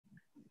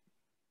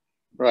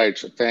Right.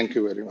 So thank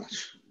you very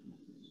much.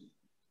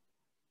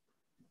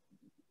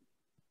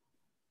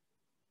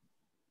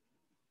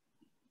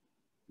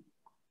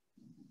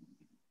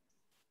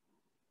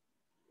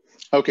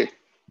 Okay.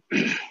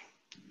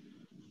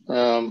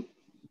 Um,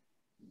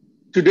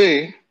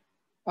 Today,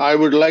 I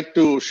would like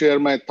to share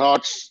my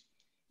thoughts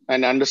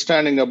and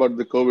understanding about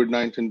the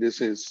COVID-19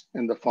 disease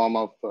in the form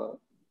of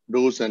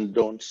do's and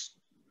don'ts.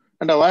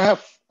 And why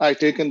have I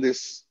taken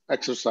this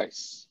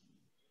exercise?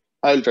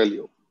 I'll tell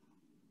you.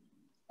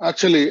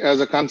 Actually, as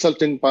a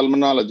consulting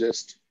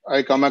pulmonologist,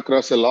 I come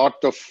across a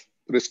lot of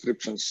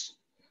prescriptions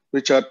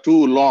which are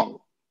too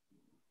long,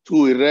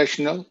 too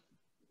irrational,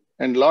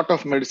 and a lot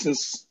of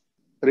medicines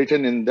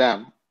written in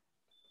them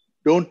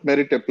don't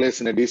merit a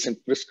place in a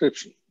decent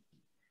prescription.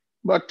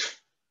 But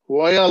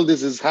why all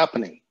this is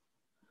happening?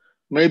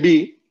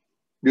 Maybe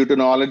due to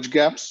knowledge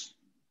gaps,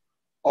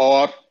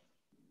 or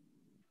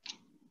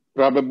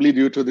probably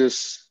due to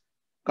this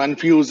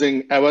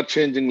confusing, ever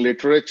changing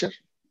literature,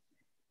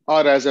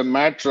 or as a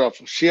matter of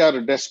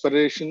sheer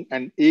desperation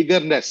and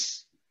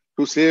eagerness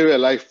to save a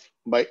life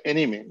by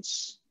any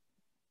means.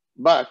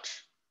 But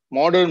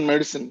modern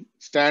medicine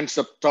stands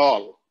up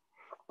tall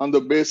on the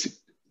basic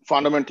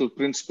fundamental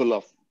principle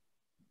of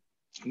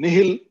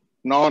nihil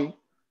non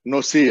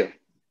nocere.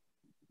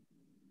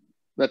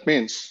 That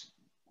means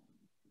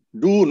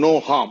do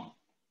no harm.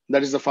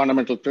 That is the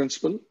fundamental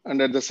principle.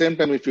 And at the same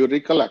time, if you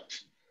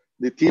recollect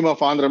the theme of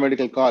Andhra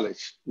Medical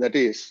College, that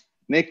is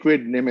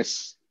nequid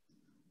nimis.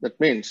 That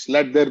means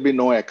let there be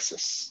no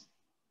excess.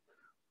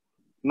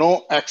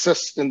 No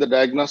excess in the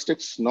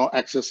diagnostics, no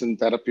excess in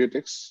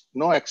therapeutics,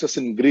 no excess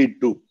in greed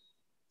too.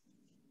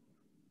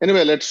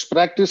 Anyway, let's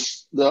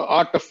practice the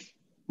art of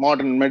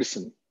modern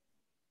medicine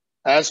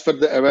as per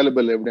the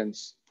available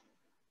evidence.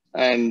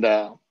 And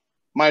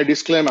my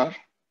disclaimer,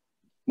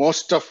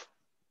 most of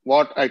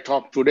what I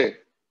talk today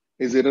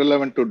is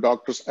irrelevant to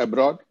doctors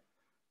abroad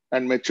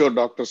and mature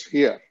doctors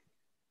here.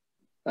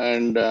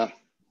 And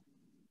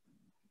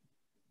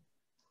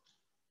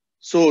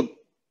so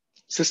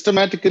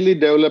systematically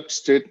developed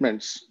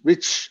statements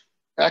which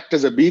act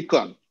as a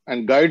beacon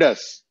and guide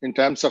us in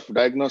terms of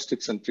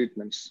diagnostics and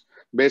treatments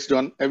based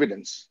on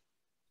evidence.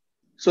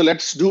 So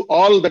let's do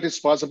all that is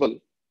possible,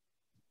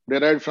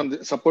 derived from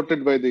the,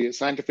 supported by the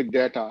scientific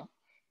data.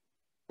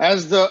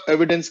 As the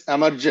evidence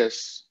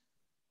emerges,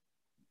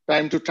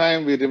 time to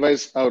time we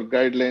revise our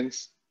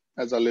guidelines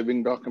as a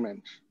living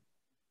document.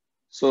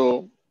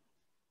 So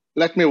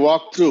let me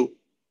walk through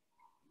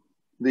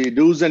the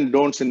do's and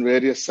don'ts in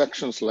various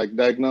sections like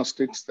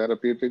diagnostics,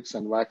 therapeutics,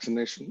 and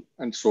vaccination,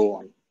 and so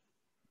on.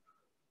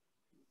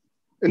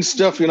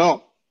 Instead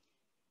of,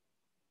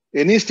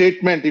 any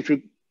statement, if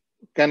you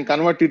can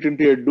convert it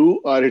into a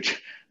do, or it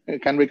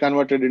can be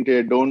converted into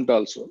a don't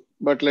also.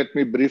 But let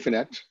me brief in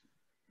it.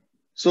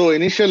 So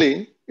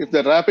initially, if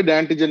the rapid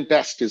antigen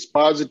test is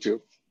positive,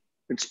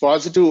 it's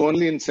positive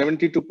only in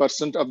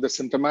 72% of the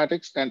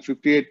symptomatics and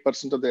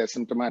 58% of the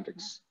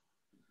asymptomatics.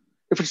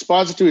 If it's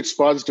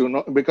positive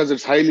no, because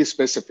it's highly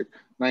specific,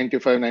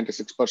 95,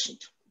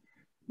 96%.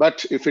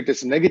 But if it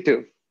is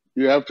negative,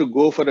 you have to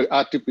go for an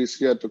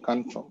RT-PCR to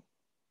confirm,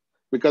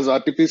 because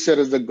RT-PCR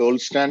is the gold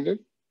standard.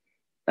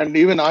 And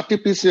even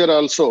RT-PCR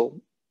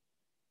also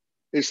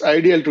is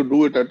ideal to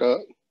do it at a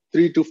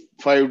 3 to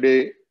 5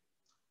 day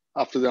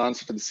after the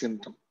onset of the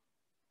symptom.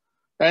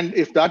 And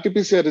if the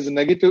RT-PCR is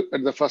negative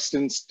at the first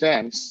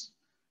instance,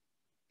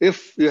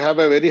 if you have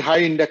a very high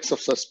index of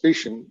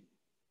suspicion,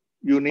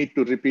 you need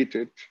to repeat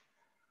it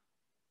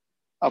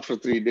after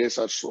 3 days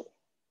or so.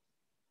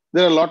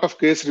 There are a lot of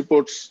case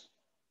reports,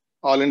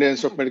 All India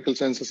Institute of Medical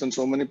Sciences, and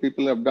so many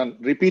people have done.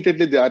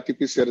 Repeatedly, the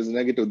RT-PCR is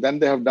negative. Then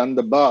they have done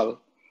the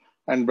BAL,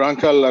 and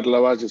bronchial or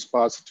lavage is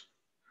positive.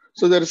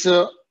 So there is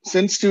a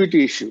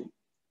sensitivity issue.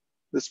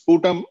 The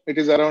sputum, it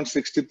is around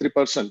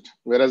 63%,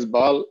 whereas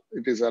BAL,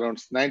 it is around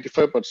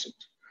 95%.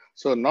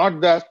 So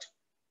not that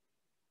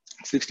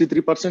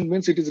 63%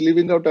 means it is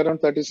leaving out around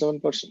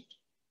 37%.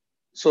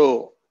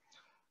 So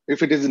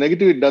if it is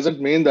negative, it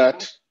doesn't mean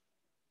that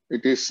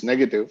it is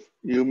negative.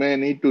 You may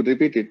need to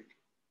repeat it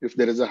if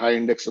there is a high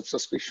index of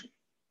suspicion.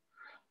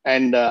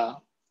 And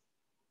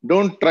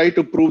don't try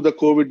to prove the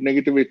COVID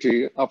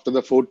negativity after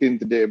the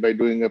 14th day by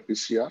doing a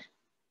PCR.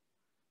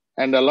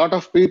 And a lot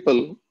of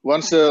people,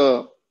 once,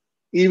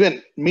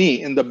 even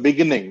me in the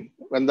beginning,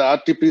 when the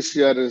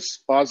RT-PCR is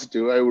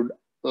positive, I would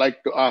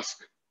like to ask,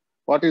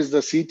 what is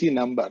the CT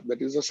number?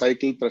 That is a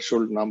cycle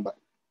threshold number.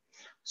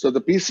 So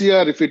the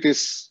PCR,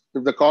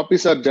 if the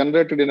copies are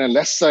generated in a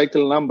less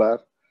cycle number,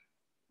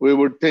 we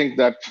would think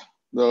that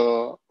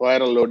the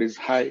viral load is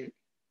high.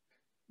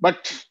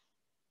 But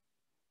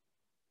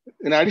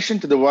in addition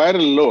to the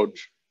viral load,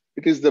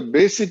 it is the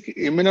basic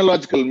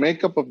immunological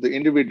makeup of the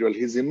individual,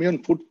 his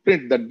immune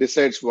footprint, that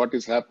decides what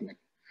is happening.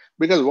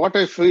 Because what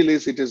I feel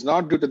is it is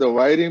not due to the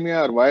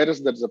viremia or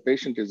virus that the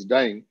patient is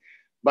dying,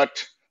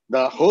 but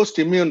the host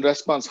immune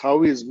response,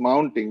 how he is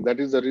mounting, that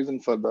is the reason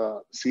for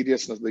the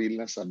seriousness of the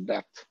illness or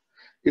death.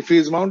 If he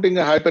is mounting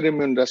a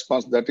hyperimmune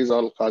response, that is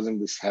all causing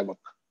this havoc.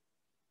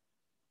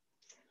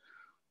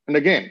 And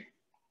again,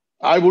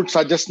 I would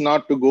suggest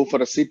not to go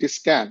for a CT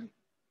scan.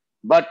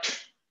 But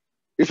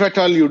if at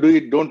all you do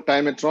it, don't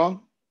time it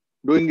wrong.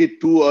 Doing it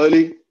too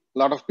early, a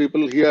lot of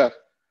people here,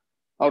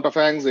 out of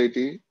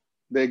anxiety,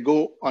 they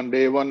go on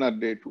day 1 or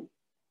day 2.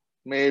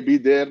 May be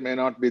there, may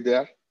not be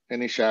there,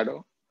 any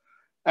shadow.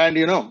 And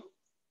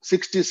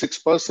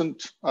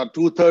 66% or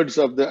 2/3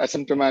 of the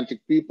asymptomatic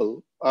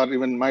people or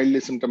even mildly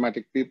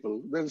symptomatic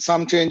people, there's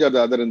some change or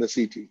the other in the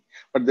CT,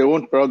 but they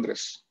won't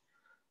progress.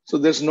 So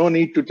there's no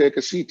need to take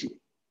a CT.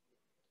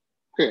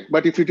 Okay,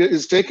 but if it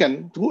is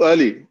taken too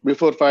early,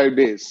 before 5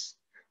 days,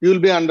 you will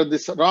be under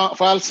this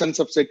false sense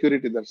of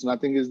security that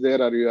nothing is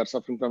there or you are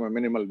suffering from a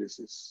minimal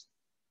disease.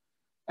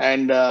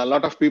 And a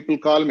lot of people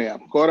call me up,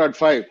 CORAD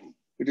 5,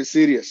 it is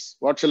serious.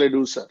 What shall I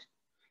do, sir?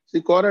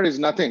 See, CORAD is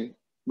nothing,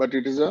 but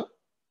it is a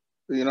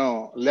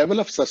level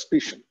of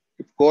suspicion.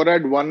 If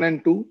CORAD 1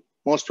 and 2,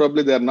 most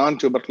probably they are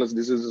non-tuberculous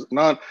diseases,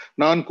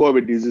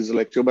 non-COVID diseases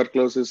like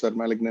tuberculosis or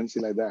malignancy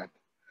like that.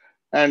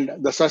 And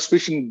the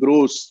suspicion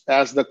grows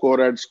as the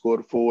CORAD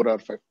score 4 or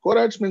 5.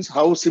 CORAD means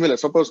how similar.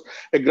 Suppose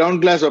a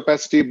ground glass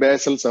opacity,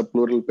 basal,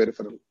 subpleural,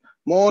 peripheral,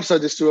 more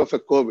suggestive of a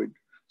COVID.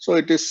 So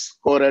it is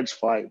CORAD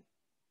 5.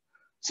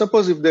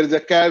 Suppose if there is a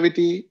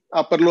cavity,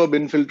 upper lobe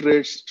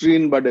infiltrates,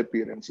 strewn bud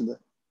appearance,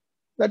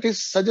 that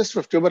is suggestive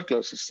of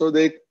tuberculosis. So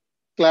they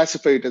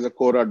classify it as a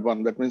CORAD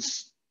 1. That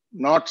means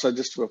not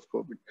suggestive of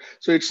COVID.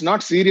 So it's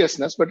not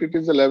seriousness, but it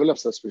is a level of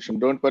suspicion.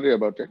 Don't worry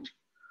about it.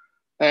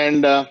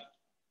 And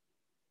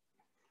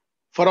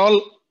for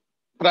all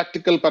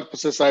practical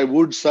purposes, I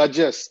would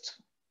suggest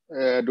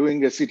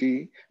doing a CT.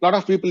 A lot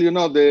of people,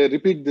 they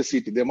repeat the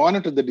CT. They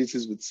monitor the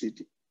disease with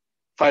CT.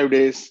 5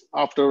 days,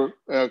 after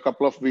a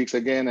couple of weeks,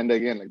 again and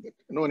again like that.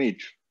 No need.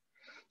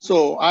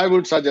 So I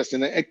would suggest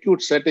in an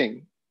acute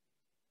setting,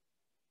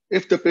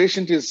 if the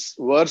patient is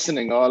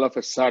worsening all of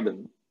a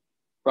sudden,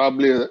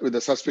 probably with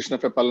the suspicion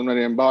of a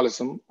pulmonary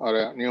embolism or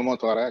a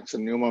pneumothorax, a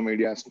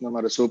pneumomediastinum,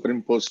 or a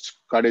superimposed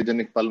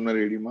cardiogenic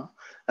pulmonary edema,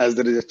 as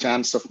there is a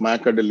chance of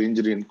myocardial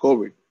injury in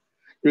COVID,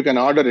 you can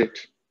order it.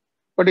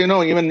 But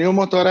even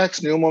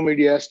pneumothorax,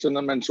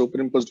 pneumomediastinum, and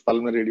superimposed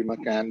pulmonary edema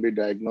can be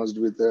diagnosed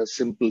with a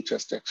simple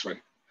chest X-ray.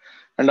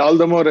 And all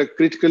the more a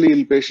critically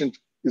ill patient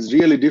is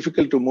really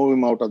difficult to move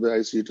him out of the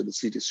ICU to the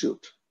CT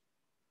suite.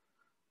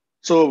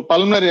 So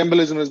pulmonary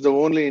embolism is the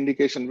only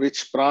indication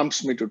which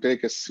prompts me to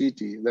take a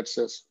CT, that's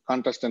a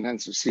contrast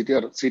enhanced CT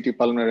or CT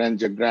pulmonary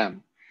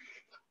angiogram.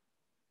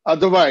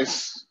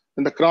 Otherwise,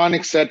 in the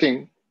chronic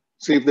setting,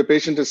 see if the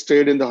patient has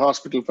stayed in the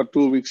hospital for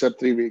 2 weeks or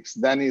 3 weeks,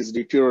 then he's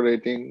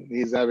deteriorating,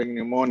 he's having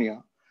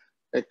pneumonia.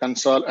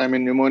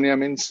 Pneumonia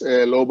means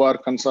a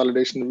lobar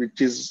consolidation, which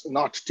is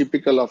not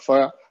typical of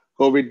a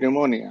COVID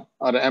pneumonia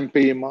or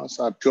empyemas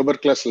or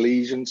tuberculous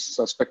lesions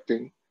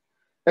suspecting,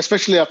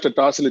 especially after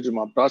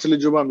tocilizumab.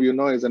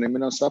 Tocilizumab, is an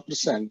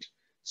immunosuppressant.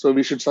 So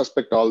we should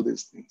suspect all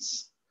these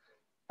things.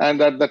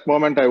 And at that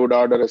moment, I would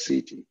order a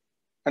CT.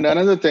 And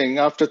another thing,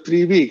 after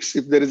 3 weeks,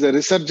 if there is a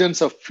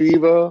resurgence of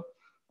fever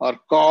or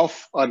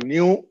cough or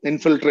new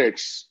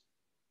infiltrates,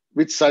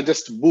 which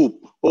suggest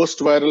BOOP,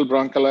 post-viral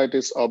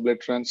bronchiolitis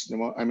obliterans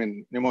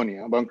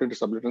pneumonia,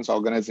 bronchiolitis obliterans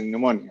organizing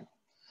pneumonia.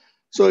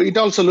 So it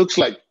also looks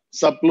like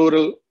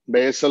subpleural,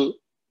 basal,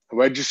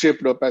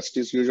 wedge-shaped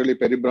opacities, usually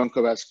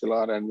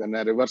peribronchovascular, and then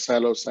a reverse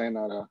halo sign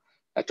or a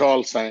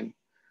atoll sign.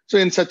 So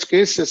in such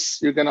cases,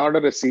 you can order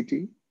a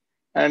CT.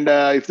 And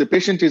if the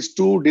patient is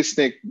too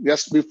dyspneic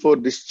just before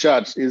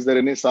discharge, is there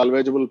any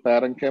salvageable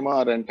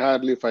parenchyma or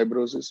entirely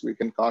fibrosis? We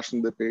can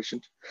caution the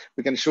patient.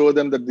 We can show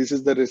them that this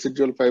is the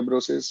residual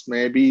fibrosis.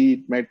 Maybe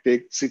it might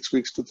take 6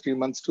 weeks to 3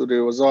 months to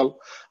resolve,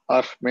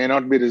 or may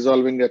not be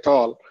resolving at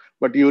all,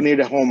 but you need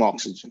a home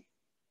oxygen.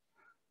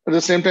 At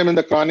the same time, in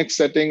the chronic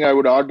setting, I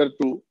would order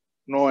to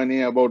know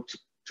any about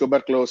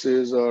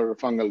tuberculosis or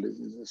fungal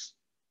diseases.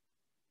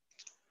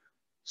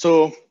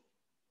 So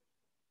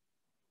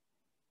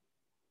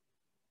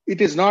it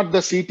is not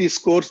the CT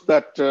scores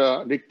that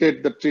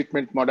dictate the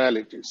treatment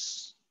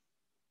modalities.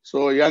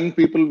 So young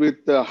people with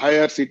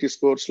higher CT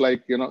scores,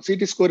 like,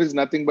 CT score is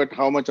nothing but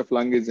how much of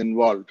lung is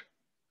involved.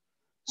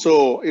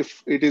 So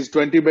if it is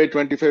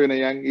 20/25 in a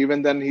young,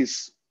 even then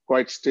he's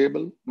quite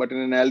stable. But in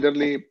an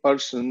elderly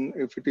person,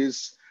 if it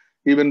is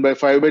even by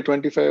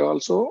 5/25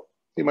 also,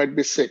 he might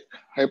be sick,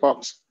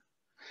 hypoxic.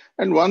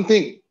 And one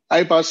thing,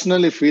 I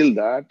personally feel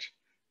that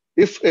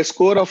if a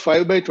score of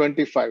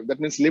 5/25,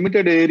 that means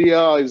limited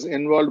area is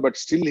involved, but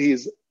still he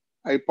is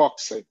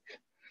hypoxic,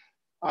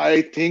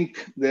 I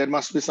think there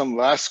must be some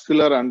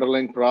vascular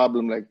underlying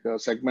problem like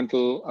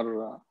segmental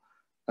or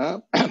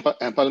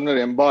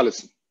pulmonary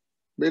embolism.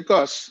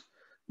 Because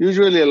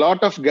usually a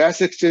lot of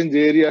gas exchange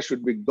area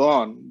should be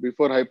gone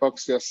before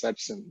hypoxia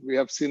sets in. We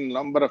have seen a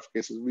number of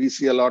cases. We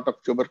see a lot of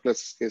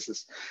tuberculosis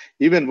cases.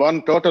 Even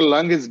one total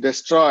lung is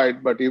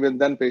destroyed, but even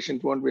then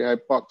patient won't be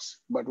hypoxic.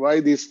 But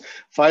why this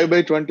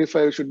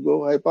 5/25 should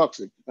go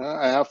hypoxic?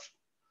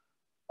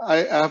 I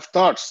have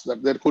thoughts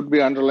that there could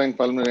be underlying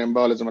pulmonary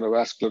embolism or a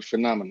vascular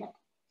phenomena.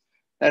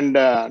 And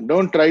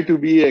don't try to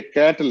be a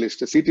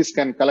catalyst, a CT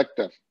scan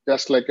collector,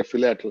 just like a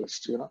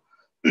philatelist,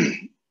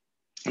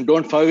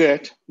 Don't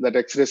forget that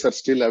X-rays are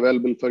still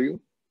available for you.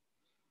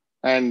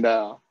 And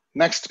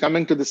next,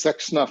 coming to the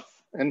section of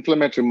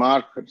inflammatory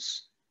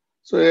markers.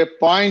 So a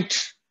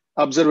point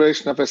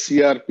observation of a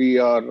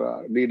CRP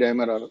or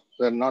D-dimer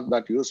they're not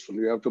that useful.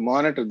 You have to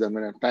monitor them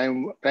in a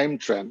time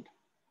trend.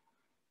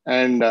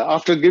 And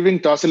after giving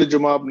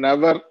tocilizumab,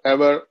 never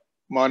ever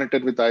monitor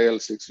with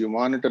IL-6. You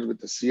monitor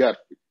with the CRP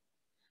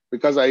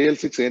because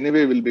IL-6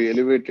 anyway will be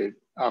elevated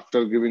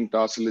after giving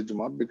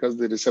tocilizumab because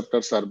the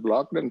receptors are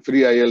blocked and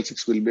free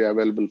IL-6 will be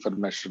available for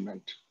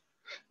measurement.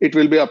 It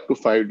will be up to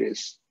 5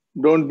 days.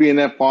 Don't be in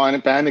a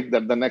panic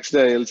that the next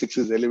day IL-6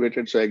 is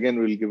elevated, so again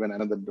we'll give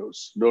another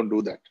dose. Don't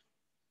do that.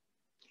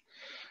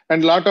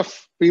 And a lot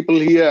of people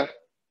here,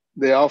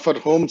 they offer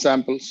home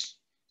samples.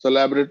 So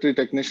laboratory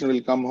technician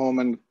will come home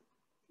and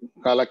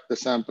collect the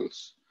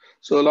samples.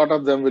 So a lot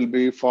of them will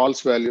be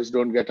false values.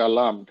 Don't get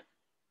alarmed.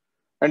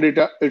 And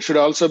it should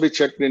also be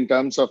checked in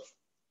terms of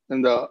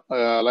in the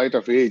light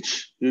of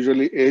age.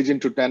 Usually age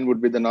into 10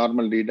 would be the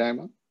normal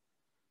D-dimer.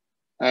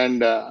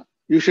 And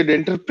you should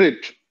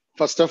interpret,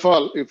 first of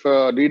all, if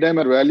a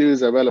D-dimer value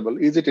is available,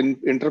 is it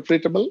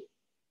interpretable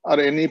or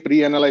any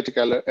pre-analytic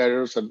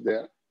errors are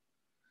there?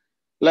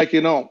 Like,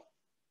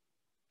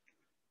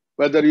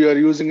 whether you are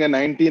using a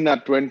 19 or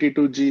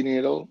 22G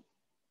needle,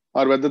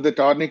 or whether the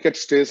tourniquet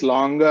stays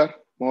longer,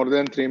 more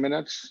than 3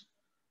 minutes,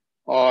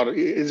 or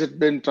is it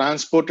been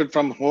transported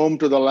from home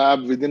to the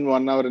lab within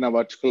 1 hour in a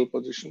vertical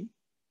position?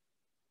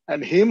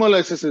 And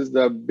hemolysis is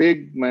the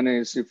big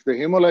menace. If the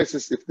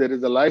hemolysis, if there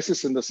is a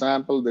lysis in the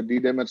sample, the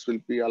D-dimers will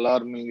be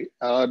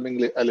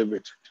alarmingly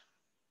elevated.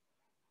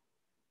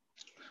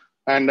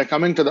 And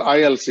coming to the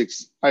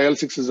IL-6,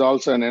 IL-6 is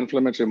also an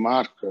inflammatory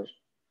marker.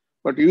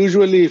 But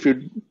usually if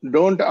you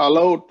don't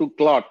allow to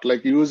clot,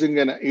 like using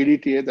an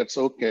EDTA, that's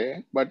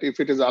okay. But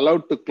if it is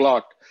allowed to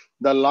clot,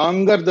 the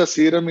longer the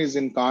serum is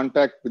in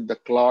contact with the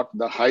clot,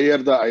 the higher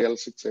the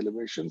IL-6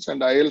 elevations.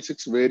 And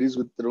IL-6 varies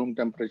with room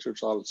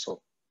temperatures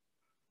also.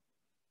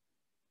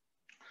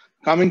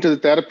 Coming to the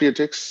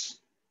therapeutics,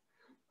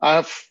 I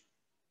have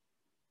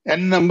a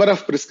number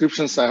of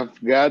prescriptions I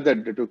have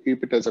gathered to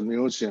keep it as a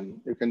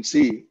museum. You can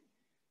see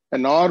a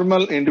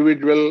normal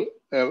individual,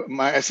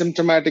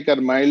 asymptomatic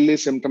or mildly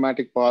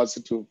symptomatic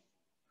positive,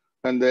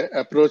 when they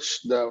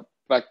approach the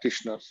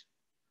practitioners.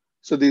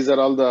 So these are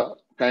all the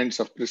kinds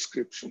of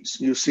prescriptions.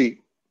 You see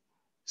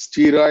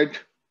steroid,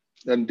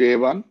 then day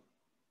one,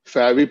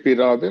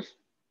 favipiravir,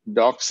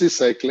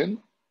 doxycycline,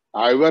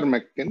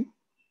 ivermectin,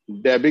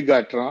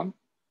 dabigatran,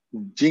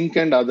 zinc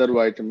and other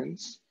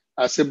vitamins,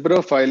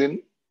 acebrophylline,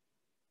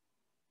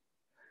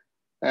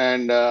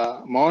 and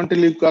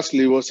Montelukast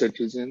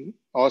levocetirizine,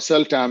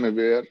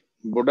 oseltamivir,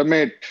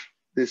 budamate,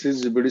 this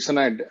is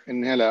budesonide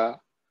inhaler,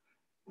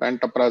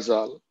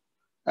 pantoprazole.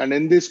 And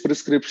in this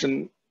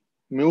prescription,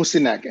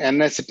 Mucinex,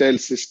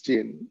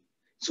 N-acetylcysteine.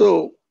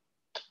 So,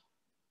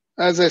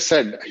 as I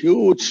said,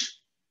 huge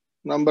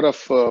number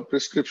of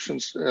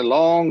prescriptions, a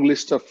long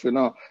list of,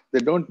 they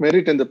don't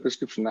merit in the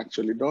prescription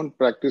actually, don't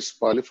practice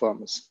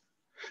polypharmacy.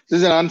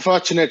 This is an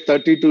unfortunate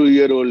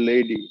 32-year-old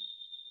lady.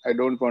 I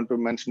don't want to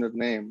mention her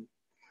name.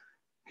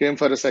 Came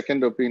for a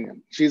second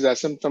opinion. She's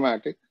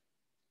asymptomatic,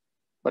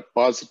 but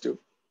positive.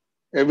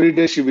 Every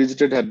day she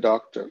visited her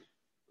doctor.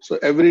 So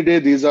every day,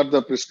 these are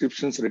the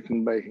prescriptions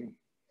written by him.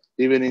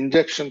 Even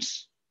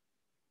injections.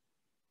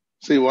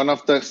 See, one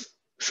of the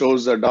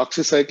shows the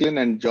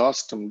doxycycline and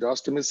Jostam.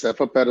 Jostam is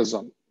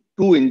cefoperazone.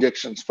 2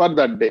 injections for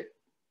that day.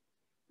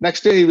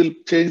 Next day, he will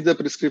change the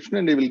prescription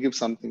and he will give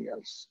something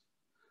else.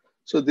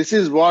 So this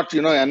is what,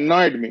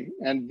 annoyed me.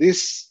 And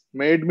this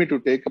made me to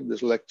take up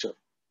this lecture.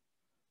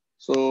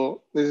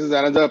 So this is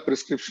another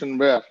prescription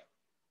where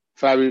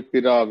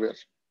favipiravir.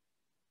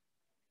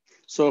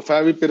 So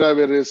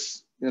favipiravir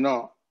is,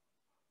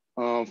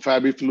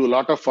 Fabiflu. A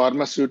lot of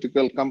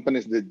pharmaceutical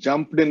companies, they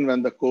jumped in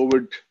when the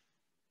COVID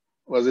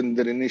was in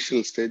their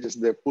initial stages.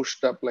 They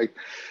pushed up like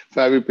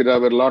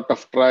favipiravir, a lot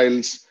of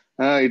trials.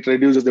 It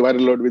reduces the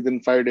viral load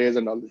within 5 days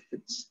and all these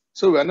things.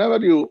 So whenever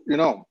you,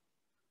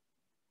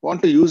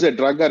 want to use a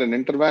drug or an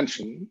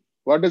intervention,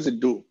 what does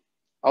it do?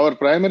 Our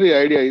primary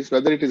idea is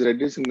whether it is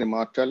reducing the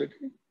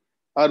mortality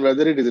or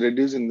whether it is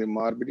reducing the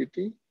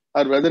morbidity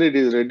or whether it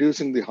is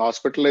reducing the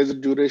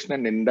hospitalized duration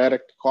and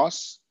indirect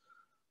costs,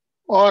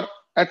 or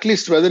at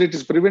least whether it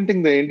is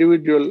preventing the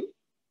individual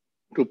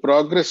to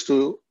progress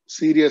to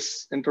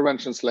serious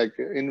interventions like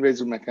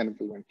invasive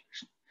mechanical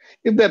ventilation.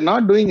 If they're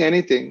not doing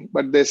anything,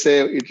 but they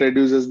say it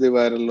reduces the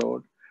viral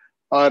load,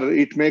 or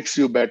it makes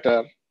you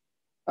better,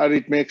 or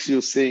it makes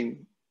you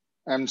sing,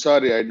 I'm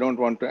sorry, I don't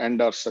want to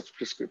endorse such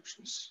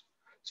prescriptions.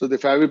 So the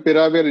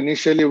favipiravir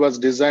initially was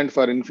designed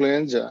for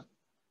influenza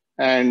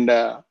and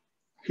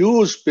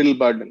huge pill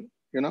burden,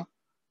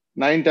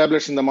 9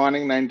 tablets in the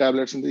morning, 9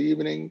 tablets in the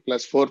evening,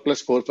 plus 4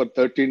 for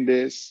 13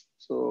 days.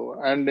 So,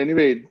 and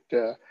anyway,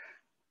 it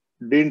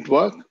didn't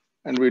work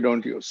and we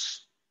don't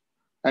use.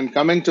 And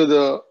coming to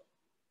the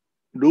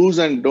do's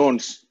and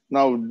don'ts.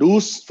 Now,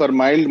 do's for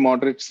mild,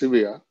 moderate,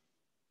 severe.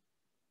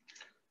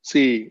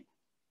 See,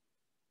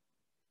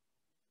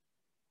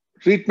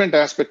 treatment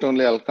aspect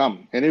only I'll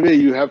come. Anyway,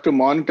 you have to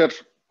monitor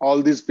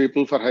all these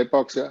people for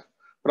hypoxia.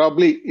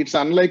 Probably it's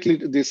unlikely,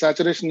 the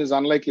saturation is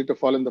unlikely to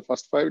fall in the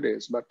first 5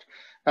 days, but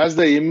as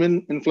the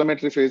immune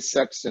inflammatory phase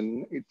sets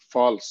in, it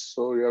falls.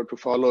 So you have to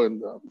follow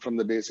from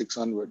the day 6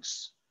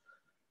 onwards.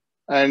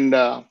 And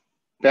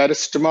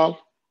paracetamol,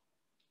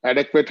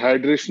 adequate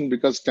hydration,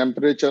 because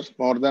temperature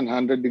more than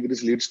 100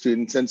 degrees leads to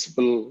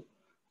insensible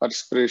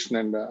perspiration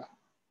and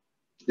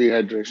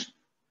dehydration.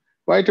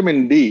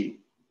 Vitamin D.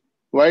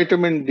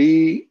 Vitamin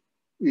D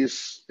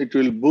it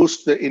will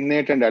boost the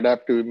innate and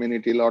adaptive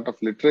immunity. A lot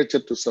of literature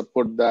to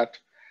support that.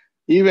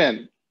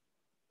 Even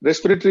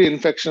respiratory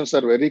infections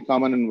are very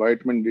common in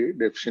vitamin D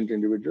deficient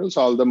individuals,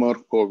 all the more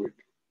COVID.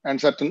 And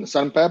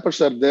some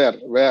papers are there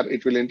where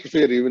it will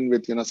interfere even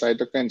with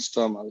cytokine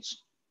storm also.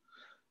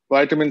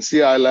 Vitamin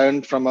C, I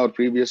learned from our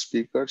previous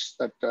speakers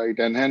that it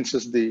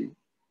enhances the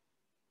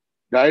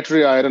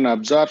dietary iron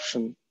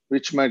absorption,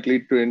 which might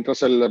lead to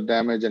intracellular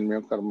damage and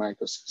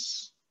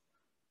mucormycosis.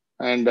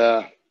 And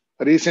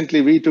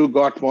recently, we too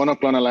got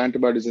monoclonal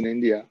antibodies in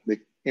India, the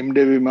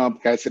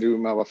imdevimab,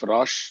 casirivimab of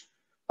Roche,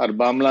 or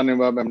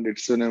bamlanivab and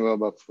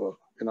itsunimab of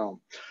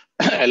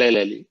Eli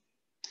Lilly.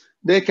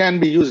 They can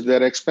be used.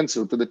 They're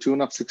expensive to the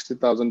tune of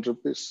 60,000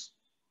 rupees.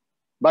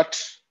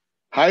 But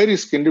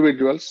high-risk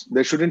individuals,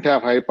 they shouldn't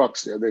have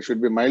hypoxia. They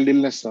should be mild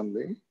illness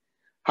only.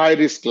 High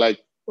risk like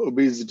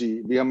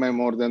obesity, BMI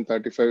more than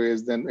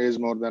 35, age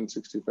more than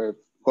 65,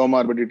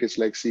 comorbidities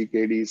like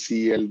CKD,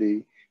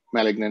 CLD,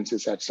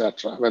 malignancies,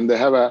 etc. When they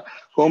have a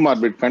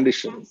comorbid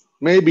condition,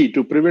 maybe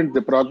to prevent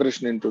the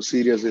progression into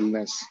serious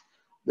illness,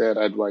 they're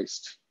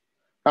advised.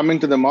 Coming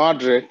to the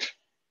moderate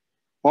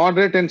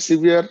and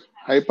severe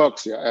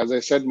hypoxia. As I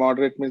said,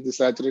 moderate means the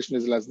saturation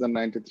is less than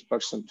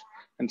 93%,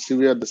 and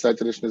severe, the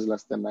saturation is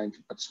less than 90%.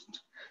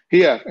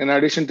 Here, in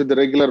addition to the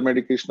regular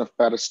medication of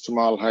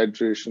paracetamol,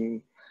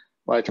 hydration,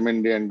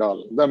 vitamin D and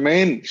all, the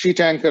main sheet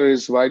anchor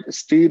is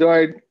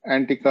steroid,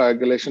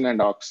 anticoagulation,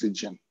 and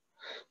oxygen.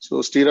 So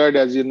steroid,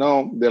 as you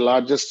know, the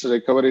largest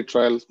recovery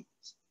trial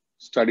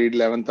studied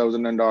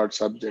 11,000 and odd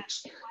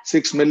subjects,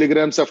 6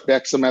 milligrams of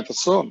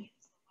dexamethasone.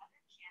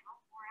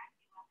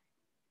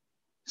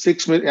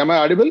 Am I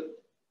audible?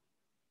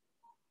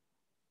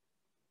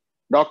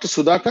 Dr.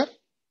 Sudhakar?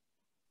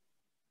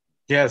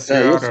 Yes, you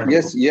are audible.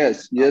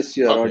 Yes,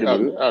 you are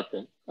audible.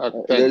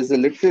 Okay. There is a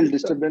little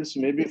disturbance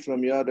maybe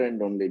from your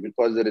end only,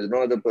 because there is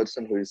no other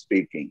person who is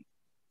speaking.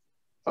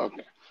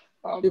 Okay.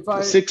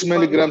 6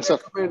 milligrams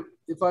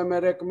if I may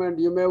recommend,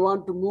 you may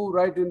want to move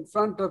right in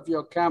front of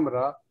your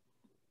camera,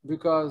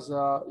 because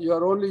you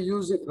are only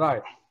using,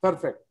 right.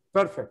 Perfect.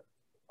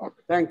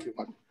 Okay. Thank you.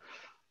 Okay.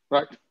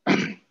 Right.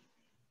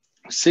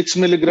 6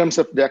 milligrams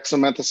of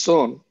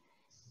dexamethasone,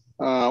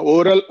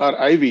 oral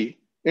or IV.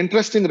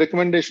 Interesting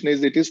recommendation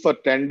is it is for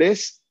 10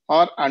 days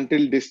or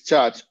until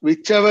discharge,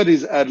 whichever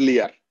is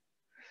earlier.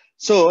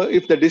 So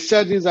if the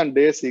discharge is on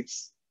day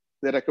 6,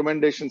 the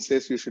recommendation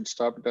says you should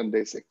stop it on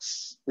day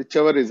 6,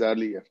 whichever is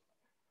earlier.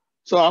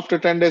 So after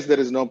 10 days, there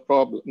is no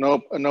problem,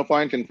 no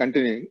point in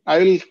continuing. I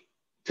will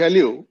tell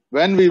you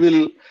when we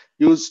will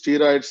use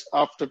steroids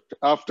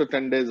after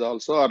 10 days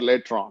also, or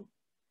later on.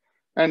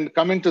 And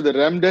coming to the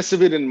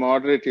remdesivir in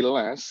moderate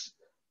illness,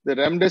 the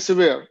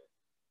remdesivir,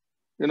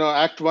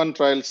 Act 1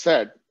 trial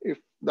said, if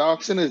the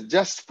oxygen is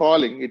just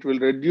falling, it will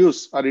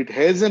reduce or it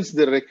hastens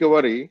the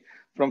recovery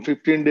from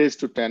 15 days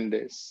to 10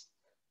 days.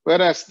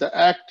 Whereas the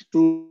Act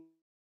 2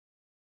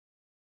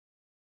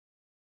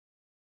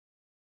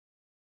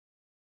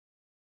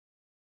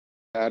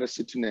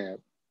 paracetamol,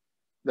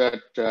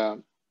 that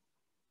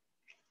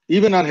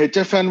even on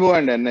HFNO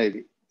and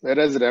NIV,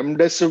 whereas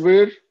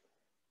remdesivir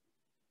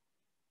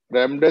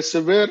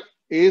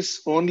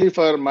is only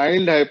for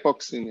mild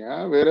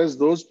hypoxemia, whereas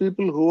those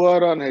people who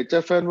are on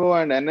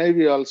HFNO and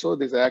NIV also,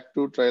 this Act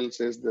 2 trial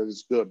says that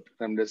is good,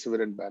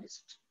 remdesivir and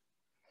paracetamol.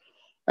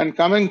 And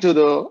coming to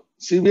the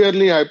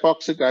severely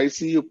hypoxic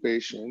ICU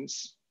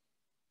patients,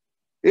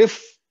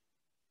 if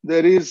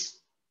there is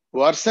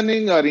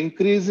worsening or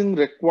increasing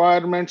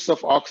requirements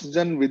of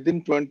oxygen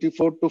within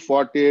 24 to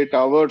 48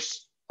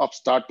 hours of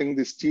starting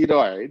the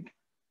steroid,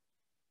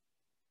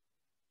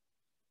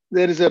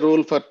 there is a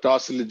role for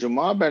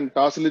tocilizumab, and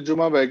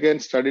tocilizumab again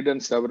studied on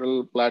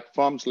several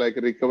platforms like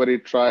recovery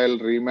trial,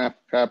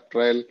 remap-cap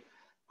trial,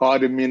 core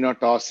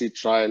immunotoxicity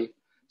trial.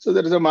 So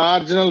there is a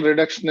marginal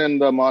reduction in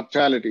the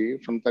mortality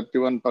from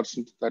 31%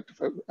 to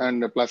 35%,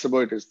 and the placebo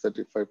it is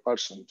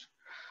 35%.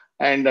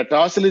 And the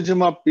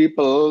tocilizumab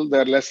people,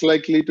 they're less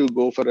likely to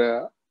go for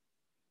a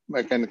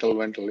mechanical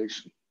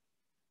ventilation.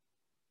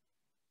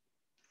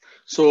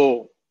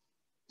 So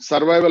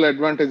survival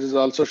advantage is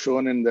also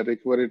shown in the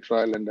recovery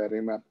trial and the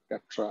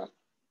remap-cap trial.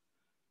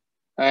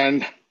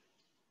 And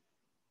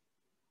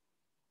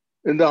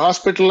in the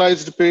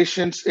hospitalized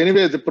patients,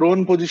 anyway, the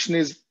prone position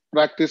is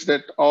practiced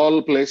at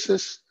all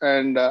places,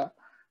 and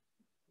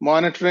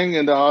monitoring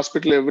in the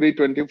hospital every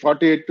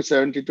 48 to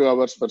 72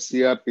 hours for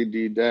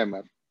CRP-D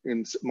dimer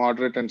in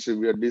moderate and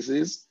severe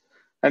disease.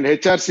 And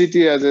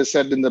HRCT, as I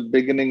said in the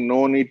beginning,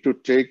 no need to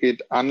take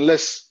it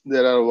unless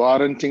there are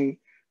warranting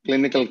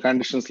clinical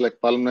conditions like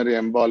pulmonary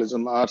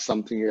embolism or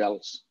something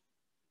else.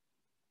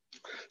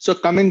 So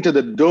coming to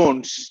the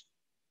don'ts,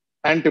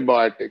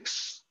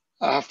 antibiotics.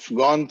 I've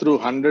gone through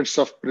hundreds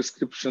of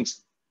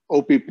prescriptions,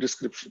 OP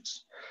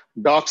prescriptions.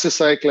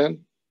 Doxycycline,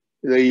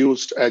 they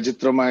used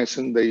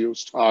azithromycin, they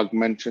used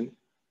augmentin.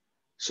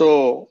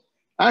 So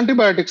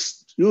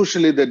antibiotics,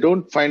 usually they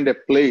don't find a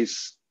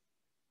place.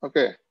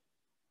 Okay.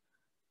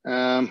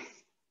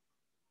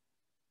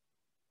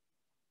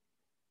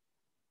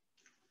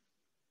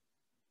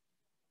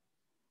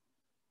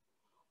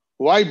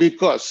 Why?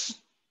 Because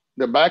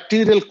the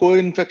bacterial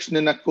co-infection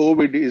in a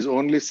COVID is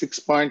only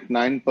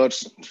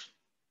 6.9%.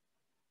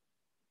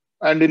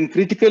 And in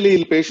critically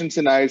ill patients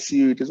in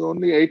ICU, it is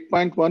only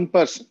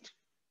 8.1%.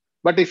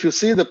 But if you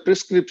see the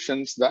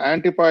prescriptions, the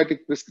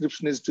antibiotic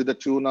prescription is to the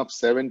tune of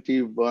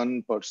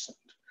 71%.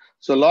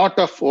 So a lot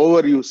of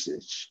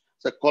overusage.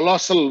 It's a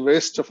colossal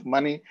waste of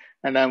money.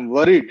 And I'm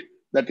worried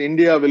that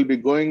India will be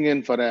going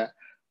in for a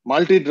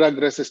multi-drug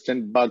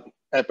resistant bug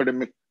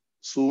epidemic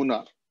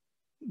sooner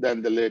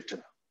than the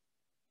later.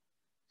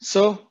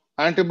 So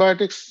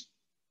antibiotics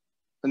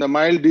in the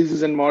mild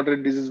disease and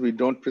moderate disease, we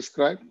don't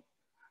prescribe.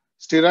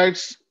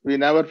 Steroids, we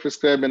never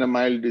prescribe in a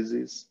mild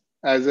disease.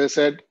 As I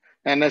said,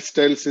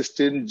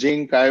 N-acetylcysteine,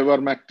 zinc,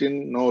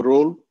 ivermectin, no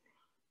role.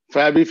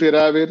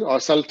 Favipiravir,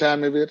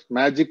 oseltamivir,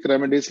 magic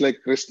remedies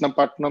like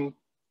Krishnapatnam,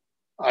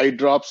 eye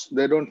drops,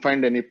 they don't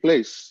find any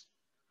place.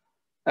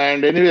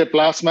 And anyway,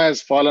 plasma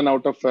has fallen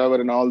out of favor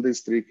in all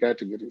these three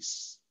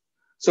categories.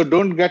 So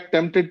don't get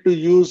tempted to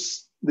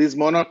use these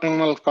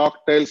monoclonal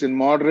cocktails in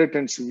moderate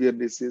and severe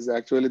disease.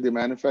 Actually, the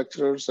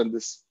manufacturers and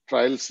these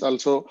trials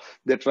also,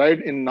 they tried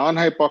in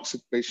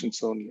non-hypoxic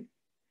patients only.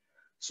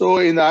 So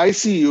in the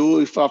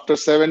ICU, if after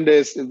 7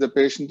 days, if the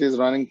patient is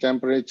running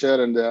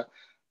temperature and the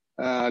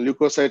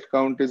leukocyte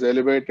count is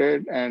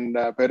elevated and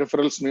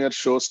peripheral smear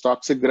shows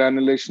toxic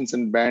granulations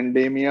in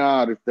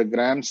bandemia, or if the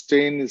gram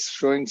stain is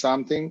showing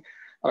something,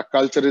 or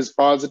culture is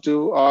positive,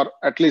 or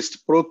at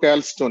least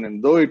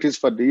procalcitonin, though it is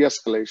for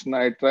de-escalation,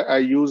 I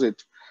use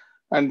it.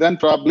 And then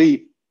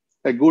probably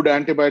a good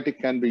antibiotic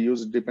can be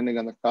used depending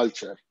on the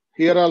culture.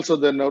 Here also,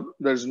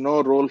 there's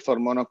no role for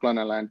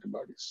monoclonal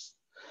antibodies.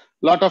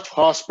 Lot of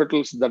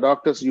hospitals, the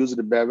doctors used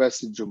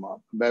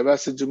bevacizumab.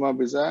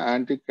 Bevacizumab is an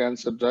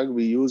anti-cancer drug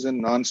we use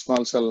in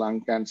non-small cell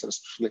lung cancer,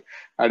 especially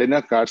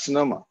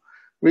adenocarcinoma,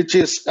 which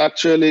is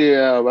actually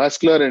a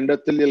vascular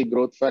endothelial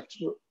growth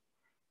factor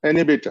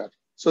inhibitor.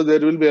 So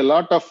there will be a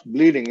lot of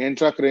bleeding,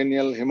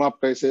 intracranial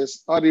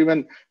hemoptysis, or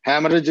even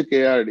hemorrhagic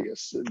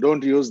ARDS.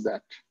 Don't use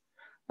that.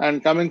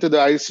 And coming to the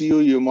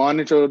ICU, you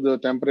monitor the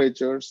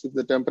temperatures. If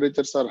the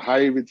temperatures are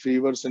high with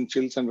fevers and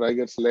chills and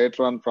rigors,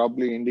 later on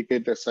probably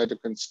indicate a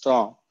cytokine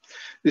storm.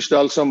 You should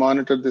also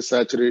monitor the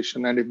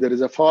saturation. And if there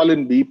is a fall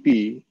in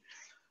BP,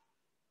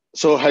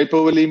 so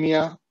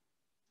hypovolemia,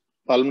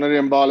 pulmonary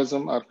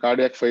embolism, or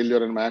cardiac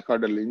failure and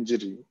myocardial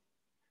injury.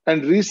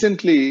 And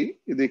recently,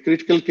 the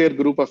critical care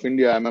group of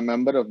India, I'm a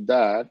member of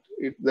that,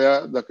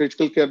 the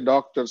critical care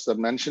doctors are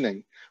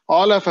mentioning,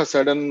 all of a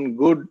sudden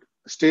good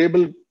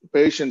stable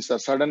patients are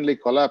suddenly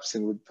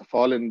collapsing with the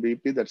fall in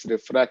BP that's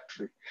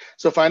refractory.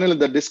 So finally,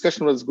 the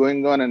discussion was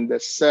going on, and they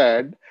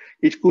said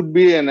it could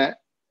be an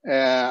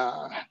infarct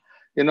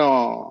in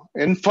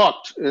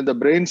the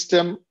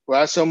brainstem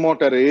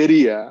vasomotor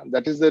area.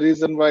 That is the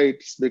reason why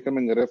it's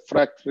becoming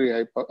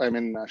refractory,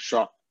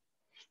 shock.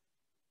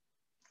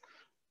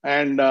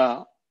 And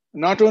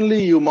not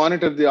only you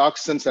monitor the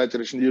oxygen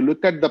saturation, you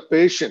look at the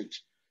patient.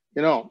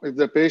 If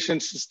the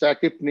patient's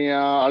tachypnea,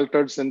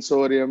 altered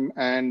sensorium,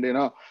 and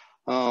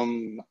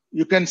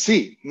you can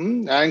see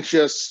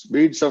anxious,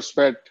 beads of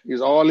sweat,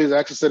 all his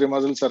accessory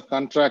muscles are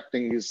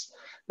contracting, his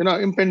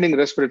impending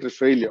respiratory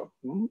failure.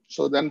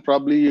 So then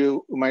probably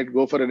you might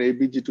go for an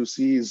ABG to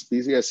see his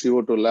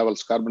PCSCO2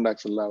 levels, carbon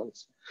dioxide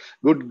levels.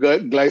 Good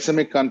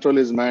glycemic control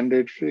is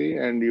mandatory,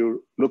 and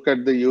you look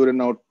at the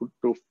urine output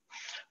to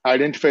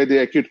identify the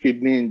acute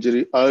kidney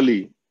injury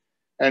early.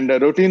 And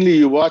routinely,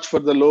 you watch for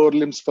the lower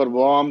limbs for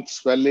warmth,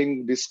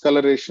 swelling,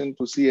 discoloration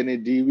to see any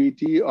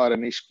DVT or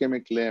an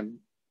ischemic limb.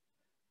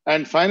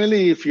 And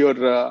finally, if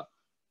your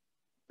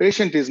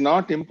patient is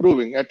not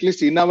improving, at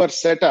least in our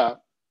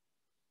setup,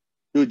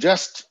 you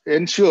just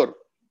ensure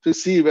to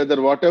see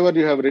whether whatever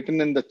you have written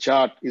in the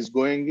chart is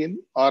going in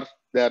or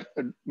they're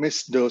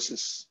missed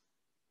doses.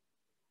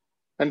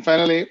 And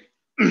finally,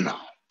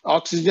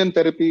 oxygen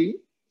therapy,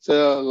 it's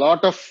a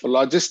lot of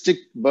logistic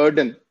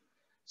burden.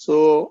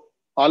 So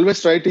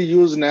always try to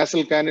use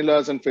nasal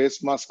cannulas and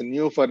face masks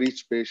new for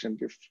each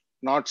patient. If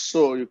not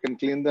so, you can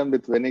clean them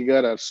with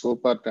vinegar or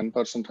soap or 10%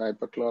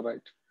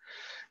 hypochlorite.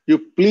 You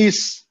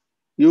please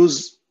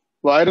use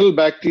viral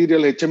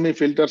bacterial HME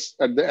filters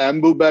at the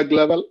ambu bag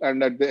level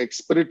and at the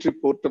expiratory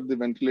port of the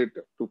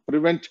ventilator to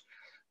prevent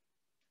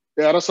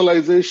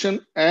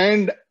aerosolization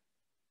and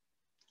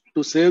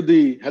to save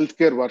the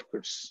healthcare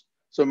workers.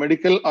 So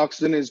medical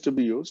oxygen is to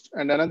be used.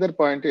 And another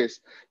point is,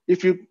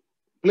 if you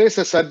place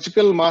a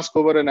surgical mask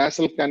over a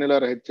nasal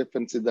cannula or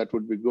HFNC, that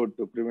would be good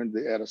to prevent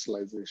the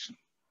aerosolization.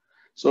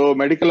 So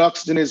medical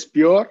oxygen is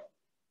pure,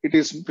 it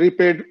is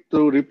prepared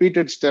through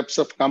repeated steps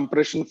of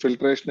compression,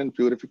 filtration, and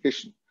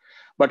purification.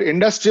 But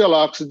industrial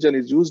oxygen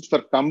is used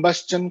for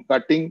combustion,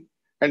 cutting,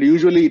 and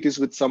usually it is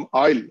with some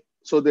oil.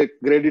 So they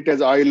grade it as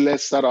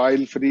oilless or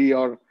oil-free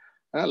or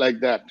like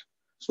that.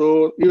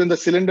 So even the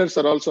cylinders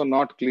are also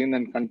not clean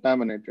and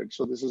contaminated.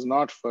 So this is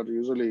not for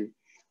usually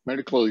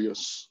medical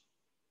use.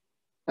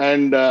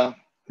 And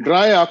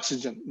dry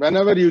oxygen,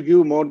 whenever you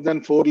give more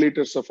than 4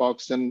 liters of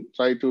oxygen,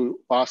 try to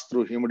pass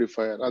through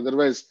humidifier.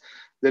 Otherwise,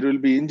 there will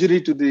be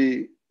injury to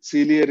the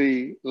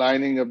ciliary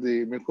lining of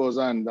the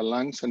mucosa and the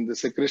lungs, and the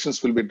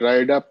secretions will be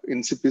dried up,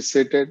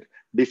 insipid,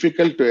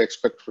 difficult to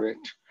expectorate.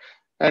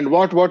 And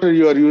what water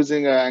you are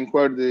using, I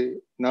inquired the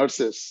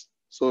nurses.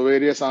 So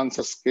various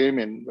answers came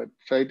in, but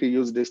try to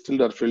use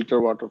distilled or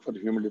filter water for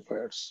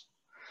humidifiers.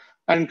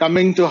 And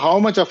coming to how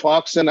much of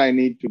oxygen I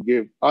need to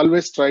give,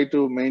 always try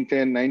to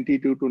maintain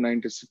 92 to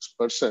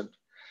 96%.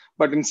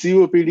 But in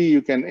COPD,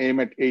 you can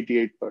aim at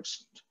 88%.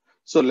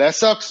 So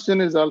less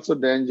oxygen is also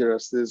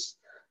dangerous. This,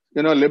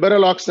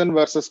 liberal oxygen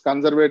versus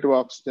conservative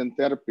oxygen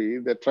therapy,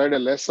 they tried a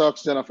less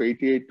oxygen of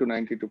 88 to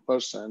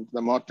 92%.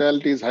 The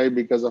mortality is high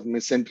because of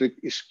mesenteric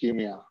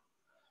ischemia.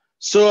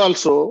 So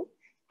also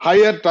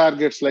higher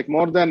targets like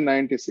more than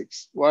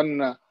 96.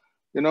 One,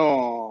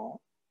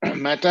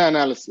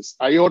 meta-analysis,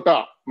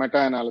 IOTA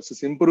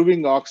meta-analysis,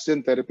 improving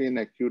oxygen therapy in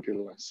acute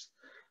illness,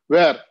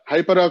 where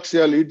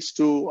hyperoxia leads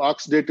to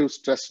oxidative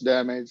stress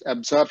damage,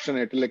 absorption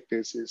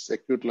atelectasis,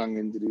 acute lung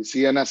injury,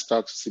 CNS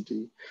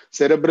toxicity,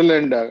 cerebral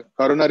and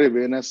coronary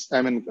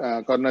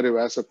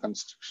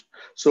vasoconstriction.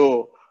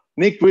 So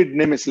nec quid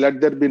nimis,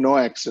 let there be no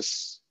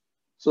excess.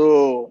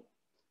 So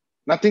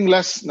nothing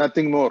less,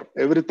 nothing more.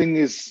 Everything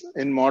is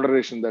in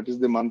moderation. That is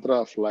the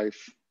mantra of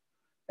life.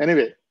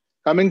 Anyway,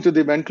 coming to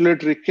the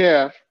ventilatory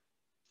care,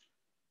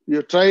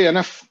 you try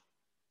enough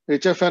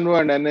HFNO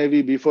and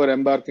NIV before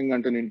embarking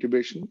on an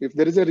intubation. If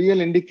there is a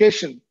real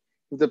indication,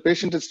 if the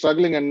patient is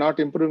struggling and not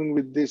improving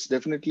with this,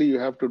 definitely you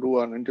have to do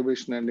an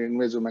intubation and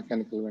invasive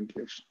mechanical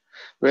ventilation.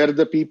 Wear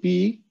the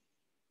PPE,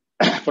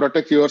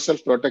 protect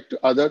yourself, protect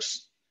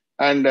others.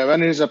 And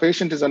when a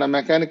patient is on a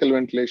mechanical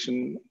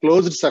ventilation,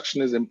 closed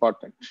suction is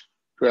important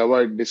to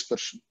avoid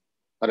dispersion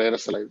or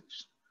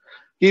aerosolization.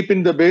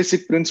 Keeping the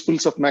basic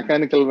principles of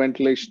mechanical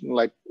ventilation,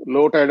 like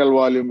low tidal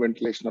volume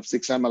ventilation of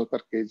 6 ml per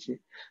kg,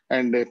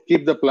 and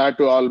keep the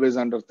plateau always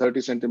under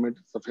 30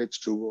 centimeters of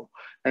H2O.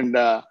 And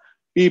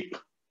PEEP,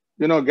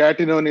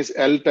 Gatinon is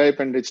L-type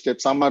and H-type.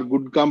 Some are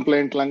good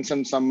complaint lungs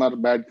and some are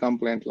bad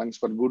complaint lungs.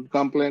 For good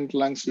complaint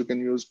lungs, you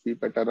can use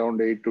PEEP at around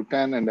 8 to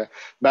 10, and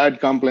bad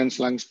complaint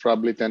lungs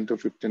probably 10 to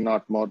 15,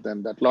 not more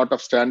than that. A lot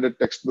of standard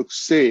textbooks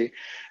say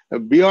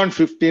beyond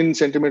 15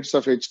 centimeters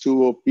of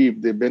H2O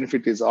PEEP, the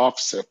benefit is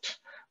offset.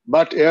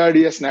 But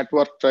ARDS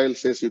network trial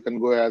says you can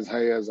go as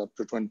high as up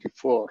to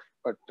 24.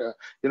 But,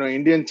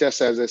 Indian chests,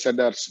 as I said,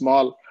 are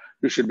small.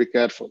 You should be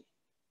careful.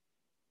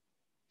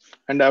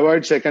 And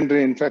avoid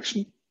secondary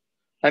infection.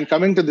 And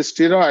coming to the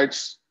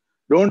steroids,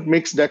 don't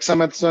mix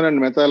dexamethasone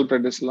and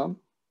methylprednisolone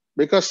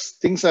because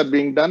things are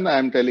being done, I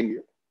am telling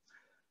you.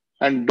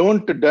 And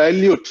don't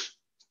dilute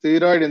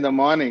steroid in the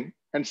morning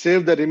and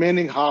save the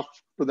remaining half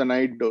to the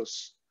night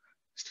dose.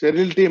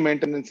 Sterility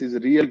maintenance is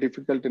real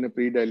difficult in a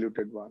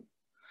pre-diluted one.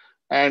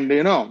 And,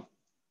 a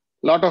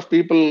lot of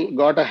people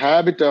got a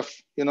habit of,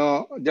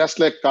 just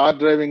like car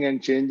driving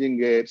and changing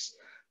gears.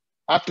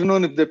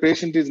 Afternoon, if the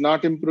patient is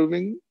not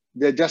improving,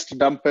 they just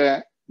dump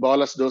a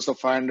bolus dose of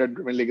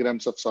 500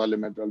 milligrams of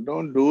solimedrol.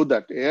 Don't do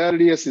that.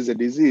 ARDS is a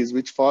disease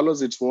which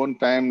follows its own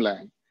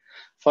timeline.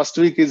 First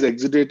week is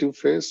exudative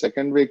phase,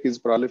 second week is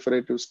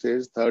proliferative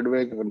stage, third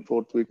week and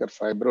fourth week are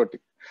fibrotic.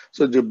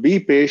 So to be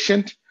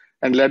patient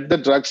and let the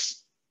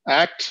drugs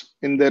act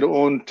in their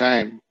own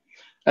time.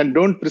 And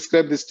don't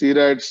prescribe the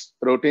steroids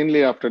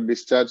routinely after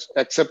discharge,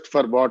 except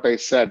for what I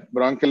said,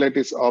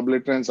 bronchiolitis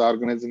obliterans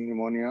organizing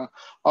pneumonia,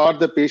 or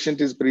the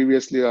patient is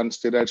previously on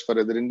steroids for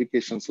other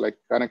indications like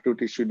connective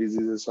tissue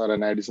diseases or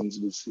an Addison's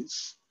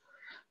disease.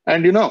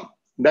 And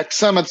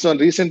dexamethasone,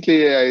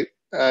 recently I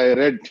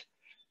read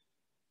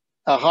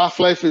a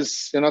half-life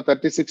is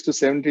 36 to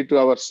 72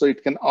 hours, so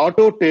it can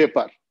auto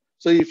taper.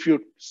 So if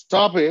you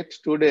stop it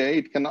today,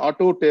 it can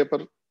auto taper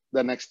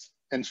the next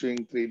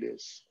ensuing 3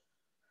 days.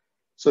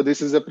 So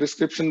this is a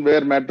prescription where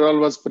Medrol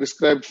was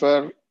prescribed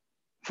for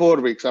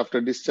 4 weeks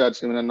after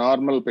discharge in a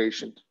normal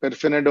patient.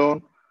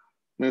 Pirfenidone,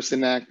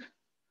 Mucinex.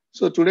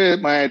 So today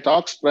my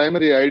talk's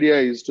primary idea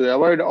is to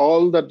avoid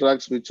all the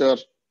drugs which are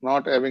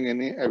not having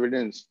any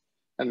evidence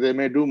and they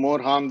may do more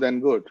harm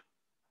than good.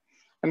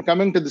 And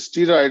coming to the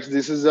steroids,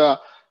 this is a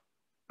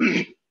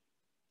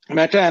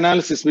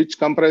meta-analysis which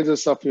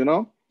comprises of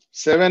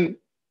 7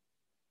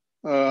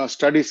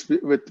 studies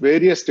with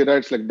various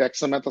steroids like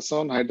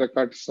dexamethasone,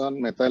 hydrocortisone,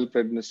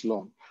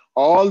 methylprednisolone.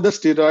 All the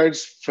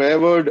steroids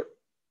favored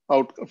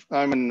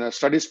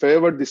studies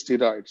favored the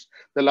steroids.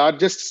 The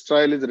largest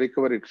trial is the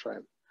recovery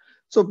trial.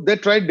 So they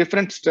tried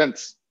different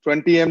strengths,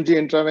 20 mg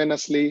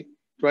intravenously,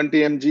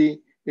 20 mg,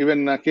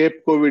 even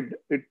Cape COVID,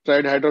 it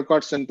tried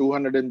hydrocortisone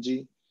 200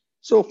 mg.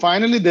 So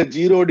finally they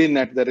zeroed in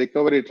at the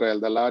recovery trial,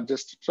 the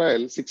largest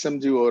trial, 6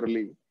 mg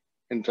orally.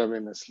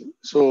 intravenously.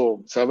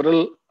 So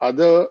several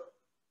other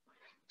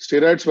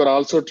steroids were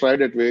also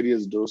tried at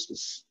various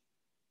doses.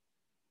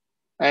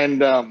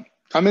 And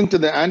coming to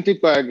the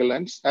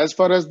anticoagulants, as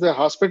far as the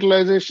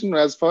hospitalization,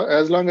 as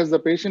long as the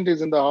patient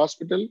is in the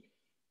hospital,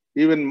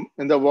 even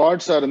in the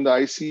wards or in the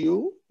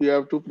ICU, you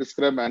have to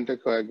prescribe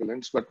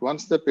anticoagulants. But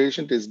once the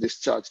patient is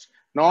discharged,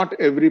 not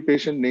every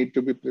patient need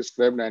to be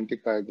prescribed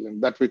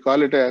anticoagulant. That we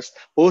call it as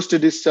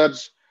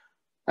post-discharge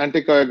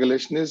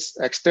anticoagulation is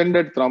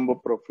extended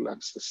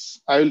thromboprophylaxis.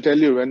 I will tell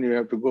you when you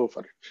have to go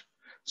for it.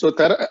 So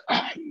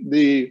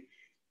the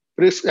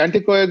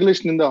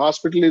anticoagulation in the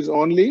hospital is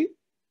only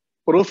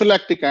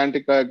prophylactic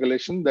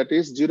anticoagulation, that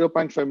is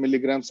 0.5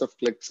 milligrams of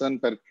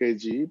Clexane per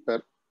kg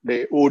per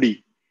day, OD,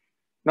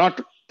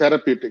 not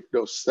therapeutic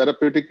dose.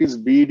 Therapeutic is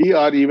BD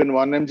or even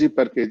 1 mg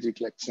per kg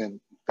Clexane.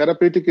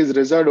 Therapeutic is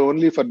reserved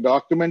only for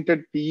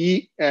documented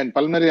PE and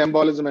pulmonary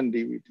embolism and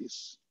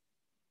DVTs.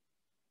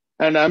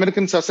 And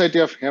American Society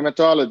of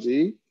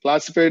Hematology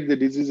classified the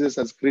diseases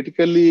as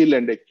critically ill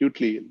and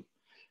acutely ill.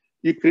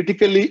 You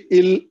critically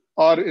ill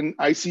or in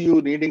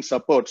ICU needing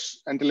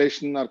supports,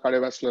 ventilation or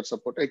cardiovascular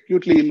support.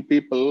 Acutely ill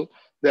people,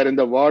 they're in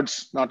the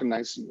wards, not in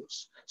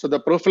ICUs. So the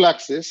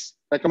prophylaxis,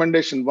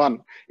 recommendation 1,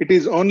 it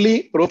is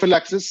only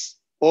prophylaxis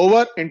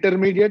over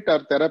intermediate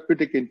or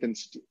therapeutic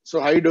intensity. So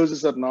high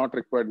doses are not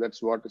required,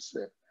 that's what is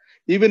there.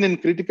 Even in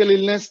critical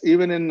illness,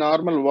 even in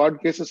normal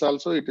ward cases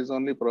also, it is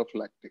only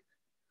prophylactic.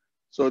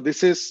 So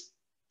this is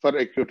for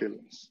acute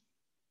illness.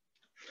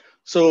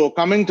 So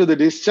coming to the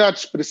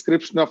discharge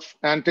prescription of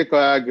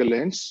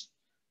anticoagulants.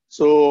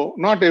 So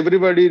not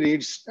everybody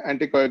needs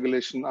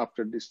anticoagulation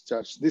after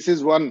discharge. This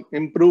is one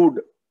improved,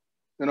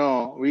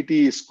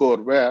 VTE score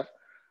where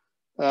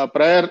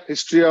prior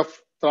history of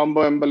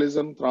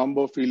thromboembolism,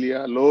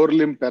 thrombophilia, lower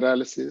limb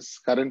paralysis,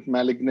 current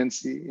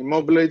malignancy,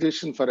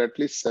 immobilization for at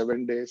least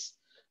 7 days,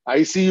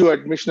 ICU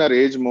admission or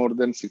age more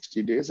than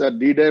 60 days, or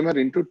D-dimer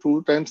into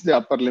 2 times the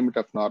upper limit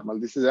of normal.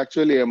 This is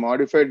actually a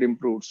modified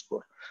improved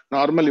score.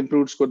 Normal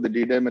improved score, the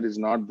D-dimer is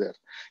not there.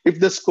 If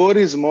the score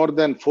is more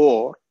than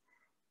 4,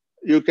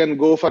 you can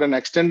go for an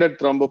extended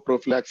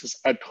thromboprophylaxis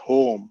at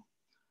home,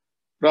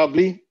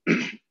 probably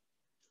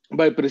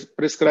by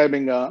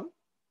prescribing a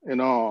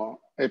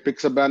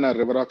apixaban or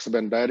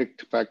rivaroxaban,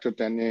 direct factor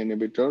 10A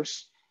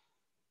inhibitors.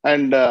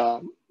 And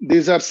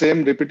these are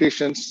same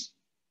repetitions.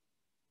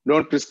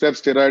 Don't prescribe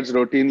steroids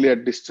routinely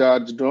at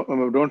discharge.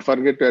 Don't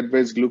forget to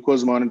advise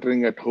glucose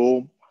monitoring at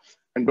home.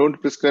 And don't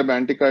prescribe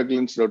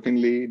anticoagulants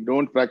routinely.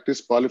 Don't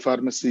practice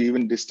polypharmacy,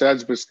 even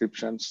discharge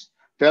prescriptions.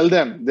 Tell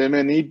them they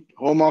may need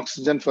home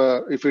oxygen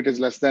for if it is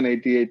less than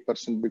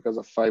 88% because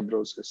of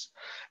fibrosis.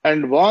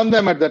 And warn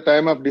them at the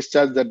time of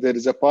discharge that there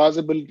is a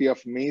possibility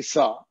of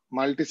MESA,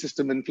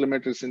 multisystem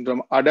inflammatory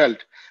syndrome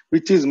adult,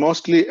 which is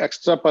mostly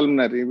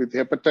extrapulmonary with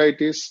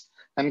hepatitis,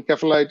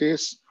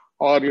 encephalitis,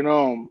 or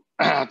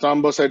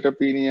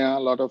thrombocytopenia, a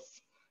lot of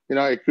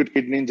acute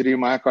kidney injury,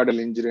 myocardial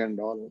injury and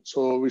all.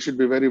 So we should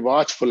be very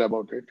watchful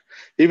about it.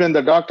 Even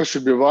the doctor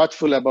should be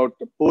watchful about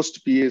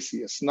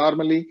post-PACS.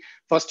 Normally,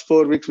 first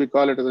 4 weeks, we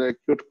call it as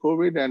acute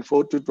COVID, and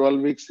 4 to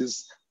 12 weeks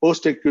is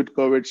post-acute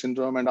COVID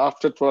syndrome, and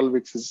after 12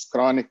 weeks is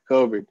chronic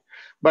COVID.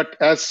 But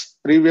as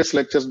previous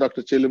lectures,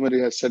 Dr. Chilumari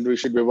has said, we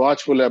should be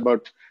watchful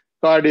about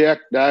cardiac,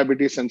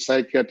 diabetes, and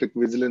psychiatric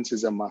vigilance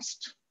is a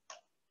must.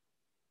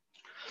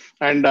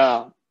 And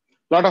a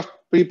lot of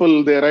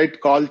people, they write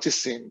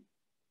colchicine.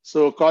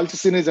 So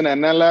colchicine is an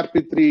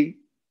NLRP3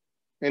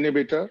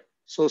 inhibitor.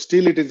 So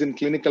still it is in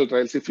clinical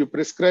trials. If you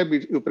prescribe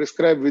it, you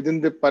prescribe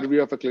within the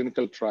purview of a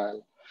clinical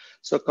trial.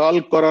 So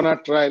called Corona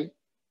trial,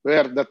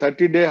 where the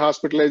 30-day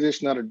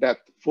hospitalization or death,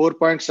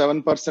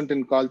 4.7%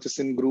 in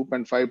colchicine group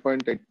and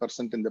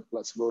 5.8% in the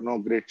placebo, no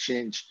great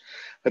change.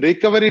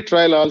 Recovery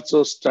trial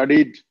also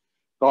studied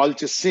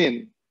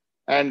colchicine,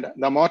 and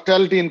the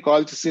mortality in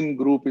colchicine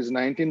group is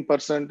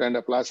 19% and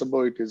a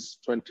placebo it is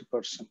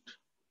 20%.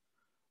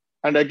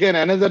 And again,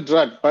 another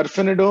drug,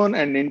 pirfenidone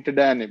and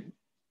nintedanib.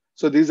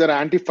 So these are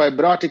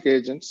antifibrotic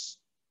agents.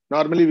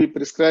 Normally we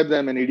prescribe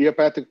them in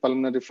idiopathic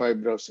pulmonary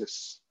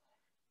fibrosis.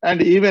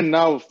 And even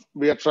now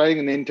we are trying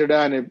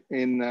nintedanib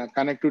in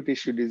connective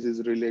tissue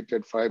disease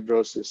related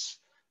fibrosis,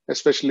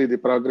 especially the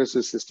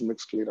progressive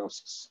systemic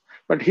sclerosis.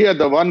 But here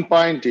the one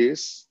point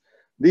is,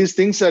 these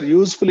things are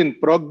useful in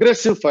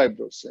progressive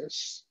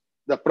fibrosis.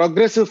 The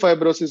progressive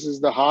fibrosis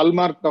is the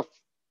hallmark of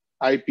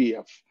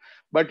IPF.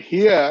 But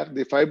here,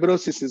 the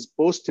fibrosis is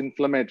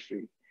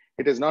post-inflammatory.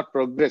 It is not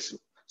progressive.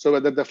 So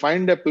whether they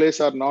find a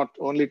place or not,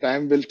 only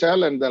time will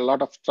tell. And there are a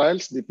lot of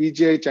trials. The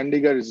PGI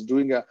Chandigarh is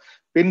doing a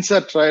pincer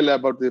trial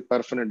about the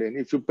pirfenidone.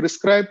 If you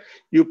prescribe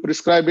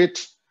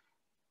it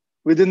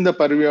within the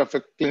purview of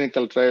a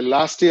clinical trial.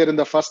 Last year in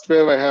the first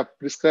wave, I have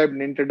prescribed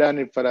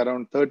nintedanib for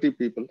around 30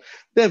 people.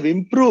 They have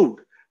improved.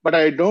 But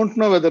I don't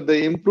know whether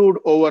they improved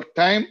over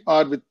time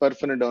or with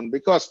pirfenidone,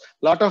 because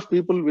a lot of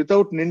people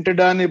without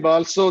nintedanib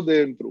also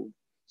they improved.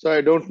 So I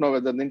don't know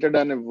whether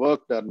nintedanib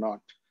worked or not.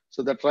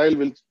 So the trial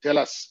will tell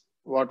us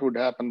what would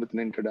happen with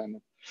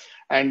nintedanib.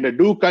 And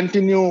do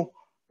continue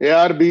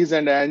ARBs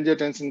and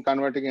angiotensin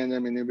converting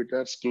enzyme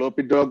inhibitors,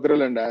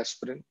 clopidogrel and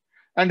aspirin.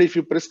 And if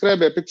you prescribe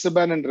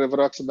apixaban and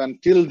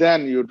rivaroxaban, till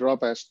then you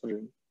drop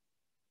aspirin.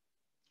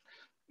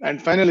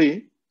 And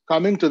finally,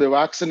 coming to the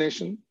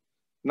vaccination,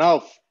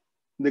 now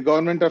the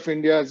government of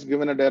India has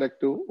given a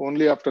directive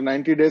only after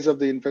 90 days of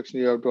the infection,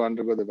 you have to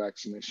undergo the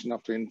vaccination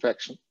after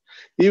infection.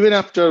 Even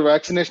after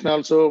vaccination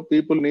also,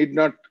 people need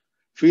not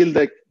feel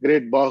like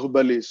great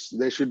bahubalis.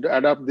 They should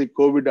adopt the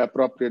COVID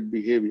appropriate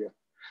behavior.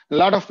 A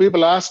lot of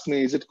people ask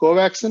me, is it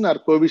Covaxin or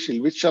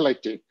Covishield? Which shall I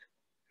take?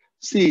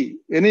 See,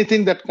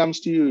 anything that comes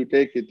to you, you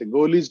take it. The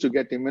goal is to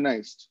get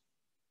immunized.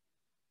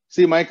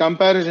 See, my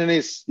comparison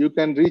is you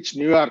can reach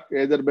New York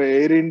either by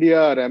Air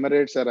India or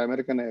Emirates or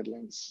American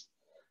Airlines.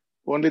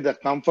 Only the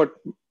comfort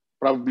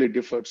probably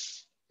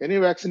differs. Any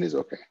vaccine is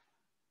okay.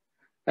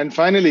 And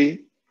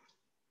finally,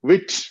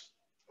 which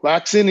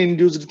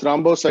vaccine-induced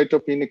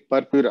thrombocytopenic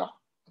purpura,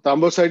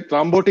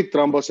 thrombotic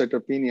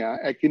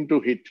thrombocytopenia akin to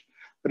HIT.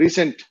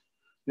 Recent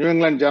New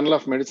England Journal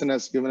of Medicine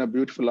has given a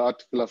beautiful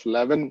article of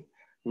 11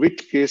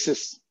 WIT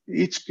cases.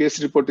 Each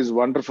case report is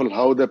wonderful,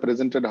 how they're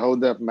presented, how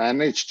they're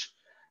managed.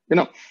 You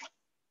know,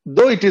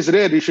 though it is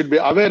rare, you should be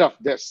aware of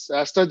this.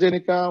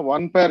 AstraZeneca,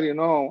 1 per,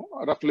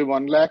 roughly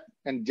 1 lakh,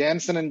 and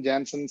Janssen &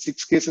 Janssen,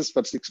 6 cases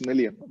per 6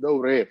 million, though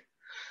rare.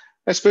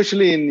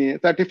 Especially in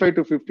 35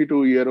 to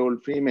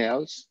 52-year-old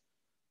females,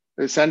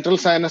 the central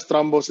sinus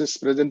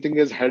thrombosis presenting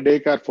as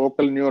headache or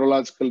focal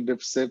neurological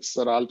deficits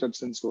or altered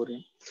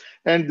sensorium.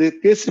 And the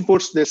case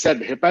reports, they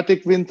said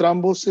hepatic vein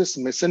thrombosis,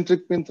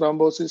 mesenteric vein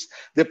thrombosis.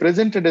 They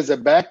presented as a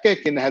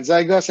backache in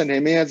heterozygous and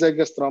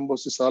hemihazygous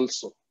thrombosis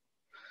also.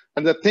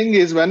 And the thing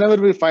is,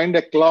 whenever we find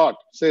a clot,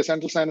 say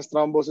central sinus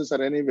thrombosis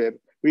or anywhere,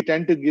 we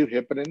tend to give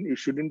heparin. You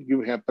shouldn't give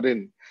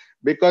heparin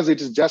because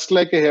it is just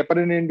like a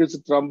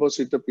heparin-induced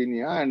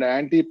thrombocytopenia and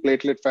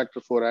anti-platelet factor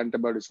 4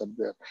 antibodies are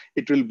there.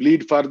 It will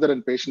bleed further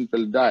and patient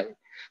will die.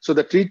 So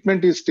the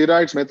treatment is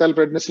steroids,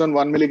 methylprednisolone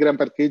 1 milligram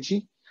per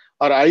kg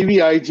or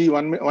IVIG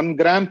 1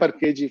 gram per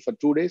kg for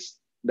 2 days,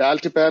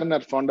 dalteparin or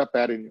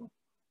fondaparinib.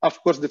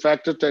 Of course, the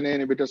factor 10A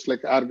inhibitors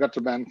like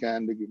argatroban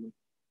can be given.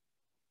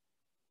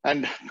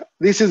 And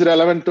this is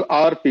relevant to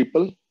our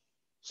people.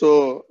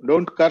 So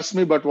don't curse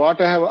me, but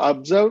what I have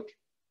observed,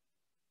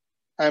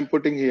 I am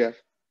putting here.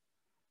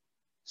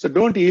 So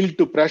don't yield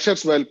to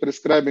pressures while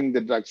prescribing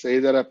the drugs,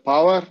 either a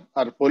power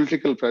or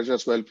political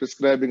pressures while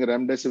prescribing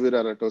remdesivir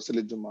or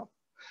tocilizumab.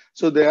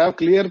 So they have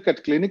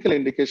clear-cut clinical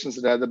indications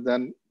rather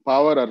than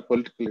power or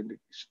political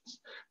indications.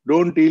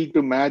 Don't yield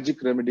to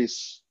magic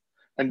remedies.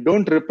 And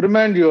don't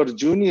reprimand your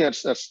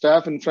juniors or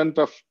staff in front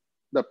of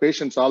the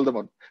patients all the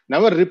more.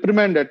 Never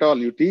reprimand at all.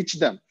 You teach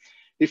them.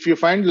 If you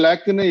find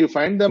lacunae, you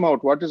find them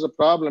out. What is the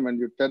problem? And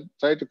you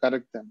try to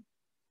correct them.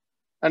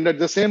 And at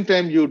the same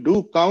time, you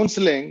do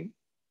counseling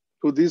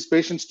to these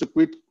patients to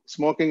quit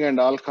smoking and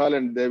alcohol,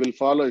 and they will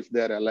follow if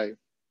they are alive.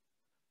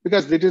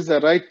 Because it is the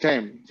right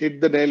time.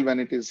 Hit the nail when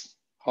it is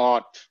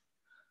hot.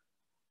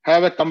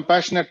 Have a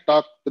compassionate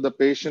talk to the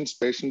patients,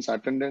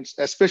 attendants,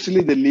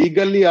 especially the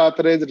legally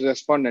authorized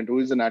respondent who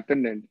is an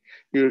attendant.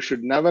 You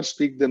should never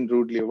speak them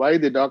rudely. Why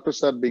the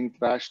doctors are being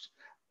thrashed?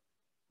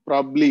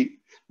 Probably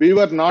we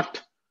were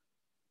not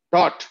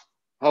taught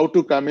how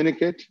to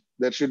communicate.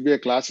 There should be a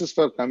classes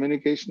for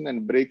communication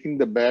and breaking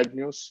the bad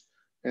news.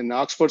 In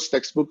Oxford's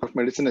textbook of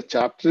medicine, a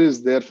chapter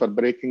is there for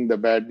breaking the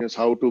bad news,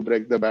 how to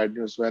break the bad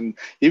news. When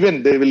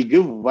even they will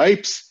give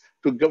wipes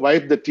to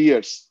wipe the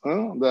tears.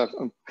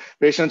 The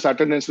patient's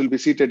attendants will be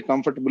seated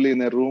comfortably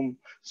in a room.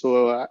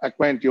 So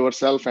acquaint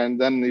yourself, and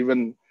then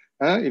even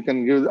you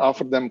can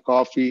offer them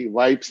coffee,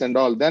 wipes and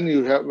all. Then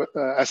you have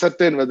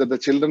ascertain whether the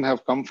children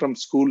have come from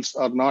schools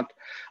or not.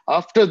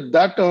 After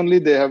that only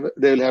they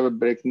will have a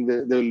breaking,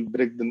 they will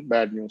break the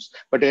bad news.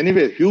 But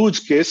anyway,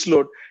 huge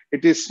caseload.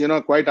 It is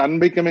quite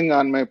unbecoming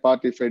on my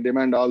part if I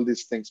demand all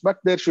these things. But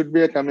there should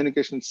be a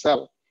communication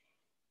cell.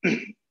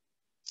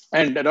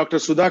 And Dr.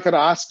 Sudhakar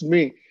asked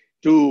me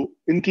to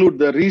include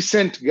the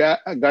recent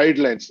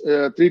guidelines.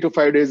 3 to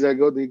 5 days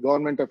ago, the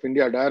Government of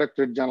India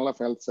Directorate General of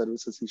Health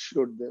Services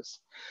issued this.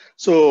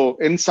 So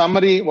in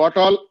summary, what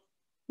all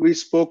we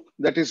spoke,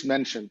 that is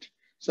mentioned.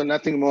 So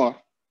nothing more.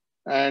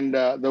 And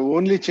the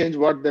only change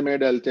what they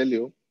made, I'll tell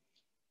you,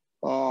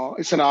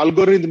 it's an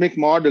algorithmic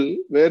model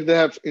where they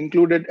have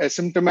included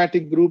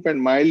asymptomatic group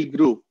and mild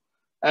group.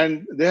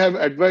 And they have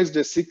advised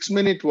a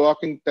 6-minute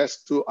walking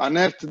test to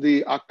unearth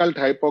the occult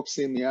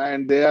hypoxemia,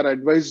 and they are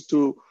advised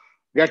to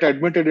get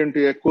admitted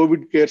into a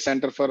COVID care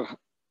center for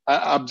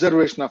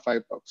observation of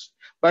hypox.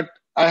 But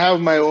I have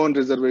my own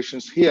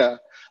reservations here.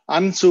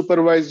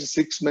 Unsupervised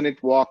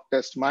 6-minute walk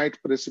test might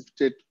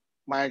precipitate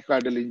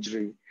myocardial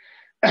injury.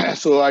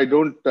 So I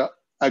don't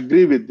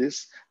agree with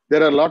this.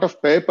 There are a lot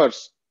of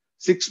papers.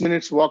 6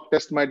 minutes walk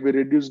test might be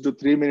reduced to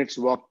 3 minutes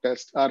walk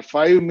test, or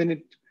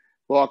 5-minute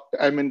walk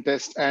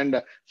test,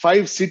 and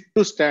 5 sit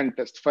to stand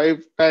test,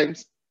 5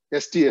 times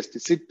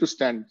STST, sit to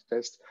stand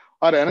test.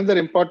 Or another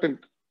important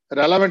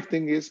relevant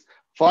thing is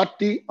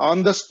 40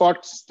 on the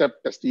spot step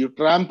test. You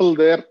trample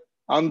there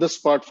on the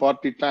spot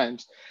 40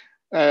 times.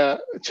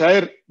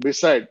 Chair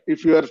beside,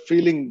 if you are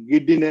feeling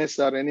giddiness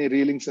or any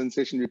reeling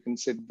sensation, you can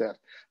sit there.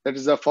 That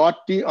is a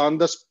 40 on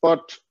the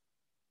spot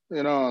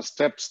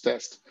steps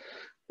test.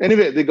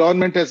 Anyway, the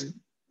government has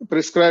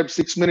prescribed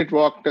 6-minute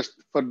walk test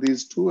for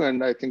these two,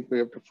 and I think we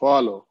have to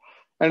follow.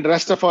 And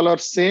rest of all are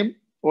same,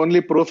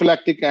 only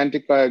prophylactic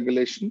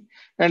anticoagulation.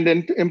 And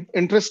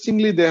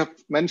interestingly, they have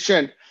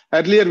mentioned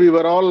earlier we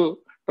were all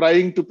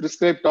trying to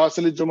prescribe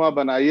tocilizumab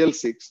and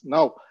IL-6.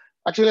 Now,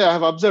 actually, I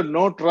have observed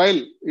no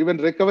trial, even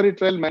recovery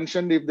trial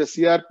mentioned if the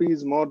CRP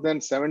is more than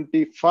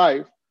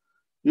 75,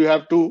 you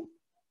have to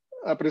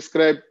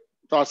prescribe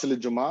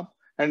tocilizumab.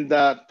 And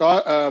the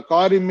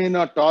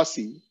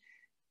Corimino-Toci,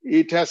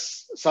 it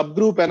has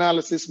subgroup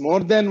analysis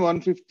more than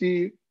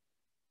 150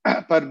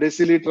 per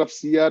deciliter of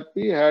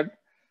CRP had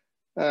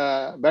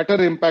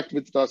better impact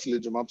with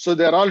tocilizumab. So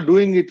they are all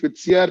doing it with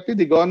CRP.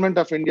 The government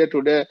of India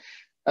today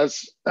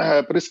has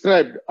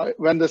prescribed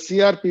when the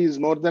CRP is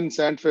more than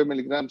 75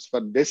 milligrams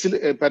per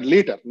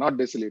liter, not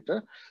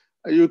deciliter,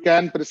 you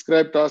can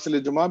prescribe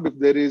tocilizumab if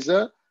there is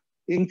a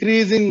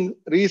increasing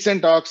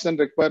recent oxygen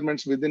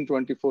requirements within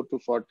 24 to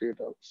 48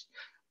 hours.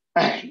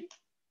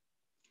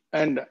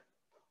 And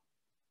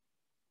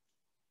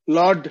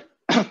Lord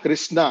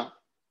Krishna,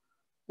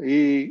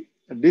 he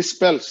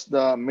dispels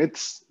the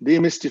myths,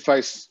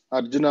 demystifies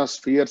Arjuna's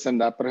fears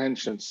and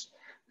apprehensions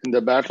in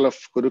the battle of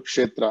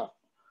Kurukshetra.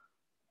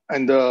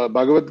 And the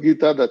Bhagavad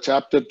Gita, the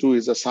chapter 2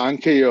 is a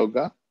Sankhya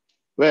Yoga,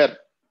 where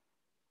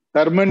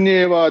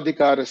Karmanyeva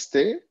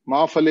adhikaraste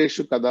ma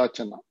phaleshu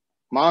kadachana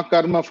ma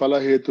karma phala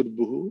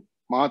heturbuhu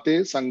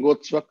mate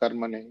sangotsva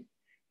karmane.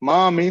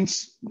 Ma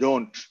means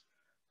don't.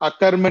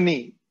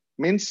 Akarmani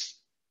means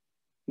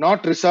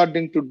not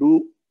resorting to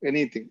do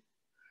anything.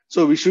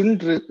 So we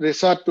shouldn't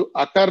resort to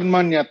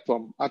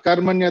akarmanyatvam.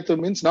 Akarmanyatvam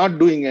means not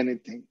doing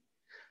anything.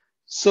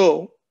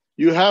 So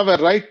you have a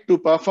right to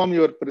perform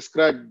your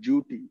prescribed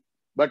duty,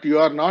 but you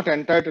are not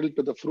entitled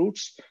to the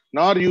fruits,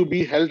 nor you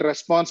be held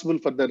responsible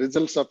for the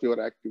results of your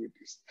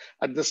activities.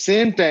 At the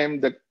same time,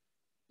 the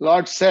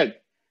Lord said,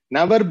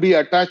 never be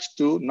attached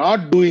to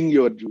not doing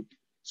your duty.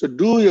 So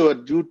do your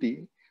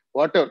duty,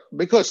 whatever.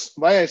 Because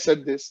why I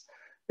said this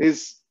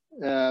is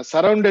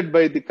surrounded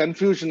by the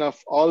confusion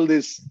of all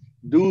these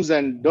do's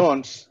and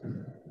don'ts.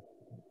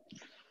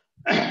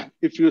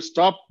 If you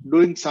stop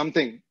doing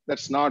something,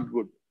 that's not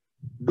good.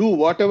 Do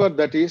whatever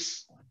that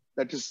is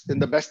in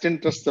the best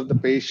interest of the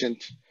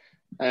patient.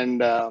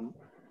 And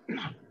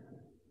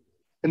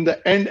in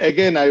the end,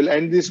 again, I will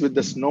end this with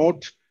this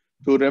note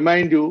to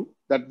remind you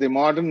that the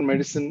modern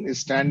medicine is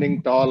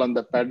standing tall on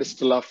the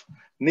pedestal of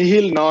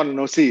nihil non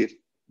nocere,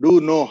 do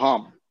no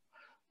harm.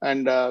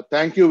 And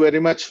thank you very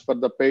much for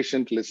the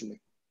patient listening.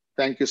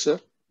 Thank you, sir.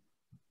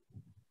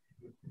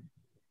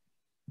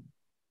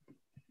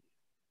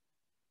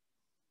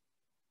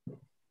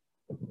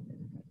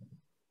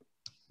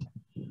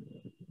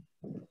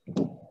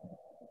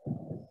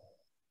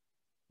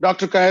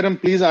 Dr. Kairam,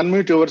 please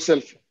unmute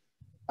yourself.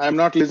 I am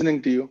not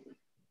listening to you.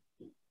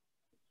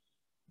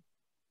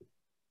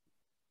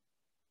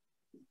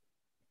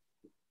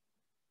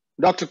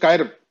 Dr.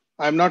 Kairam,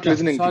 I am not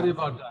listening to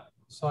you.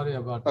 Sorry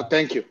about that.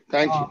 Thank you.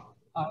 Thank you.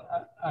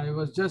 I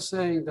was just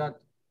saying that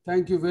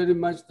thank you very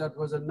much. That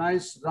was a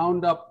nice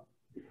roundup,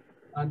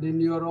 and in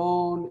your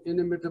own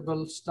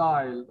inimitable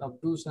style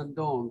of do's and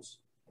don'ts,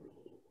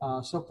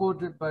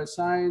 supported by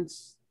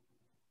science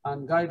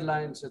and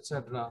guidelines,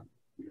 etc.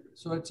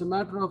 So it's a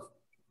matter of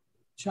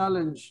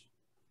challenge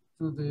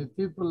to the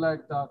people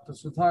like Dr.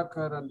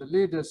 Sudhakar and the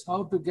leaders,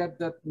 how to get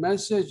that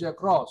message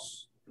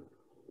across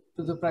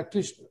to the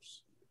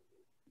practitioners.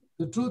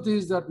 The truth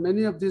is that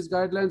many of these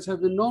guidelines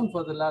have been known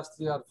for the last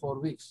 3 or 4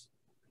 weeks.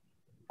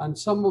 And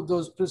some of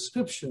those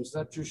prescriptions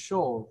that you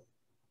show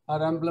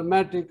are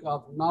emblematic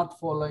of not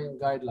following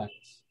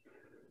guidelines.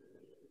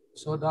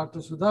 So Dr.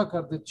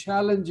 Sudhakar, the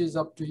challenge is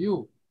up to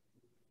you,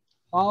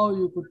 how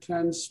you could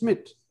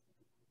transmit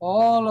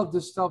all of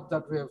the stuff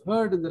that we have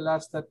heard in the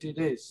last 30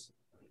 days,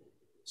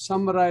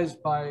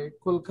 summarized by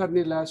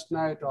Kulkarni last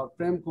night or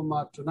Prem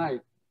Kumar tonight.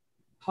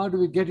 How do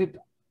we get it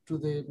to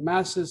the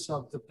masses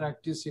of the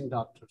practicing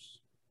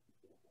doctors?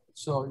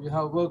 So you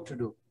have work to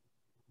do.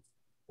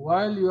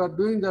 While you are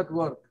doing that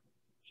work,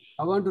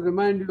 I want to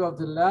remind you of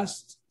the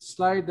last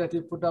slide that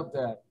you put up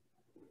there.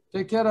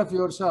 Take care of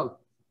yourself.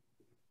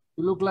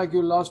 You look like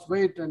you lost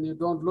weight and you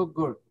don't look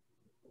good.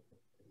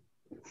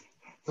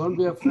 Don't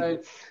be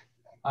afraid.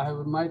 I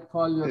might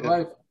call your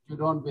wife if you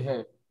don't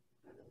behave.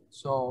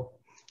 So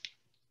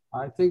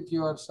I think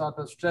you are sort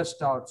of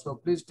stressed out. So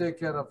please take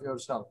care of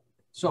yourself.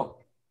 So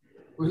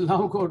we'll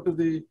now go to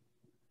the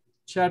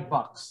chat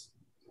box.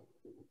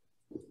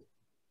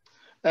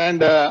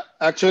 And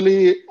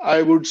actually,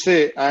 I would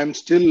say I'm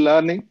still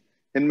learning.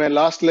 In my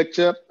last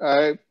lecture,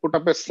 I put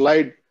up a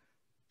slide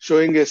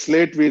showing a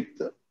slate with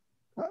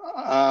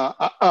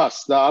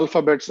us, the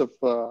alphabets of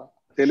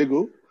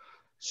Telugu.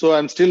 So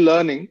I'm still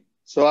learning.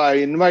 So I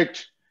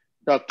invite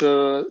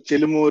Dr.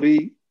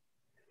 Chilumuri,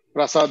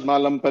 Prasad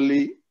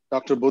Malampalli,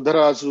 Dr.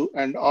 Budharazu,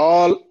 and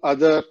all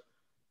other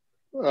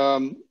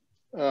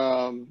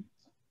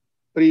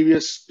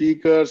previous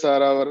speakers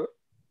or our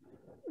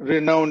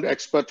renowned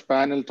expert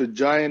panel to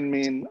join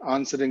me in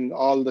answering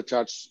all the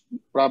chats.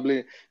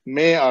 Probably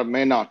may or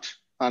may not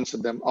answer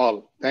them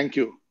all. Thank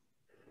you.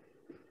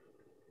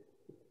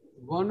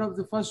 One of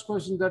the first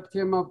questions that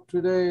came up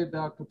today,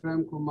 Dr.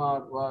 Prem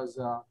Kumar, was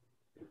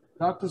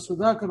Dr.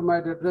 Sudhakar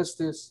might address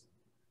this.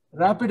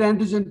 Rapid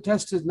antigen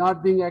test is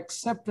not being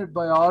accepted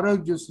by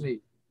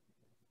Aarogyasri.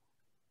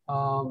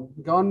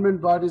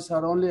 Government bodies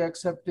are only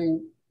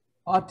accepting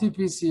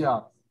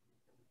RT-PCR.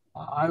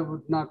 I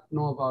would not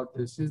know about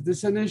this. Is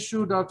this an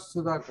issue, Dr.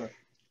 Sudhakar?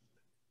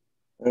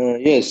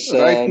 Yes.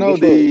 Right now,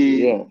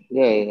 the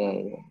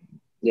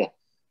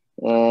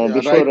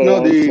right now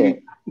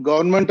the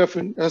government of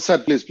sir,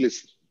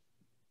 please.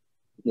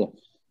 Yeah.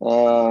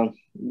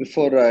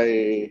 Before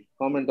I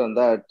comment on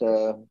that,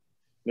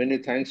 many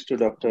thanks to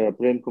Dr.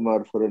 Prem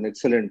Kumar for an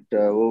excellent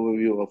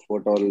overview of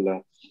what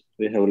all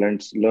we have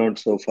learned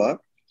so far.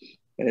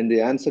 And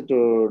the answer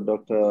to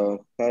Dr.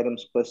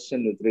 Karam's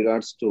question with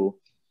regards to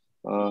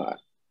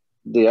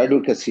the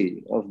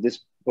advocacy of this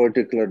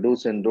particular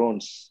do's and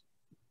don'ts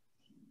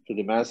to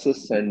the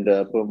masses and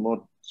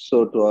promote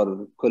so to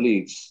our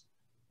colleagues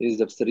is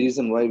that's the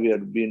reason why we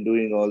have been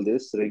doing all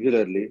this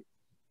regularly.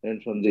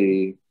 And from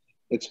the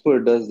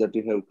expert does that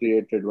we have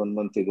created 1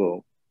 month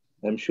ago,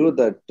 I'm sure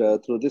that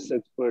through this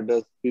expert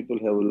does, people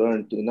have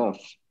learned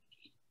enough.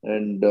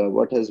 And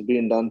what has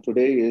been done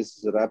today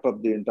is wrap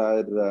up the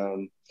entire,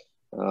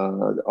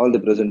 all the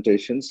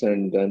presentations.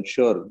 And I'm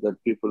sure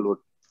that people would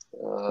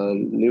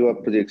live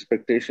up to the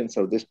expectations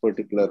of this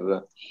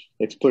particular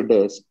expert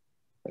does.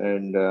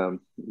 And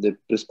they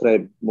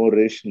prescribe more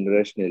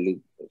rationally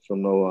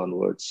from now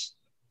onwards.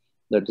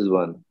 That is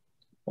one.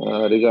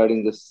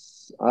 Regarding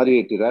this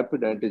RAT,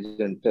 rapid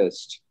antigen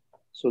test.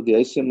 So the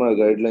ICMR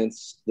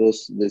guidelines,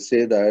 they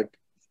say that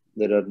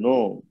there are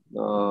no,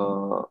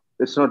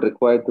 it's not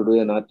required to do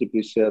an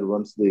RT-PCR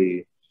once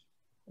the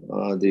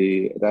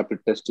rapid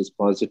test is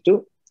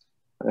positive.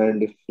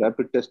 And if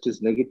rapid test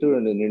is negative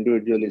and an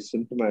individual is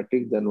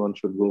symptomatic, then one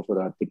should go for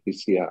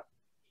RT-PCR.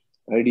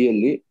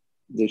 Ideally,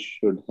 they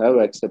should have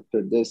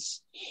accepted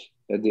this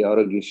at the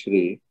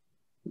Aarogyasri,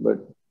 but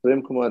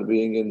Prem Kumar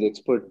being in the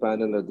expert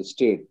panel of the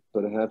state,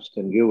 perhaps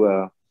can give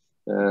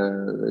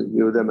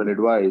them an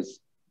advice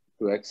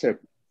to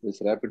accept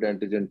this rapid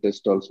antigen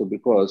test also,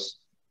 because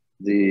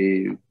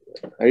the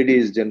ID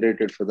is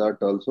generated for that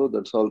also.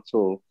 That's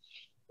also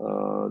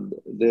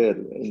there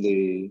in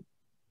the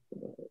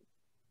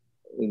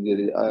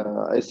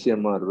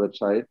ICMR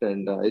website,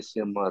 and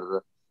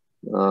ICMR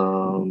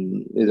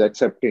is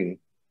accepting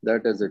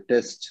that as a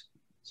test.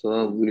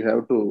 So we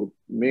have to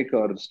make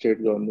our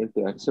state government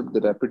to accept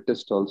the rapid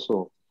test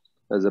also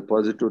as a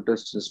positive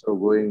test instead of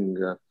going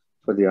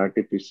for the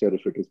RT-PCR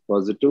if it is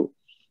positive,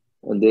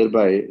 and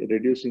thereby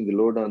reducing the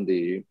load on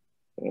the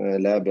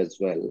lab as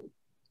well.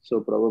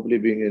 So probably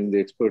being in the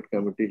expert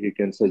committee, he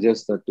can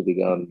suggest that to the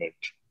government.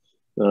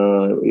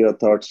 Your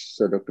thoughts,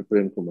 Dr.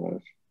 Prem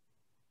Kumar?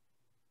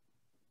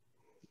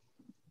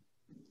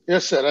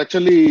 Yes, sir.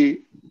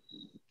 Actually,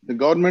 the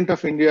government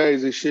of India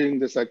is issuing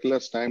the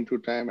circulars time to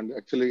time, and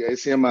actually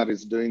ICMR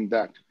is doing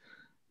that.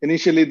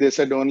 Initially, they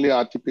said only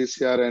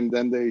RT-PCR, and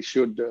then they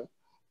issued,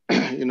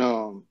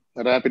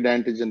 rapid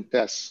antigen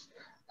tests.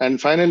 And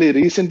finally,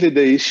 recently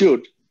they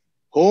issued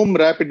home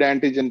rapid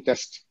antigen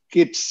test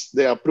kits.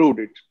 They approved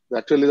it.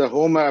 Actually, the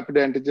home rapid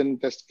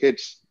antigen test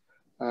kits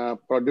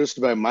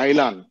produced by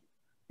Mylan,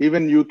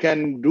 even you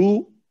can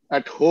do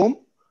at home,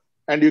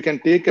 and you can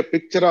take a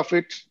picture of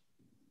it.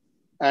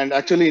 And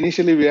actually,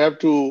 initially, we have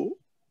to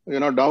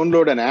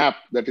download an app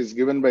that is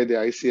given by the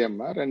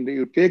ICMR, and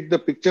you take the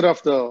picture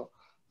of the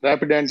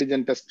rapid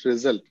antigen test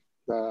result,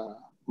 the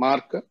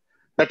marker,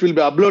 that will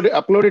be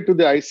uploaded to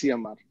the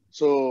ICMR.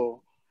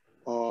 So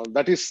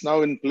that is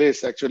now in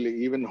place.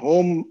 Actually, even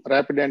home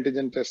rapid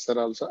antigen tests are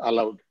also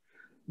allowed.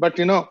 But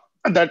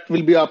that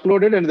will be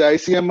uploaded, and the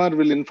ICMR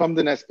will inform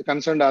the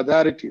concerned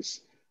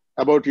authorities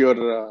about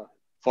your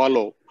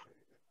follow.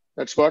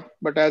 That's what.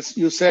 But as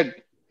you said,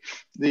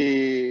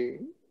 the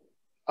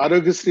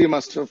Aarogyasri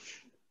must have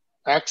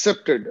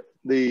accepted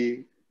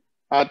the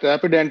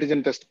rapid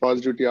antigen test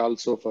positivity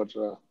also for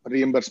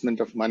reimbursement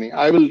of money.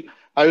 I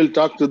will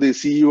talk to the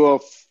CEO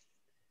of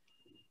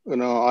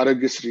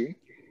Aarogyasri,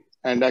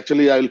 and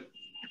actually I will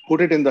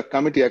put it in the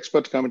committee,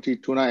 expert committee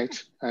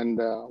tonight. And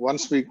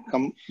once we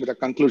come with a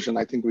conclusion,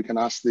 I think we can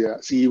ask the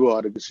CEO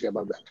of Aarogyasri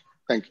about that.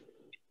 Thank you.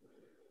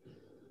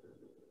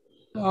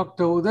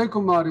 Dr. Uday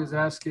Kumar is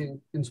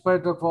asking, in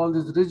spite of all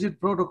these rigid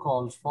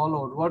protocols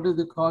followed, what is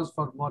the cause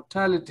for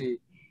mortality,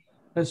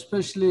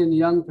 especially in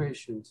young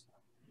patients?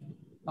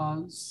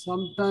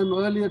 Sometime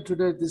earlier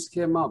today, this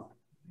came up.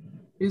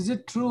 Is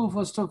it true,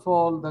 first of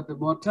all, that the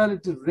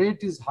mortality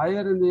rate is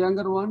higher in the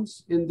younger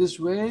ones in this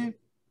way?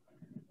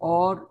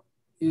 Or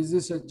is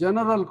this a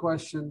general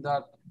question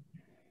that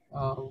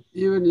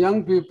even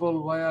young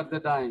people, why are they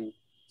dying?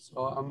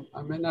 So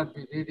I may not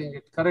be reading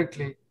it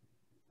correctly.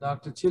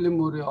 Dr.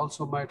 Chilimuri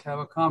also might have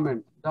a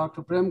comment.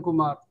 Dr. Prem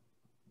Kumar,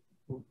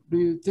 do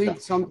you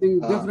think something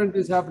different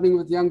is happening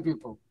with young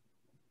people?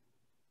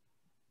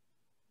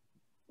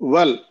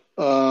 Well,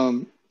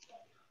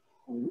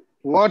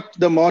 what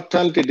the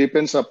mortality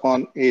depends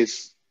upon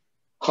is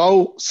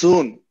how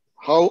soon,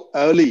 how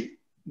early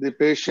the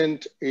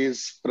patient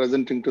is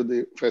presenting to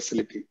the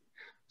facility.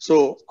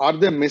 So are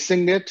they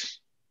missing it?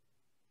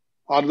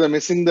 Are they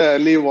missing the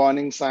early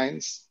warning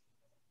signs?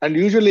 And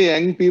usually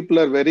young people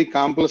are very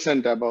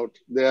complacent about,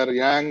 they are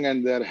young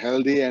and they are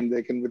healthy and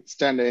they can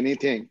withstand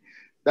anything.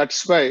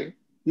 That's why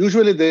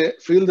usually they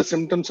feel the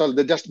symptoms or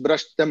they just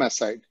brush them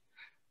aside.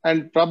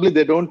 And probably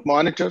they don't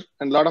monitor.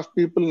 And a lot of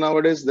people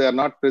nowadays, they are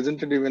not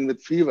presented even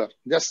with fever.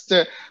 Just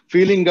a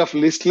feeling of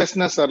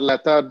listlessness or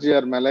lethargy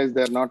or malaise,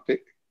 they are not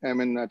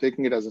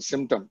taking it as a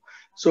symptom.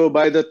 So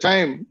by the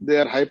time they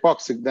are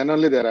hypoxic, then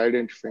only they are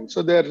identifying.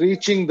 So they are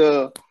reaching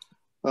the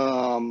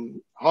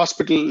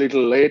hospital a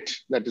little late.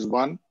 That is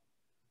one.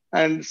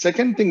 And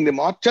second thing, the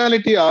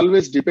mortality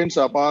always depends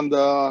upon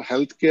the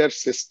healthcare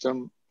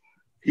system,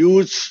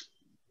 huge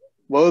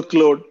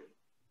workload.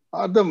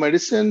 Are the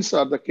medicines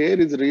or the care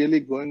is really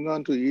going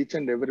on to each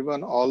and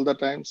everyone all the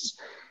times?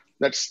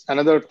 That's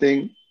another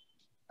thing.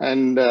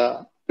 And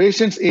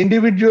patient's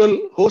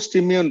individual host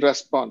immune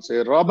response,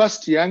 a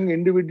robust young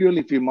individual,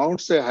 if he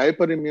mounts a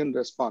hyperimmune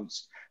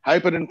response,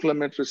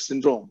 hyperinflammatory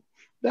syndrome,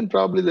 then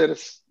probably there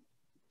is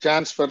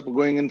chance for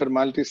going in for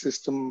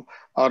multi-system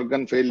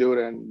organ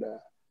failure and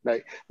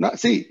die. Now,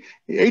 see,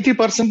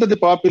 80% of the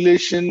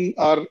population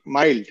are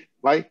mild.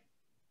 Why?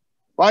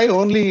 Why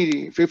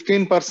only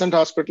 15%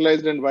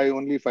 hospitalized and why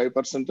only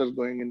 5% are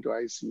going into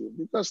ICU?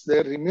 Because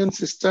their immune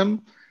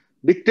system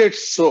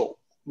dictates so.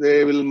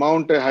 They will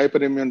mount a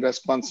hyperimmune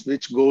response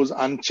which goes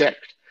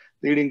unchecked,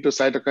 leading to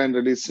cytokine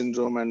release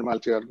syndrome and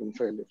multi-organ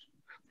failure.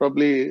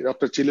 Probably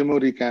Dr.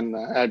 Chilimuri can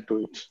add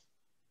to it.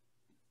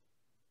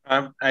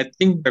 I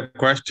think the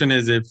question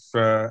is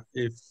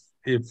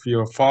if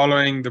you're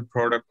following the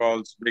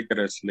protocols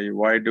rigorously,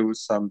 why do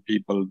some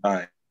people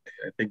die?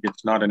 I think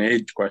it's not an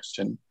age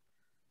question.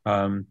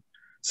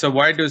 So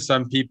why do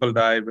some people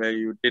die where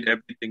you did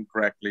everything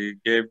correctly,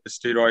 gave the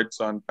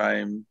steroids on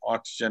time,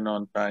 oxygen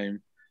on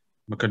time,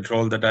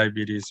 control the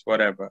diabetes,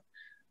 whatever?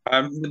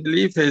 The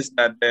belief is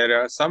that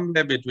there are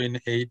somewhere between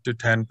 8 to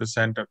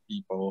 10% of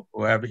people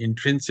who have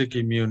intrinsic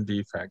immune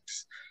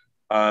defects.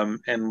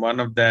 And one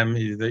of them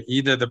is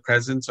either the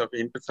presence of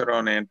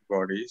interferon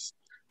antibodies,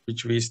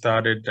 which we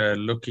started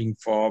looking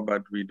for,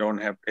 but we don't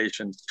have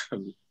patients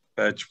to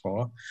search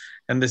for.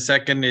 And the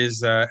second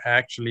is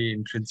actually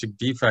intrinsic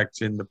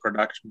defects in the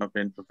production of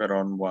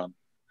interferon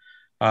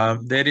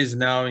 1. There is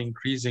now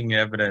increasing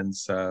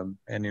evidence,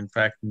 and in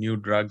fact, new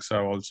drugs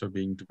are also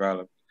being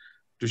developed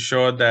to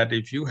show that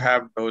if you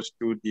have those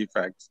two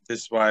defects,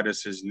 this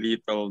virus is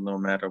lethal no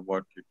matter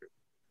what you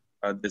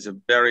do. There's a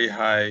very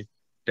high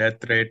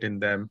death rate in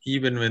them,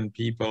 even when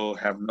people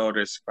have no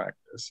risk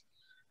factors.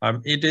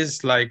 It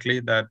is likely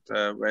that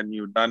when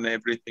you've done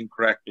everything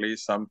correctly,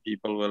 some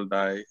people will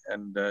die,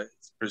 and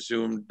it's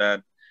presumed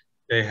that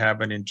they have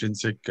an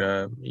intrinsic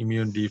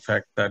immune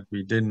defect that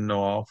we didn't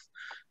know of.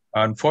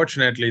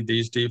 Unfortunately,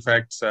 these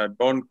defects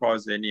don't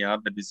cause any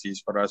other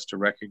disease for us to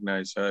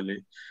recognize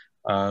early.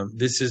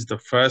 This is the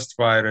first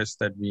virus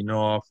that we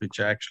know of which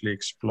actually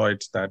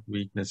exploits that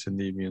weakness in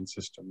the immune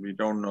system. We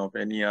don't know of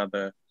any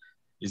other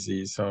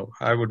disease, so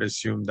I would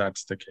assume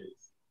that's the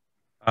case.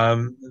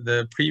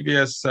 The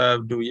previous,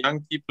 do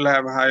young people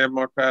have higher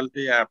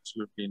mortality?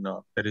 Absolutely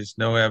not. There is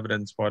no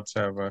evidence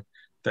whatsoever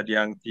that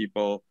young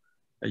people,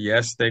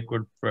 yes, they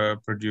could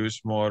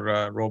produce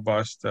more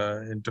robust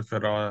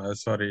cytokine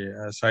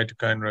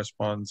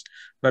response,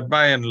 but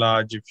by and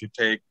large, if you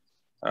take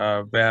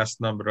a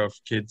vast number of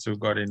kids who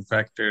got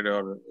infected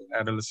or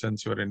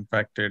adolescents who are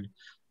infected,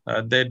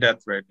 their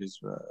death rate is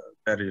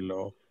very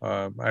low.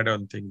 I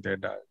don't think they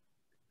die.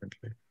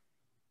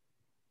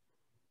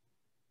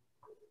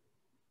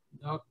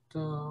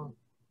 Doctor,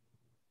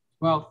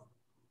 well,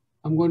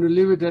 I'm going to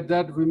leave it at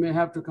that. We may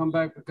have to come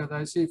back because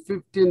I see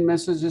 15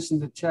 messages in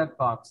the chat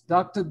box.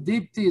 Dr.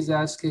 Deepthi is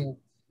asking,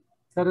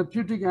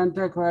 therapeutic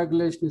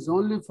anticoagulation is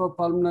only for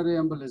pulmonary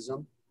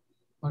embolism,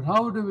 but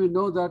how do we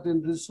know that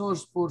in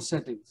resource-poor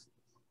settings?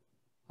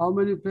 How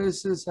many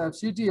places have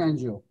CT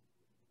angio?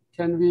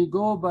 Can we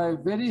go by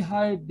very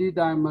high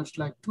D-dimers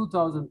like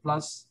 2000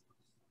 plus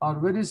or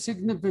very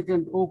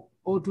significant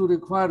O2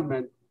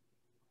 requirement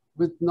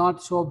with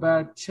not so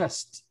bad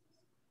chest,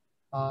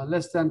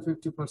 less than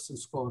 50%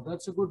 score?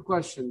 That's a good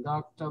question.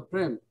 Dr.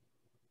 Prem.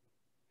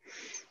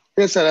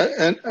 Yes, sir.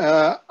 And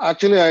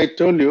actually, I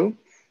told you,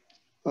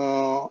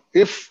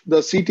 if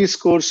the CT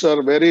scores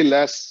are very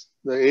less,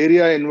 the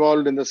area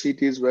involved in the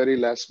CT is very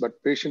less,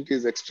 but patient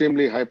is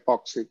extremely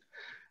hypoxic.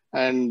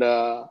 And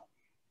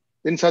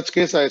in such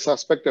case, I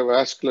suspect a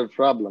vascular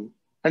problem.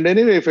 And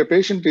anyway, if a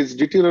patient is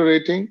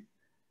deteriorating,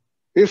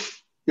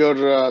 if your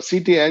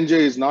CT angio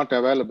is not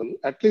available,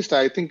 at least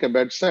I think a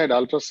bedside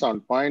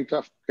ultrasound, point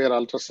of care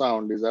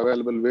ultrasound is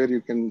available where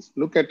you can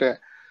look at a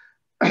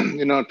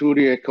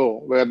 2D echo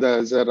where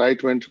there's a right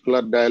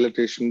ventricular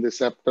dilatation, the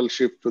septal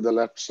shift to the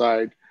left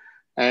side.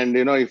 And,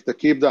 if they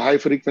keep the high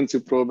frequency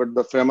probe at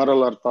the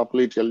femoral or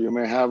popliteal, you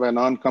may have a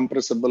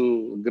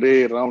non-compressible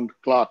gray round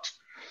clot.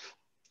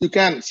 You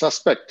can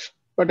suspect.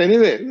 But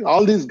anyway,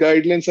 all these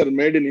guidelines are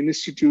made in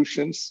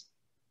institutions.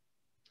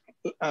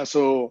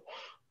 So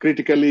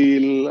critically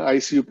ill,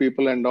 ICU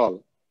people and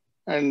all.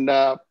 And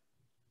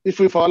if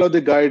we follow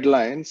the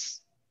guidelines,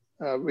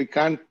 we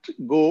can't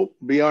go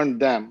beyond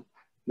them.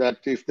 That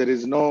if there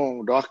is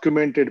no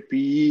documented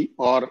PE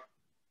or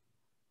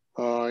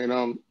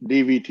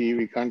DVT,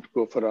 we can't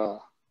go for a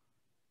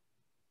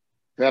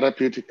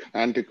therapeutic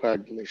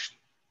anticoagulation.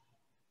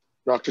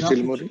 Dr.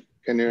 Chilmuri,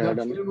 can you add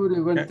on?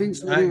 Chilmuri, when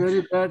things were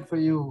very bad for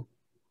you,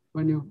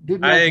 when you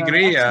did not I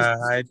agree.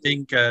 I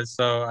think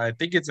so. I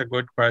think it's a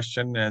good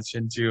question.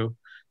 Since you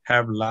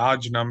have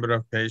large number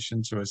of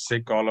patients who are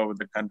sick all over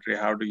the country,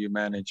 how do you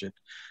manage it?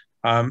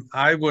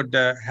 I would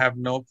have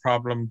no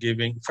problem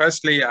giving.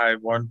 Firstly, I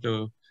want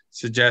to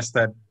suggest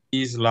that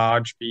these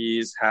large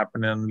PEs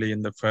happen only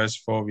in the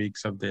first 4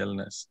 weeks of the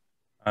illness.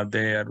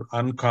 They are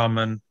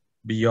uncommon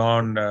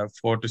beyond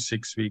 4 to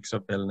 6 weeks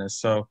of illness.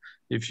 So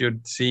if you're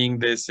seeing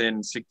this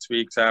in 6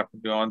 weeks after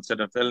the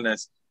onset of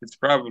illness, it's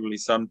probably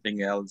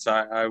something else.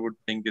 I would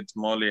think it's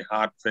more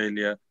heart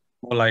failure.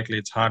 More likely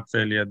it's heart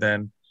failure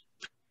than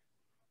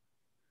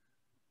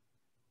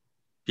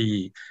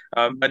PE.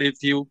 But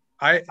if you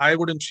I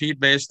wouldn't treat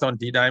based on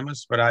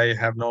D-dimers, but I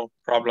have no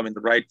problem in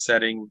the right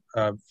setting.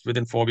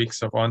 Within 4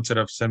 weeks of onset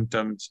of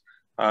symptoms,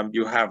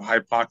 you have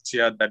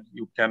hypoxia that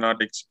you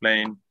cannot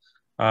explain.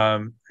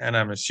 And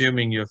I'm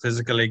assuming your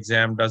physical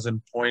exam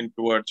doesn't point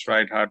towards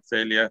right heart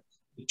failure.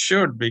 It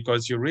should,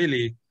 because you're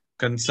really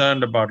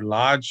concerned about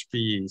large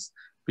PEs.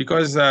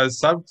 Because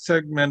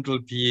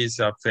subsegmental PEs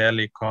are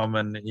fairly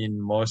common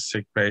in most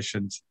sick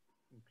patients,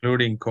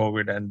 including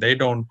COVID, and they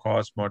don't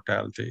cause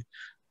mortality.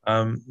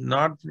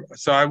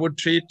 So I would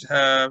treat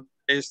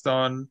based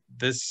on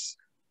this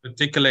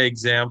particular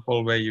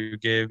example where you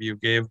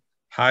gave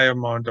high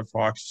amount of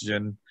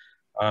oxygen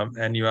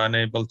and you're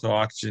unable to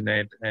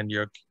oxygenate, and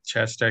your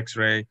chest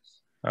X-ray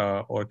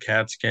or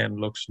CAT scan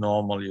looks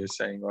normal, you're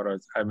saying, or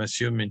I'm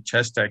assuming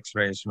chest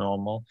X-ray is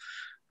normal.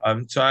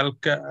 So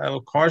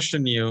I'll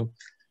caution you.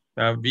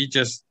 We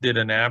just did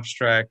an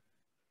abstract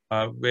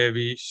where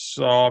we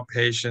saw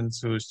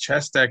patients whose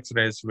chest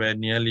X-rays were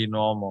nearly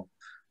normal.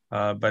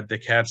 But the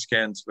CAT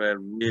scans were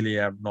really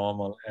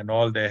abnormal, and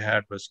all they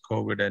had was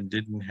COVID and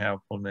didn't have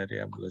pulmonary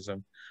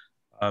embolism.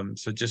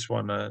 So just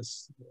want to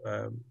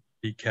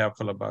be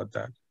careful about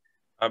that.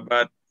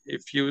 But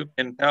if you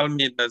can tell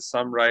me there's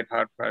some right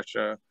heart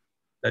pressure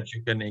that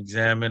you can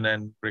examine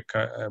and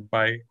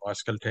by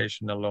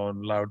auscultation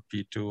alone, loud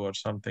P2 or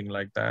something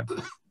like that,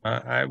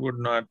 I would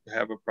not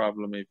have a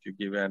problem if you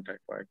give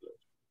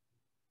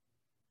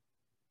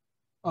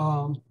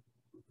anticoagulation.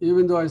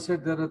 Even though I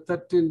said there are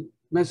 13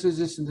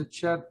 messages in the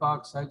chat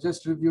box, I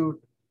just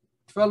reviewed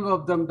 12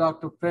 of them.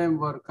 Dr. Prem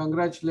were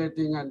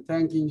congratulating and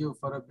thanking you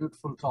for a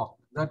beautiful talk.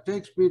 That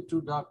takes me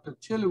to Dr.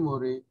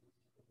 Chilmuri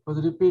for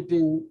the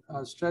repeating,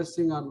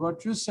 stressing on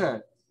what you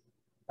said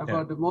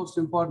about the most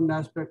important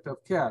aspect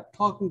of care,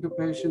 talking to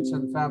patients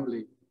and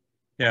family.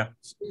 Yeah.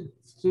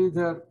 See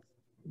that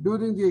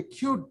during the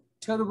acute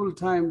terrible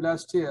time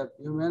last year,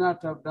 you may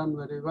not have done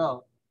very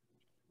well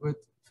with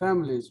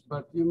families,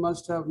 but you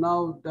must have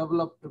now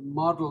developed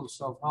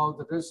models of how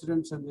the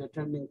residents and the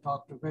attending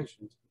talk to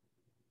patients.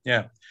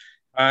 Yeah.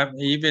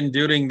 Even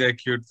during the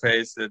acute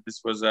phase,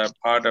 this was a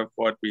part of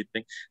what we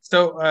think.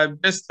 So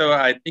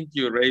I think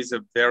you raise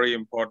a very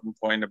important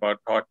point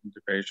about talking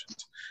to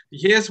patients.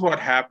 Here's what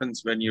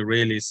happens when you're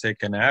really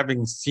sick, and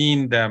having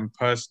seen them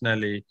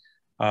personally,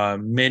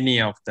 many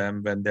of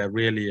them when they're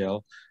really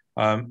ill,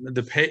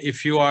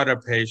 if you are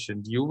a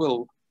patient, you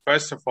will,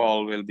 first of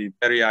all, will be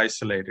very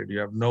isolated. You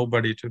have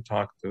nobody to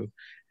talk to.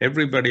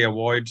 Everybody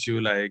avoids you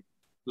like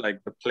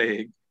the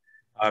plague.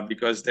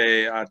 Because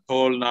they are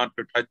told not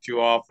to touch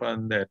you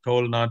often, they're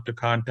told not to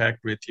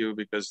contact with you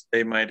because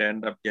they might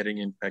end up getting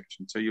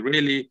infection. So you're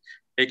really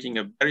taking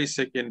a very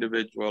sick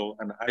individual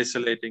and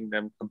isolating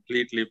them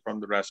completely from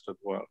the rest of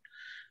the world.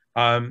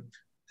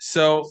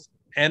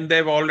 And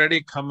they've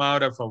already come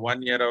out of a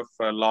 1 year of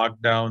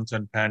lockdowns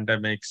and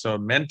pandemics, so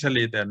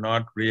mentally they're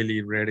not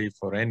really ready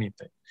for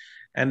anything.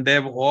 And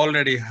they've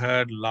already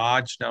heard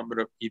large number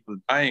of people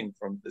dying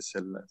from this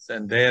illness.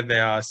 And there they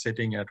are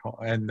sitting at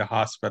home in the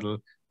hospital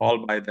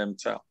all by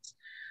themselves.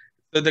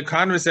 So the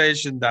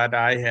conversation that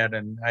I had,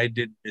 and I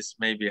did this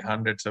maybe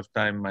hundreds of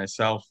times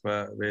myself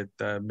with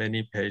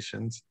many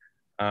patients,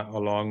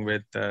 along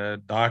with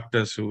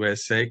doctors who were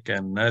sick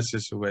and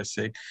nurses who were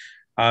sick.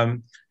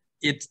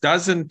 It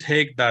doesn't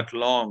take that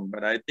long,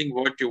 but I think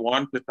what you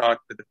want to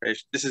talk to the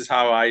patient, this is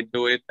how I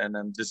do it, and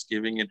I'm just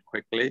giving it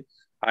quickly.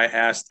 I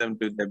ask them,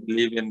 do they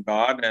believe in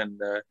God?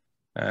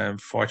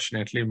 And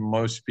fortunately,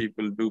 most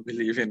people do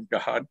believe in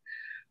God.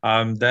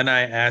 Then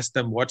I ask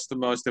them, what's the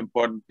most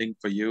important thing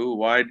for you?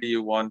 Why do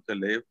you want to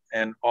live?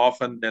 And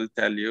often they'll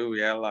tell you,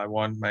 well, I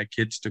want my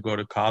kids to go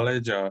to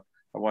college, or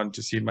I want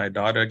to see my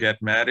daughter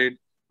get married,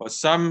 or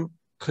some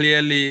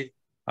clearly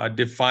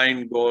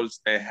defined goals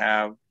they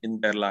have in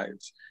their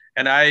lives.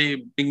 And I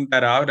bring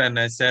that out and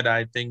I said,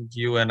 I think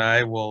you and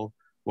I will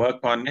work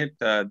on it.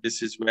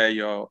 This is where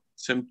your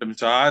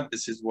symptoms are.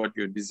 This is what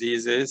your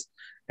disease is.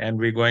 And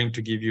we're going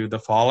to give you the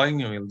following.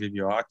 We'll give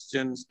you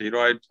oxygen,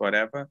 steroids,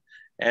 whatever.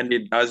 And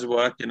it does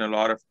work in a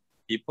lot of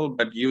people,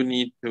 but you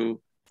need to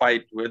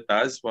fight with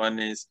us. One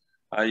is,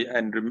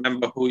 and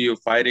remember who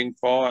you're fighting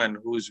for and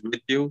who's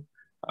with you.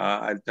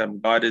 I tell them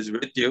God is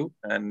with you,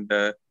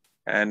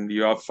 and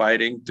you are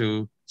fighting to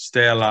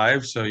stay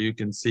alive so you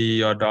can see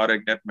your daughter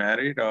get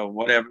married or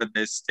whatever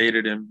they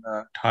stated in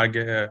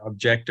target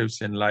objectives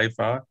in life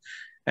are.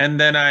 And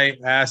then I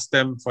ask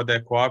them for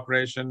their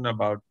cooperation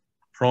about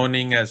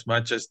proning as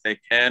much as they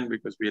can,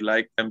 because we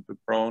like them to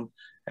prone,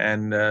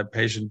 and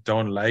patients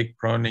don't like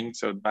proning,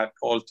 so that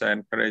also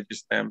encourages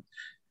them.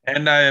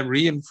 And I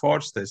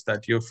reinforce this,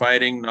 that you're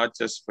fighting not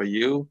just for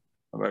you,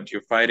 but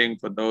you're fighting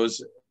for those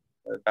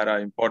that are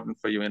important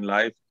for you in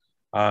life.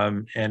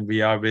 And we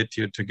are with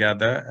you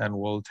together, and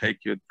we'll take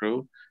you through.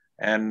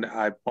 And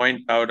I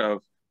point out of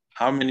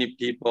how many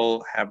people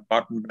have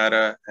gotten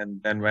better and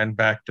then went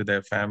back to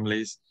their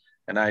families.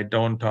 And I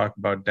don't talk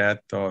about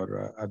death or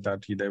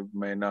that they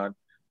may not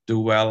do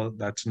well.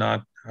 That's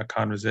not a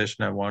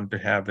conversation I want to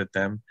have with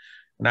them.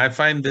 And I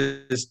find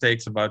this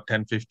takes about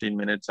 10, 15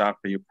 minutes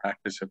after you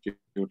practice a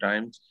few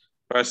times.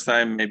 First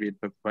time, maybe it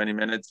took 20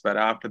 minutes, but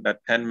after that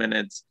 10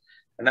 minutes,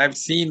 and I've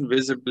seen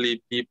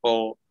visibly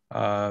people,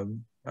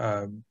 come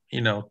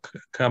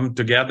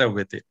together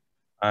with it.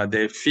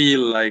 They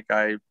feel like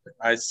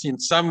I seen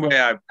some way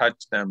I've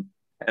touched them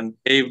and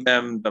gave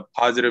them the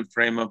positive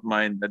frame of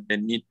mind that they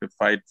need to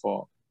fight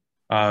for.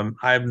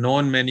 I've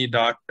known many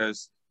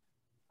doctors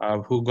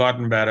who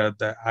gotten better,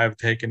 that I've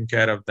taken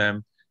care of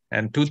them.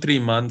 And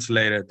 2-3 months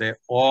later, they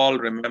all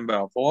remember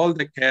of all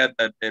the care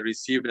that they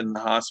received in the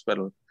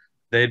hospital.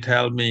 They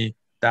tell me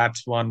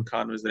that's one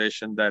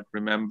conversation that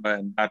remember,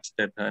 and that's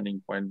their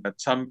turning point. That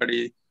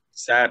somebody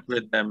sat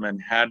with them and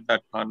had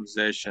that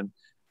conversation,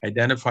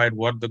 identified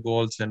what the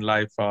goals in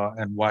life are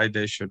and why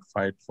they should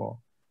fight for.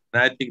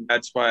 And I think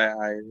that's why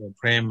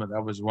Prem,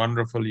 that was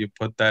wonderful. You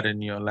put that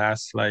in your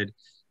last slide.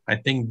 I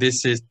think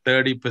this is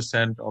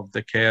 30% of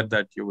the care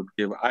that you would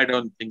give. I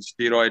don't think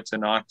steroids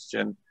and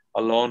oxygen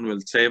alone will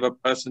save a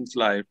person's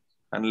life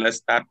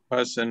unless that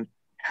person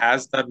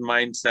has that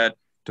mindset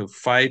to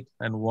fight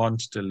and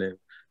wants to live.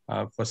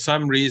 For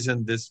some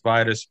reason, this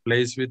virus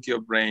plays with your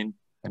brain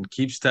and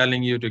keeps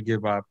telling you to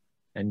give up,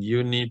 and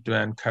you need to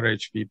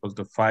encourage people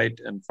to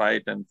fight and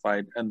fight and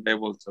fight, and they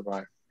will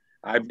survive.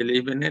 I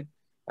believe in it,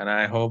 and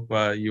I hope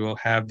you will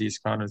have these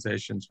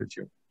conversations with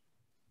you.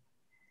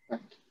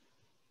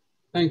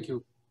 Thank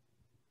you.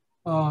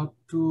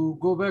 To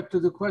go back to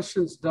the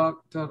questions,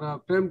 Dr.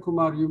 Prem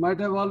Kumar, you might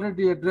have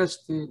already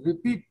addressed the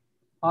repeat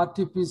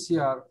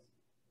RT-PCR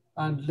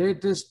and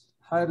latest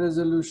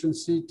high-resolution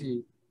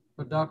CT,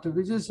 but Dr.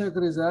 Vijay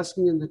Shekhar is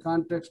asking in the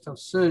context of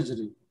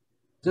surgery.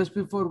 Just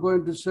before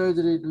going to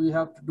surgery, do we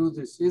have to do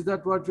this? Is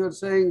that what you're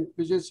saying,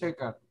 Vijay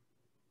Shekhar?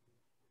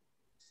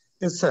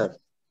 Yes, sir.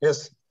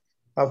 Yes.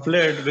 Of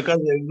late, because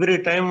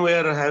every time we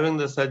are having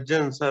the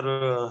surgeons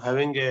are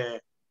having a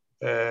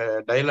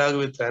dialogue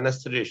with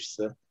anesthetists,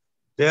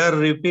 they are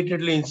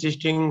repeatedly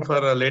insisting for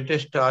a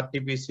latest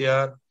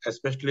RT-PCR,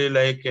 especially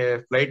like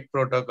a flight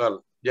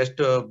protocol, just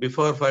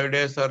before 5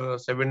 days or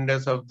 7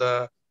 days of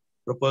the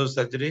proposed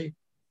surgery.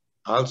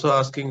 Also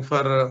asking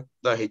for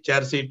the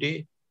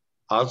HRCT,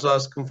 also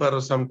asking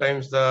for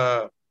sometimes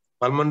the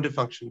pulmonary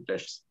function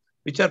tests,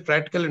 which are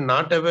practically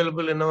not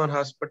available in our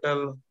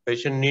hospital.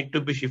 Patient need to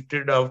be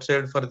shifted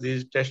outside for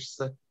these tests.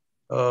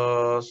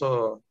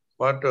 So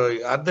what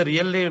are they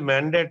really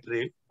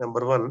mandatory?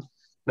 Number one.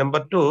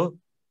 Number two,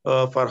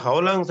 for how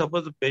long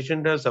suppose the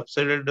patient has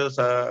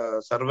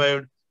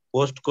survived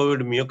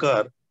post-COVID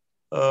mucar,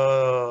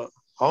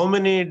 how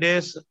many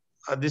days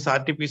this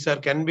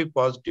RT-PCR can be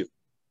positive?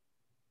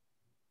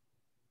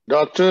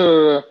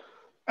 Dr.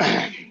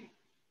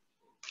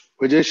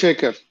 Vijay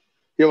Shekhar,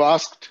 you've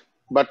asked,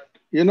 but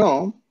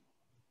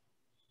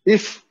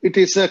if it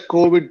is a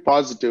COVID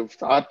positive,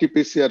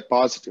 RT-PCR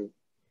positive,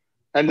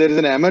 and there is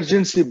an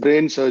emergency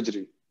brain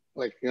surgery,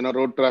 like,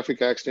 road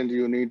traffic accident,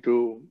 you need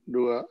to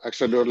do an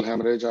extradural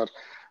hemorrhage or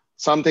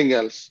something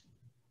else.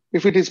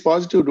 If it is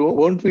positive,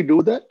 won't we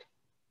do that?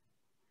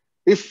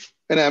 If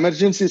an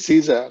emergency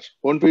Caesar,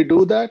 won't we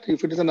do that?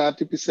 If it is an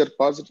RT-PCR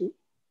positive,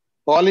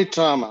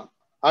 polytrauma,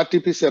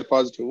 RT-PCR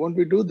positive, won't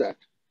we do that?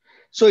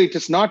 So it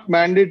is not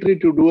mandatory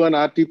to do an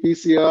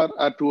RT-PCR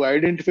or to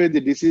identify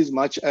the disease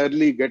much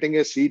early, getting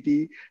a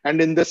CT.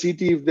 And in the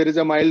CT, if there is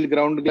a mild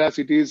ground glass,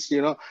 it is,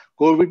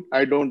 COVID,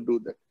 I don't do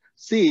that.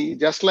 See,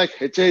 just like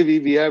HIV,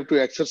 we have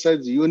to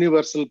exercise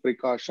universal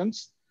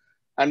precautions.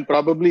 And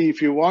probably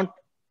if you want,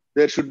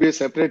 there should be a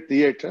separate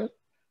theater.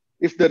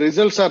 If the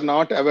results are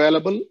not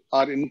available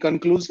or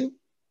inconclusive,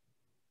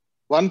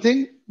 one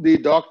thing, the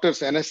doctors,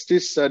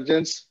 anesthetists,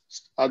 surgeons,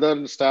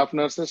 other staff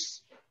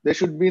nurses, they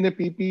should be in a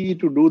PPE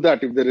to do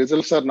that if the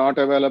results are not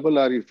available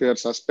or if we are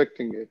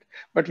suspecting it.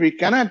 But we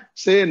cannot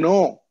say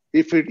no,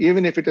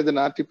 even if it is an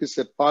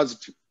RT-PCR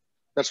positive.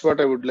 That's what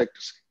I would like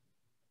to say.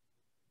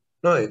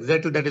 No,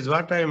 exactly. That is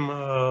what I'm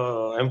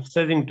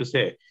emphasizing to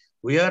say.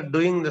 We are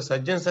doing, the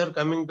surgeons are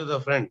coming to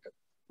the front.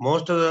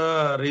 Most of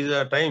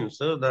the times,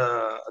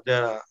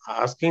 the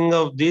asking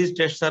of these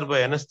tests are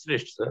by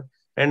anesthetists.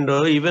 And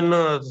even,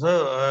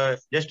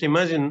 just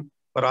imagine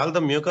For all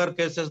the Mucor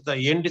cases, the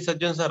ENT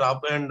surgeons are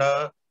up and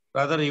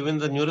rather even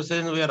the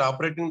neurosurgeons, we are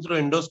operating through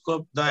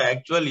endoscope, the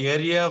actual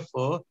area of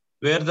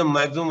where the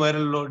maximum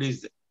viral load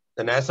is.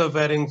 The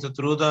nasopharynx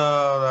through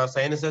the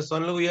sinuses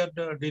only we are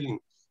dealing.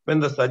 When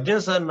the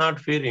surgeons are not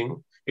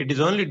fearing, it is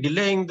only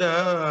delaying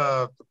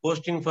the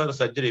posting for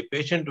surgery.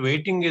 Patient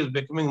waiting is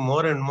becoming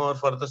more and more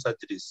for the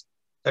surgeries.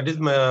 That is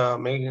my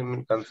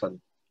main concern.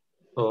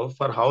 So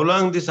for how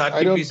long this RT-PCR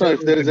I don't know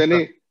if there is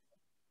any.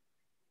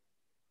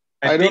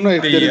 I don't know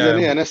if there is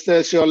any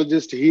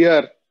anesthesiologist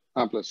here.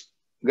 Plus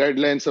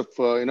guidelines of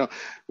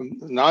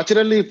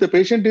naturally, if the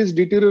patient is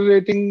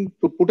deteriorating,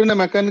 to put in a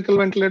mechanical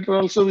ventilator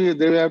also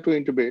they have to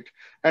intubate,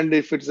 and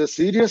if it's a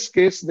serious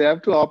case they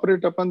have to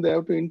operate upon, they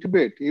have to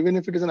intubate even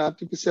if it is an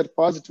RT-PCR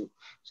positive.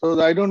 So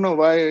I don't know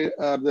why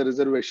are the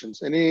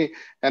reservations. Any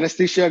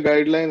anesthesia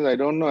guidelines? I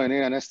don't know any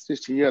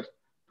anesthetist here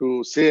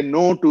to say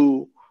no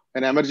to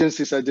an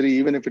emergency surgery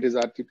even if it is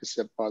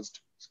RT-PCR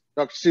positive.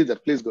 Dr.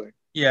 Sridhar, please go ahead.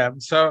 Yeah,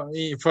 so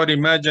for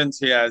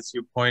emergency, as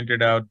you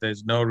pointed out,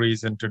 there's no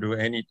reason to do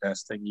any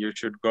testing. You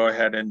should go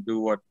ahead and do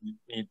what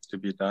needs to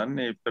be done.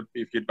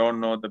 If you don't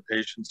know the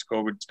patient's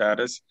COVID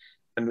status,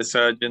 then the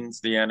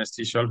surgeons, the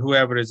anesthesiologist,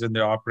 whoever is in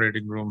the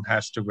operating room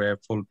has to wear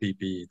full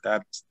PPE.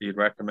 That's the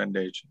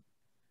recommendation.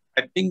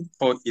 I think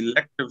for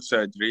elective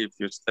surgery, if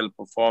you're still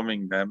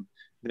performing them,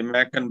 the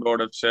American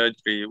Board of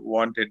Surgery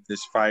wanted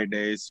this 5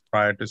 days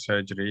prior to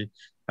surgery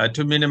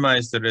to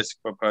minimize the risk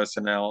for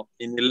personnel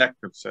in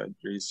elective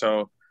surgery.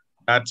 So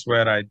that's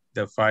where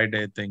the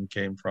 5-day thing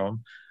came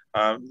from.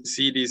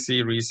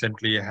 CDC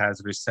recently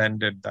has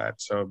rescinded that.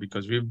 So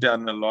because we've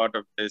done a lot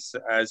of this,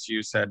 as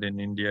you said, in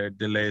India,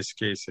 delays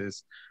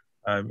cases,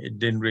 it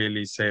didn't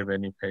really save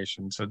any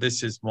patients. So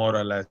this is more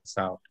or less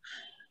out.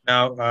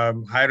 Now,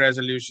 high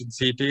resolution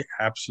CT,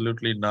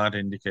 absolutely not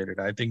indicated.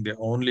 I think the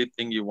only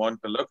thing you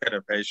want to look at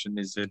a patient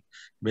is it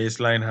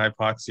baseline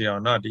hypoxia or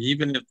not.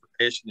 Even if the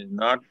patient is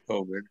not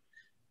COVID,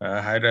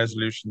 high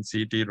resolution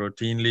CT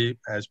routinely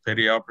as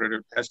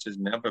perioperative test has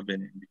never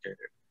been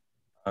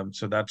indicated.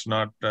 So that's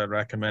not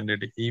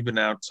recommended even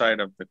outside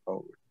of the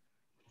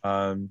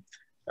COVID.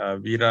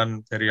 We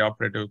run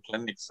perioperative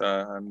clinics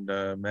and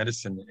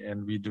medicine,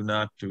 and we do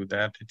not do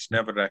that. It's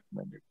never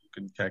recommended. You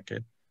can check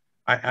it.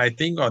 I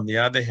think on the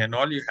other hand,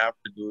 all you have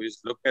to do is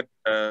look at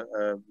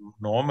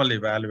normal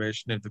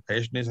evaluation. If the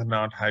patient is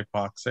not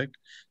hypoxic,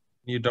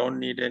 you don't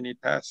need any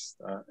tests.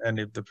 And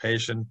if the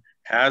patient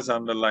has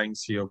underlying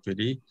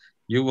COPD,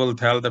 you will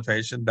tell the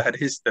patient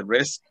that is the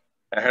risk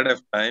ahead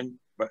of time,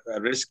 but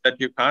a risk that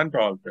you can't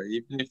alter.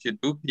 Even if you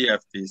do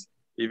PFTs,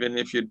 even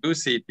if you do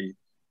CT,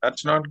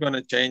 that's not going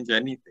to change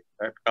anything.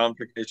 That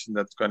complication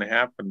that's going to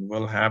happen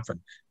will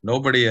happen.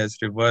 Nobody has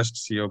reversed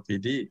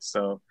COPD.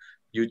 So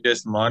you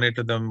just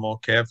monitor them more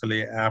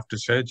carefully after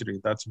surgery.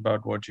 That's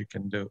about what you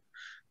can do.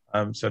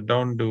 So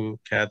don't do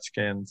CAT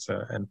scans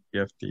and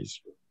PFTs.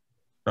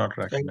 Not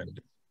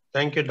recommended.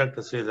 Thank you,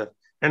 Dr. Sridhar.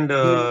 And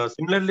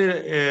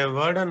similarly, a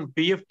word on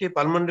PFT,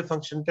 pulmonary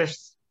function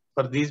tests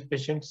for these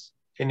patients,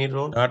 any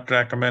role? Not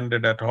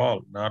recommended at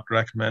all. Not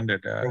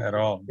recommended at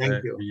all.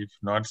 Thank you. We've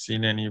not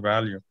seen any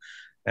value.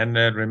 And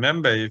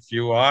remember, if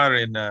you are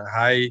in a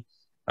high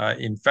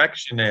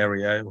infection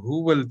area,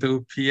 who will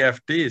do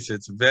PFTs?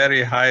 It's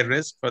very high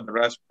risk for the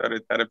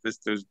respiratory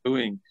therapist who's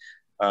doing.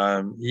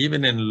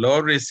 Even in low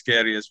risk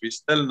areas, we're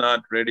still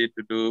not ready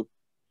to do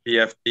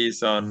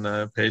PFTs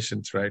on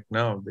patients right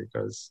now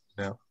because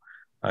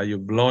you're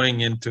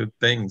blowing into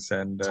things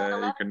and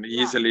you can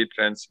easily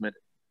transmit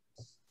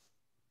it.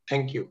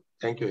 Thank you.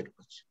 Thank you very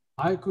much.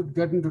 I could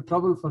get into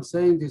trouble for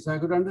saying this. I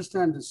could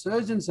understand the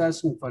surgeons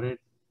asking for it.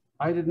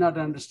 I did not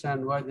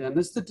understand why the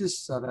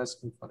anesthetists are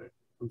asking for it.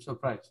 I'm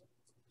surprised.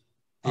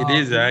 It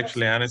is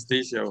actually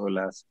anesthesia who will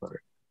ask for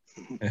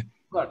it.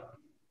 But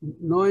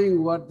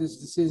knowing what this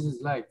disease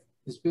is like,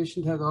 this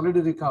patient has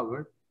already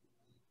recovered.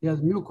 He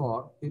has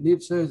Mucor. He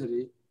needs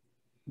surgery.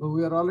 But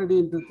we are already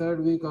into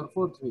 3rd week or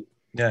 4th week.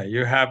 Yeah,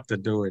 you have to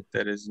do it.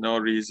 There is no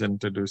reason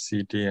to do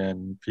CT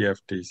and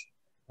PFTs.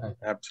 Right.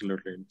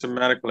 Absolutely. It's a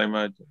medical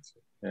emergency.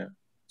 Yeah.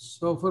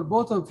 So for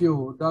both of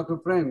you, Dr.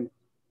 Prem,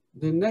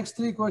 the next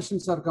 3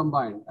 questions are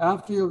combined.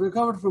 After you've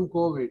recovered from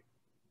COVID,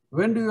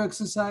 when do you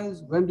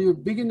exercise? When do you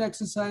begin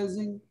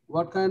exercising?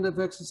 What kind of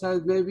exercise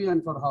maybe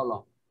and for how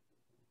long?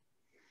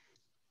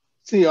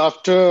 See,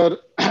 after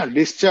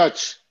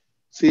discharge,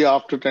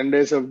 after 10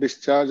 days of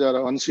discharge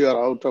or once you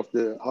are out of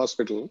the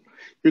hospital,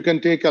 you can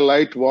take a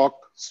light walk,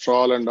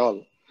 stroll and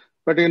all.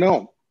 But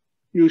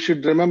you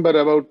should remember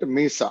about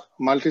MISA,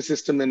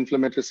 multisystem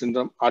inflammatory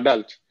syndrome,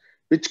 adult,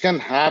 which can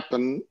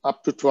happen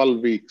up to 12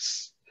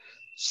 weeks.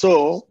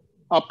 So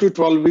up to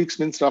 12 weeks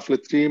means roughly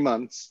 3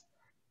 months.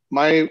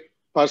 My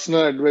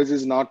personal advice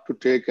is not to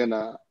take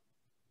a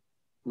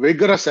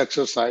vigorous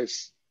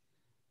exercise,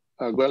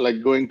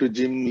 like going to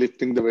gym,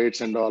 lifting the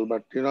weights and all,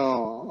 but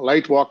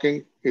light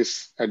walking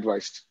is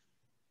advised.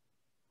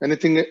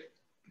 Anything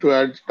to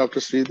add, Dr.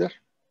 Sridhar?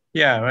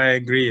 Yeah, I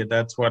agree.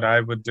 That's what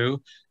I would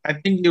do. I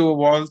think you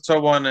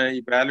also want to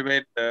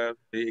evaluate the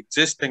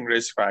existing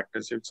risk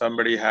factors. If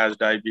somebody has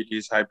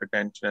diabetes,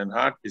 hypertension, and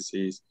heart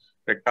disease,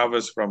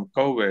 recovers from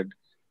COVID,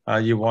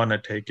 you want to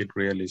take it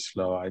really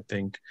slow. I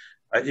think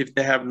if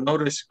they have no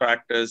risk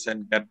factors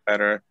and get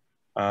better,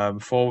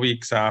 4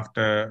 weeks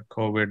after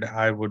COVID,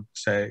 I would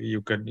say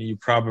you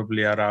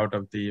probably are out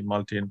of the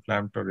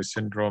multi-inflammatory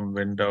syndrome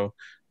window.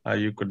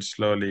 You could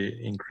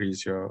slowly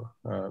increase your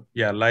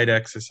light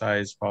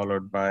exercise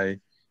followed by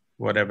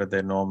whatever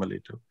they normally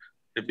do.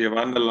 If you have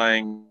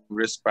underlying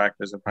risk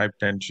factors of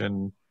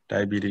hypertension,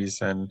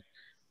 diabetes,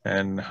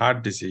 and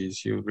heart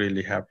disease, you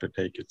really have to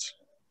take it.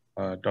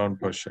 Don't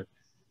push it.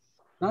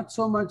 Not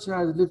so much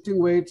as lifting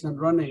weights and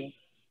running.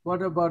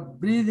 What about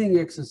breathing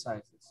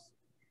exercises?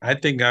 I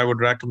think I would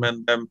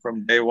recommend them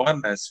from day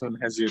one. As soon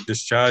as you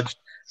discharge,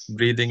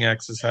 breathing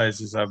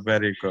exercises are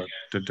very good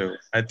to do.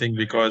 I think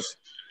because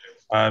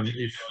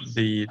if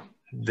the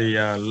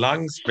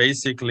lungs,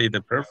 basically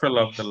the peripheral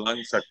of the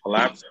lungs are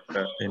collapsed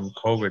in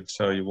COVID,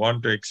 so you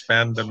want to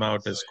expand them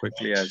out as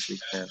quickly as you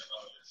can.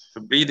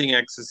 So breathing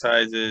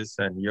exercises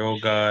and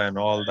yoga and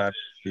all that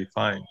will be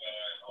fine.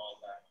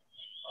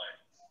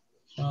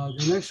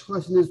 The next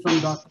question is from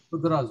Dr.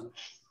 Pudraju.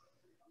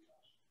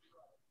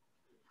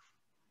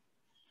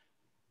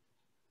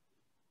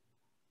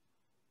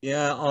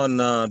 Yeah, on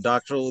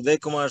Dr. Uday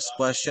Kumar's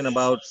question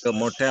about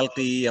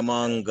mortality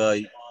among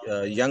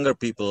younger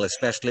people,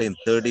 especially in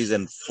 30s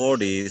and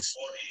 40s,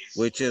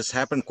 which has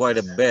happened quite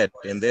a bit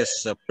in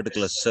this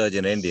particular surge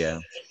in India.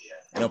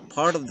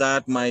 Part of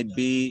that might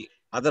be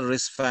other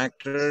risk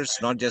factors,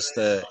 not just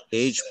the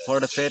age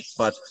part of it,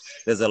 but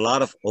there's a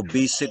lot of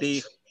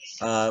obesity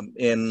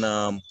in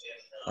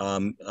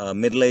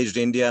middle-aged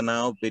India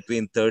now,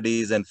 between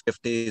 30s and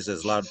 50s.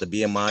 There's a lot of the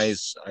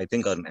BMIs, I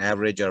think on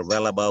average, are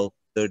well above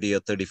 30 or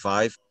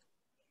 35.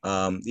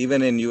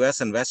 Even in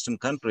US and Western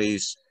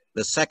countries,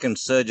 the second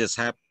surges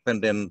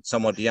happened in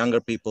somewhat younger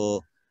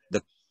people.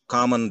 The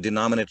common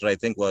denominator, I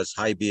think, was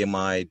high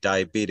BMI,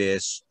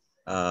 diabetes.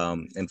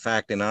 In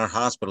fact, in our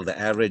hospital, the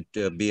average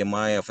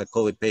BMI of a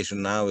COVID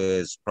patient now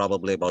is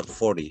probably about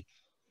 40.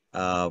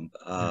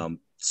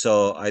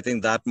 So I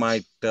think that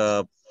might,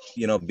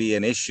 be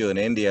an issue in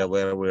India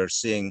where we're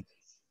seeing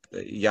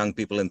young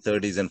people in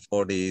 30s and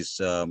 40s,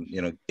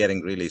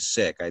 getting really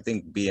sick. I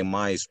think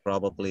BMI is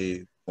probably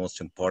the most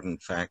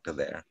important factor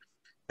there.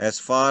 As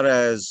far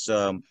as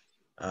the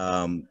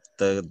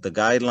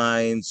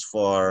guidelines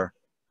for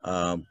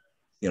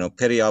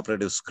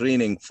perioperative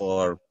screening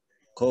for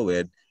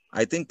COVID,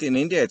 I think in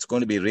India it's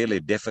going to be really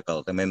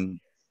difficult. I mean,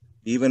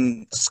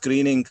 even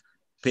screening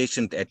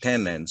patient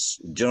attendants,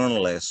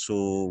 journalists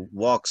who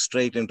walk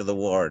straight into the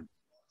ward,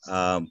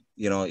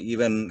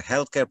 even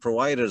healthcare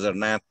providers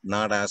are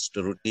not asked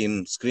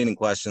routine screening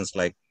questions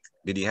like,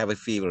 did you have a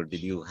fever?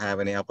 Did you have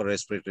any upper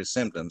respiratory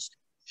symptoms?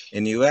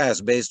 In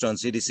US, based on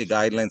CDC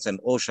guidelines and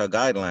OSHA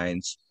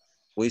guidelines,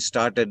 we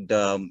started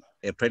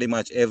pretty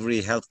much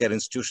every healthcare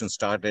institution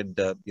started,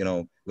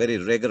 very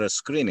rigorous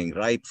screening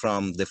right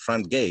from the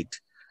front gate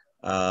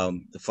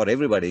for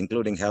everybody,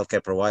 including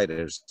healthcare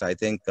providers. I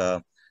think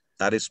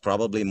that is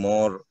probably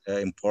more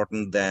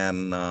important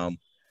than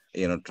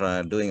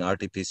doing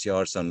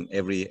RT-PCRs on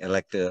every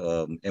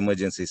elective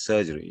emergency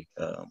surgery.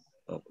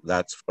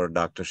 That's for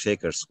Dr.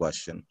 Shaker's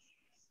question.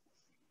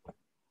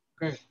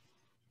 Okay.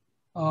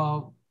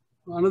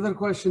 Another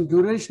question,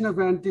 duration of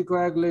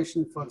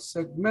anticoagulation for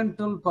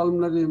segmental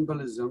pulmonary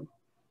embolism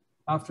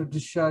after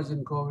discharge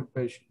in COVID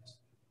patients.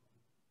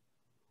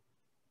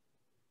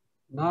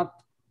 Not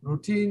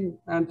routine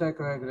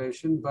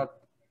anticoagulation, but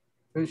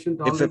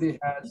patient already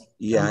has.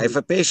 Yeah, if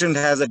a patient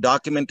has a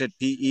documented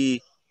PE,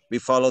 we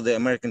follow the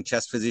American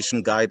Chest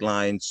Physician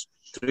guidelines.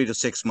 3 to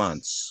 6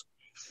 months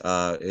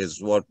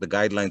is what the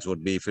guidelines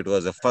would be if it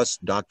was a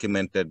first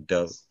documented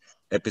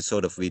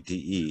episode of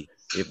VTE.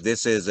 If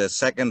this is a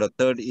second or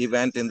third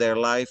event in their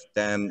life,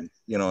 then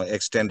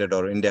extended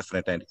or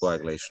indefinite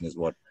anticoagulation is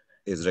what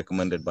is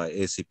recommended by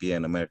ACP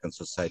and American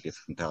Society of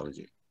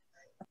Hematology.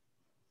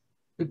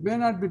 It may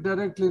not be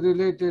directly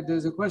related.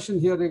 There's a question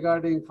here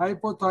regarding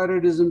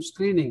hypothyroidism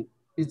screening.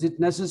 Is it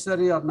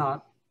necessary or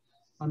not?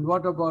 And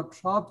what about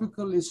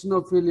tropical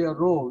eosinophilia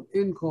role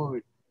in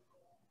COVID?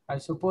 I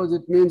suppose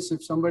it means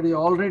if somebody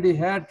already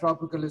had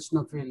tropical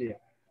eosinophilia.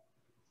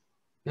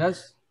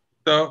 Yes?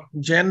 So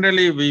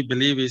generally, we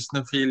believe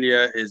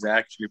eosinophilia is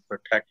actually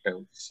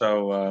protective.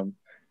 So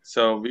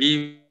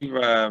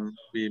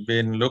we've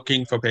been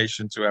looking for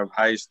patients who have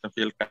high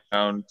eosinophil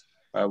count,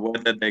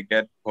 whether they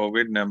get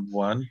COVID, number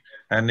one,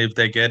 and if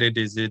they get it,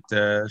 is it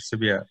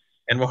severe?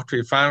 And what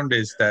we found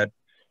is that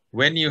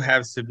when you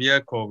have severe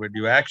COVID,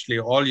 you actually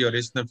all your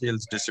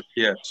eosinophils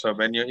disappear. So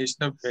when you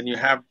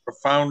have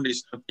profound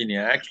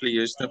eosinophilia, actually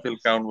your eosinophil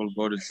count will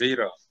go to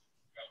zero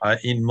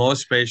in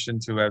most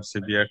patients who have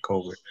severe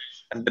COVID.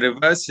 And the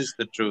reverse is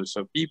the truth.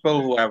 So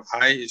people who have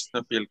high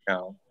eosinophil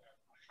count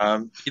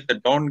either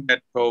don't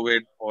get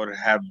COVID or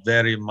have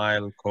very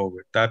mild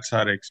COVID. That's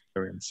our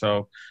experience.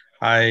 So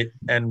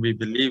we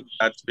believe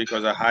that's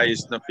because a high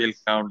eosinophil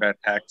count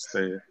attacks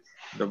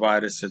the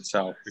virus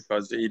itself,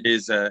 because it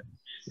is a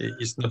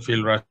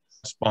eosinophil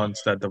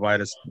response that the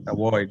virus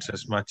avoids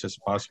as much as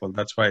possible.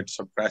 That's why it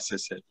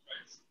suppresses it.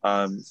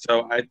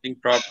 So I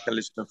think tropical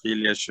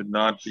eosinophilia should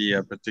not be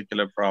a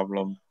particular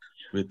problem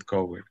with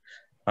COVID.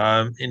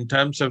 In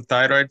terms of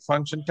thyroid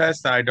function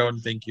test, I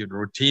don't think you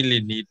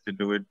routinely need to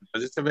do it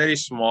because it's a very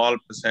small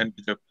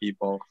percentage of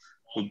people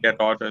who get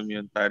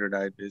autoimmune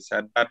thyroiditis.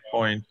 At that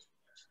point,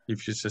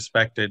 if you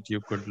suspect it, you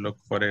could look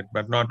for it,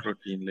 but not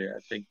routinely. I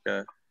think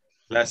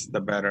less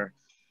the better.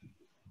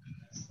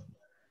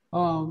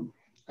 And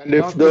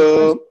if Dr.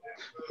 the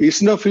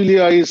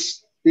eosinophilia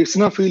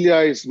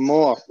is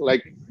more,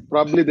 like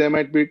probably they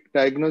might be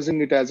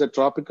diagnosing it as a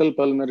tropical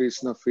pulmonary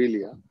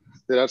eosinophilia.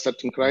 There are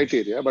certain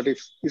criteria, but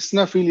if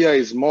eosinophilia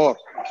is more,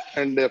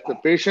 and if the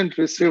patient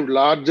received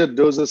larger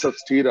doses of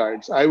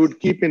steroids, I would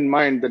keep in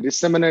mind the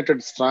disseminated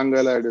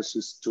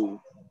strongyloidosis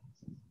too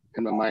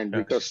in my mind,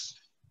 because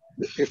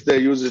if they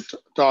use it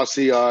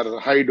TOSI or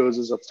high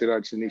doses of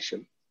steroids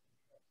initially.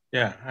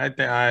 Yeah, I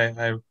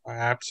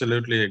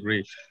absolutely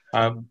agree.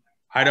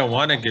 I don't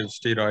want to give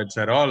steroids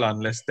at all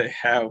unless they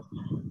have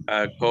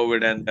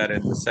COVID and that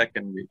in the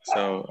second week.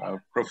 So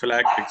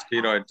prophylactic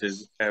steroids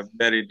is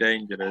very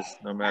dangerous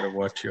no matter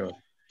what your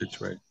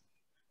situation.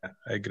 Yeah,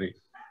 I agree.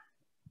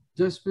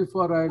 Just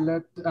before I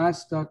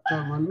ask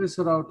Dr.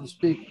 Malvisa Rao to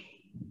speak,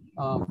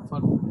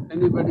 for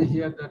anybody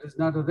here that is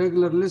not a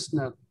regular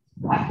listener,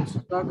 if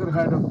Sudhakar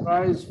had a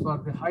prize for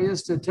the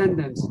highest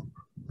attendance,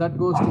 that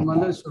goes to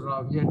Malvisa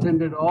Rao. He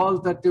attended all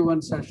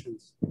 31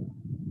 sessions.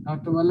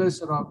 Dr.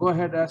 Malvisa Rao, go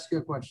ahead, ask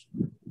your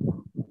question.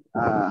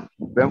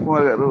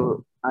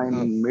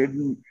 In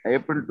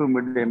mid-April to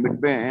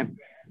mid-May,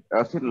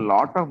 I've seen a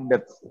lot of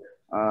deaths,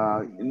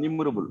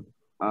 innumerable.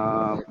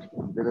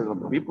 There are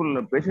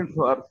patients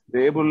who are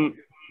stable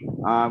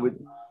with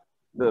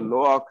the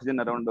low oxygen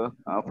around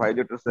 5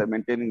 liters,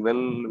 maintaining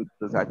well with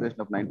the saturation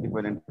of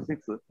 95,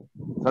 96.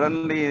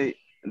 Suddenly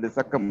they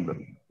succumbed.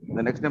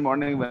 The next day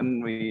morning,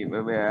 when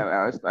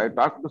I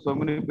talked to so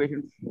many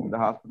patients in the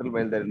hospital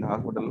while they're in the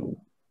hospital.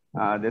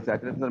 Their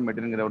saturation are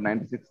maintaining around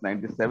 96,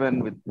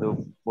 97 with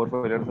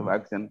 4-5 liters of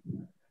oxygen.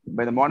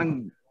 By the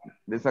morning,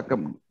 they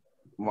succumbed.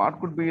 What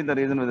could be the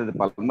reason, whether the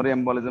pulmonary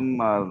embolism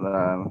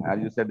or, as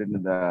you said,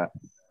 in the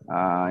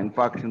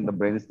infarction in the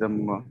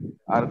brainstem,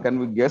 or can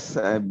we guess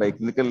by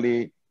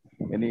clinically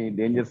any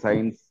danger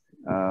signs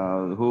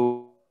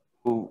who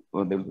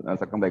they will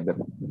succumb like that?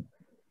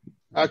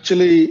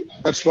 Actually,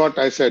 that's what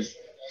I said.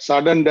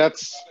 Sudden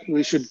deaths,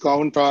 we should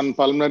count on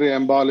pulmonary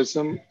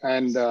embolism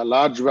and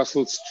large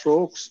vessel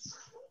strokes,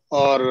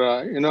 or,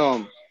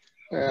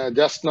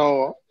 just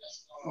now,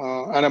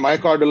 and a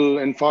myocardial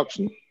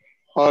infarction,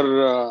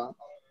 or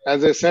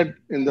as I said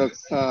in the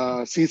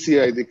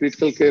CCI, the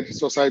Critical Care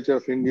Society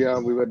of India,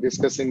 we were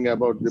discussing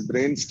about the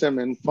brainstem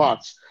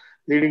infarcts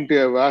leading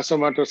to a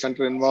vasomotor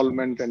center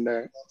involvement and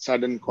a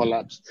sudden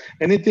collapse.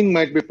 Anything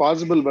might be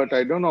possible, but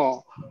I don't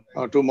know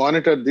to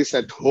monitor this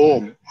at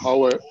home,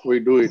 how we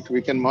do it.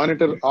 We can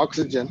monitor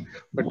oxygen,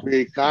 but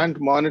we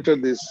can't monitor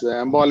this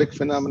embolic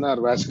phenomena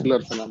or vascular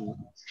phenomena.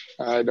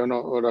 I don't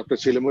know, Dr.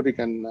 Chilamuri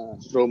can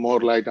throw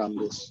more light on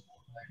this.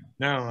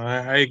 No,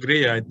 I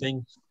agree. I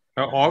think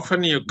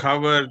often you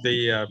cover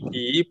the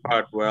PE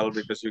part well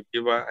because you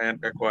give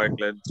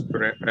anticoagulants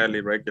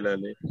fairly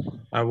regularly.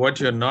 What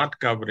you're not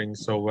covering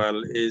so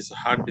well is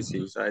heart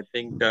disease. I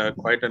think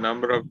quite a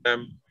number of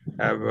them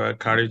have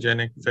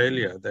cardiogenic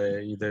failure.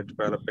 They either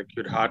develop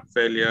acute heart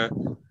failure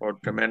or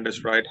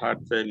tremendous right heart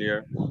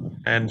failure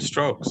and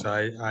strokes.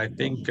 I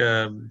think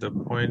the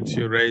points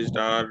you raised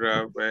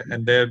are,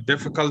 and they're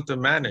difficult to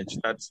manage.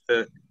 That's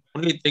the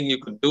only thing you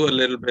could do a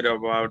little bit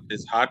about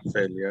is heart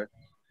failure.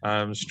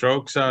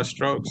 Strokes are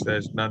strokes.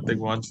 There's nothing,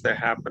 once they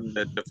happen,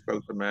 they're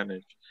difficult to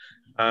manage.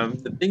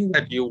 The thing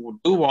that you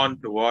do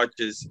want to watch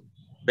is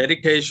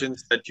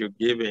medications that you're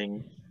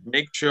giving,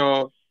 make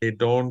sure they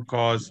don't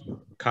cause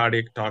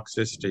cardiac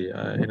toxicity.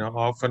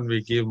 Often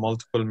we give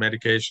multiple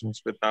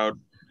medications without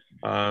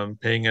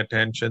paying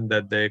attention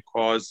that they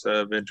cause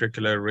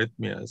ventricular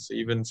arrhythmias.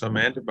 Even some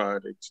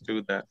antibiotics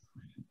do that.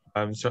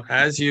 So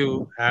as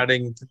you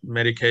adding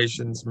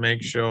medications,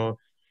 make sure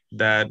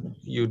that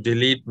you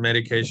delete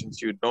medications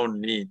you don't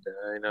need.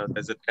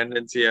 There's a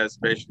tendency as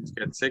patients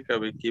get sicker,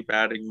 we keep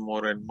adding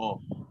more and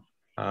more.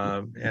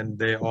 And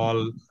they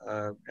all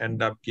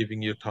end up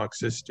giving you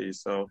toxicity.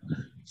 So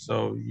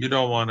you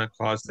don't want to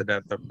cause the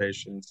death of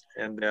patients.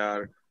 And there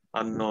are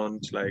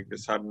unknowns like the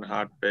sudden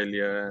heart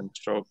failure and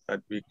stroke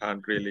that we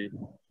can't really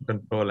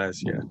control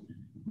as yet.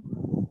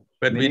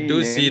 But we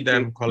do see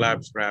them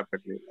collapse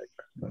rapidly like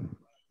that.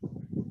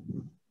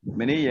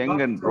 Many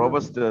young and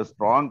robust,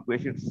 strong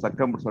patients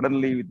succumbed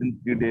suddenly within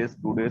 3 days,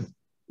 2 days.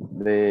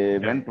 They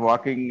went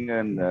walking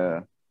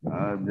and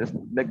just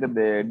like that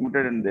they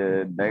admitted and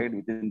they died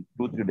within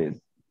 2-3 days.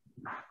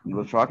 It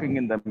was shocking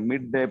in the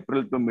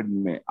mid-April to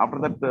mid-May. After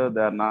that,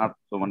 they are not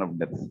so much of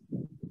deaths.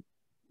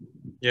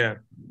 Yeah.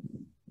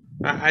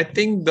 I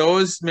think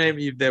those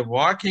maybe if they're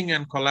walking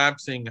and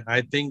collapsing,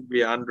 I think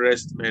we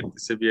underestimate the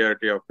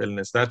severity of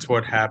illness. That's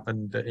what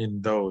happened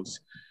in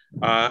those.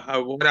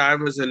 What I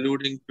was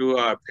alluding to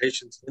are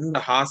patients in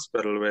the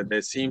hospital where they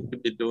seem to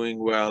be doing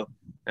well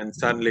and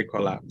suddenly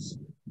collapse.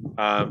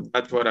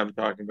 That's what I'm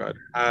talking about.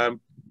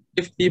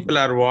 if people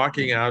are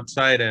walking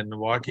outside and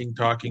walking,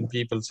 talking,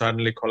 people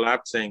suddenly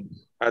collapsing,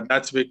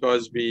 that's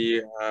because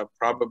we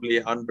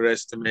probably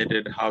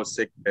underestimated how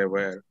sick they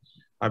were.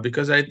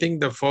 Because I think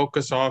the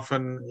focus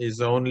often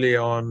is only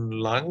on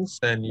lungs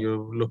and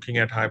you're looking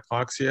at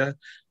hypoxia,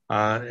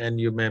 and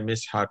you may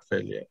miss heart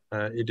failure.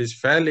 It is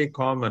fairly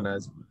common,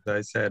 as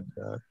I said,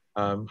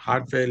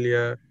 heart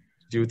failure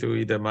due to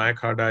either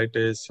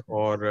myocarditis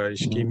or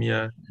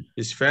ischemia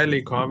is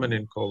fairly common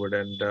in COVID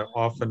and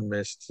often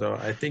missed. So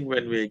I think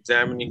when we're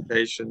examining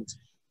patients,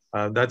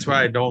 that's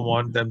why I don't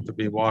want them to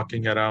be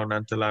walking around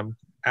until I'm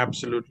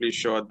absolutely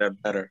sure they're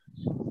better,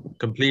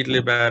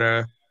 completely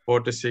better,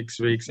 4 to 6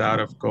 weeks out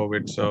of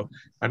COVID. So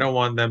I don't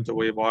want them to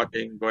be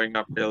walking, going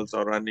up hills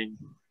or running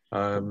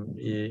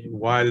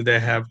while they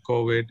have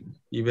COVID,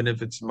 even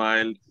if it's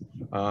mild.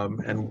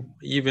 And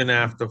even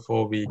after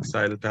 4 weeks,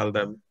 I'll tell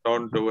them,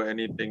 don't do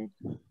anything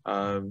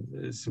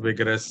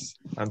vigorous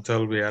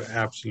until we are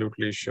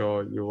absolutely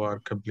sure you are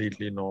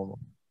completely normal.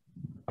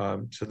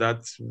 So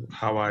that's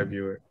how I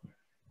view it.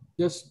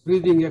 Just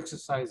breathing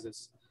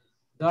exercises.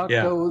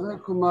 Dr.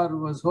 Uday Kumar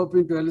was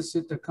hoping to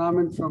elicit a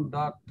comment from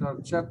Dr.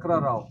 Chakra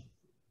Rao.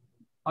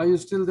 Are you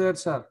still there,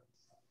 sir?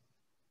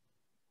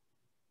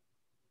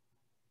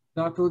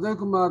 Dr. Uday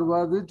Kumar,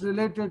 was it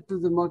related to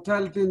the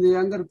mortality in the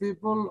younger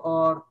people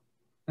or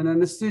an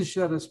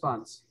anesthesia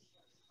response?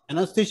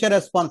 Anesthesia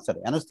response, sir.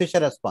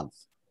 Anesthesia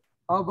response.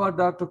 How about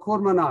Dr.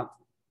 Kormanath?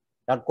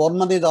 Dr.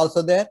 Kormanath is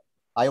also there.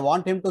 I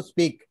want him to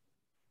speak.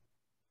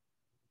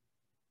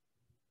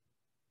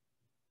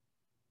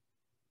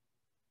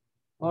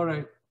 All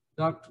right,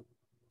 Dr.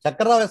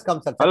 Chakra has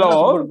come, sir.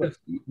 Hello, this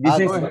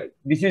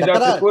is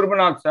Dr.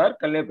 Kormanath, sir,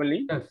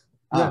 Kallepalli. Yes,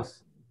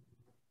 yes.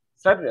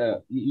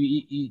 Sir,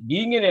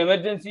 being an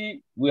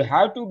emergency, we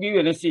have to give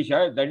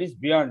anesthesia. That is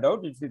beyond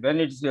doubt. It's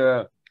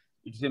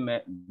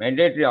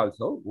mandatory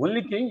also.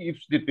 Only thing, if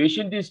the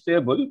patient is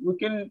stable,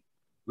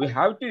 we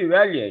have to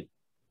evaluate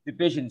the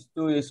patients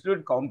to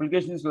exclude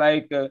complications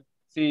like,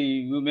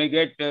 you may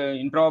get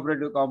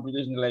intraoperative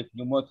complications like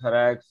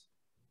pneumothorax.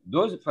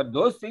 For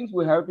those things,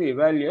 we have to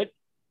evaluate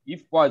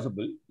if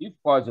possible,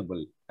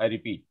 I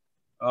repeat,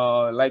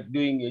 like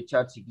doing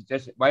HRCT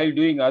test, while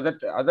doing other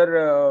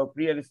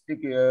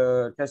pre-anesthetic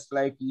tests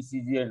like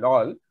ECG and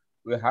all,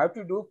 we have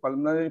to do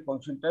pulmonary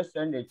function test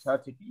and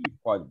HRCT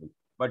if possible.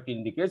 But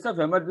in the case of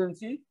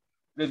emergency,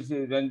 when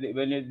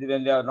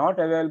they are not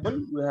available,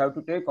 we have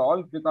to take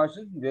all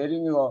precautions,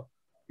 wearing your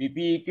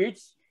PPE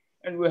kits,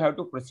 and we have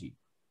to proceed.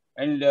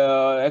 And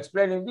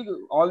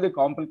explaining all the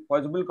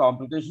possible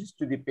complications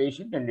to the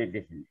patient and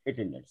the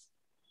attendants.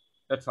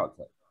 That's all,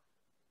 sir.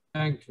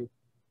 Thank you.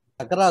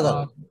 Chakra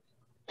Rao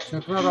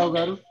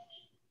garu.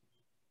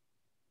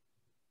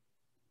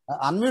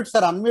 Unmute,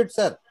 sir. Unmute,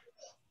 sir.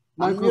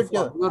 Unmute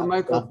your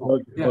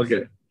microphone. Yes.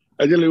 Okay.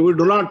 Actually, we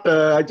do not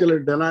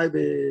deny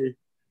the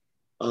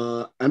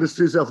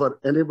anesthesia for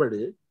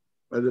anybody,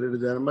 whether it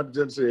is an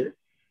emergency.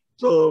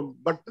 So,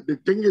 but the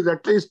thing is,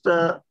 at least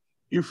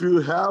if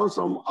you have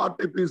some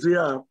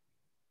RT-PCR,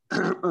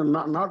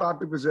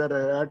 not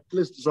RT-PCR, at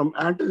least some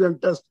antigen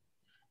test,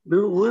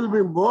 you will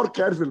be more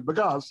careful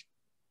because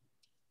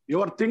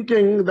you are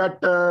thinking that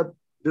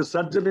the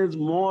surgeon is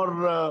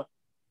more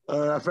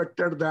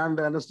affected than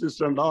the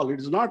anesthetist and all. It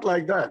is not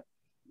like that.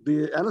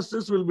 The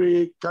anesthetist will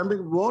be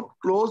coming more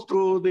close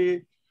to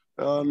the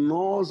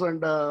nose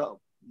and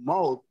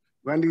mouth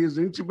when he is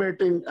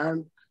intubating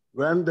and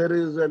when there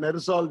is an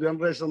aerosol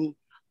generation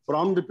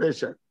from the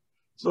patient.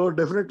 So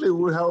definitely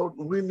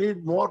we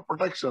need more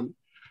protection.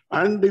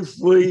 And if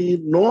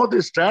we know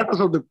the status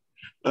of the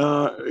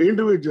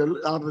individual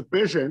or the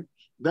patient,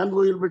 then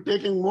we will be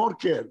taking more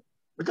care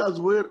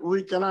because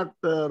we cannot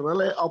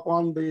rely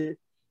upon the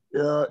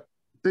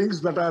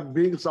things that are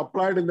being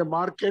supplied in the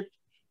market,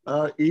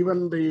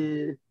 even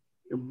the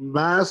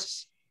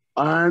masks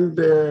and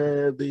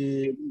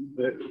the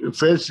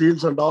face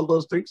shields and all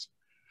those things.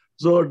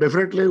 So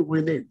definitely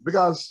we need,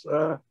 because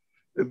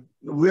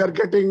we are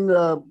getting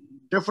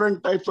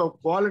different types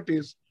of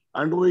qualities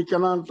and we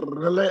cannot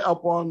rely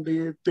upon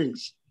the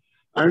things.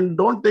 And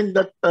don't think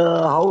that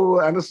how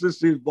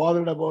anesthetist is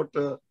bothered about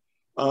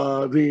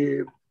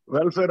the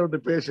welfare of the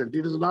patient.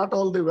 It is not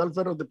all the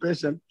welfare of the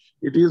patient.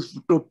 It is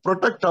to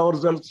protect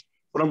ourselves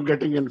from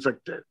getting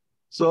infected.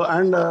 So,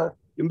 and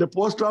in the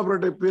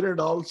post-operative period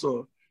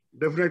also,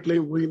 definitely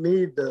we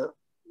need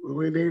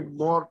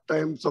more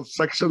times of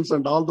sections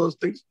and all those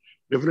things.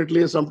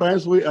 Definitely,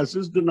 sometimes we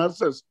assist the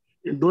nurses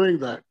in doing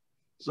that.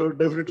 So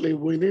definitely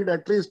we need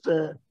at least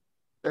a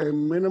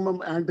minimum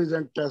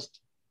antigen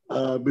test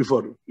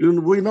before.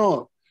 We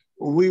know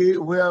we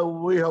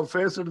have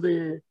faced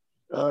the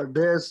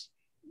days,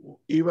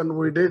 even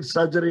we did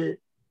surgery,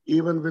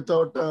 even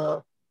without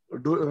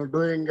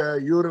doing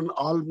urine,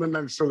 almond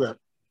and sugar.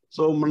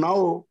 So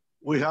now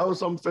we have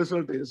some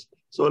facilities.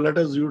 So let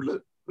us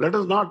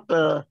not,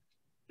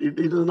 it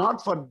is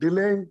not for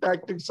delaying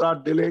tactics or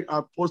delaying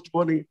or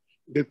postponing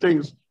the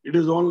things. It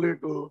is only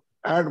to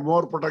add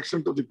more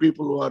protection to the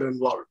people who are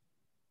involved.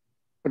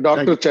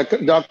 Dr. Chakra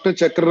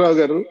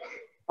garu,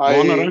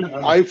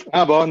 I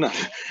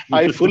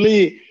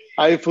fully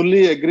I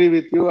fully agree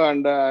with you,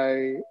 and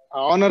I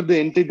honor the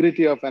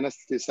integrity of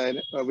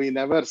anesthetists. We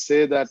never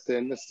say that the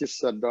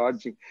anesthetists are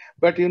dodging,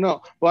 but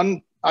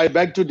I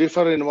beg to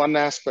differ in one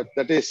aspect.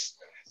 That is,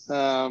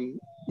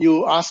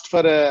 you asked for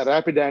a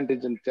rapid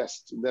antigen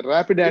test. The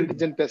rapid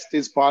antigen test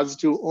is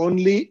positive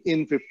only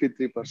in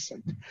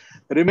 53%.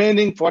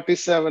 Remaining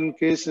 47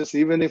 cases,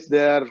 even if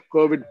they are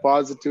COVID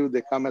positive,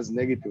 they come as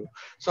negative.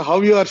 So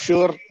how you are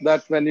sure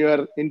that when you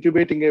are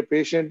intubating a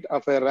patient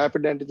of a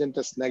rapid antigen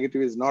test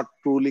negative is not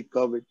truly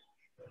COVID?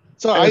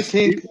 So I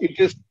think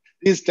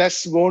these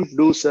tests won't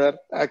do, sir.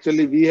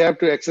 Actually, we have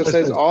to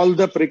exercise all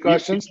the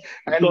precautions,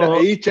 and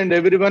each and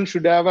everyone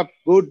should have a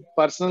good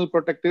personal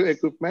protective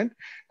equipment,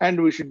 and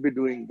we should be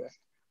doing that.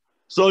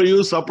 So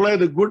you supply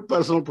the good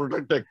personal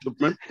protective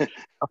equipment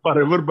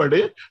for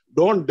everybody.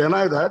 Don't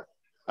deny that.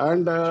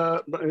 And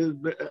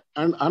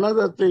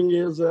another thing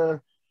is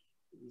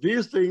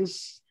these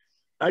things,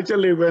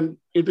 actually, when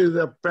it is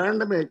a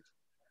pandemic,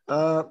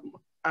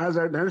 as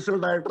a national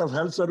director of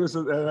health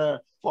services,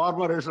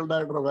 former national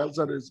director of health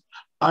service,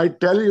 I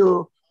tell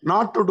you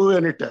not to do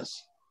any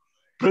tests.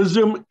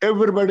 Presume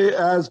everybody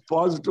as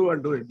positive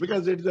and do it,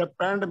 because it is a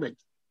pandemic.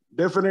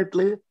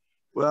 Definitely,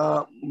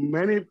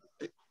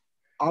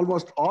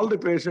 almost all the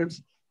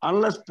patients,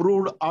 unless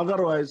proved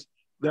otherwise,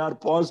 they are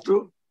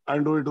positive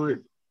and we do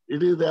it.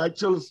 It is the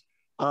actual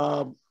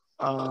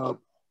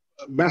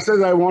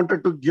message I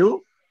wanted to give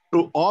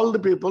to all the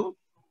people.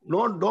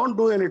 No, don't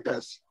do any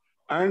tests.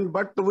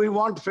 But we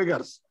want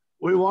figures.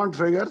 We want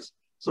figures.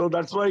 So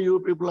that's why you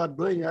people are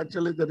doing.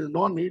 Actually, there is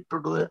no need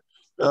to do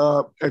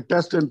a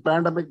test in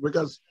pandemic,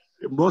 because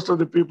most of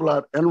the people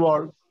are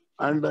involved.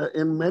 And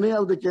in many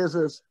of the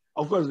cases,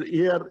 of course,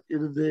 here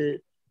the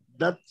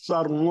deaths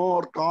are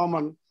more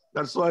common.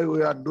 That's why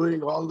we are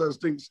doing all those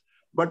things.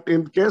 But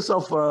in case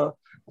of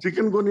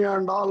chikungunya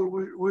and all,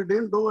 we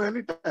didn't do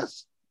any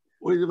tests.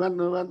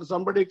 When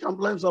somebody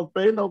complains of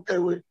pain, okay,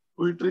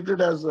 we treat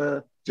it as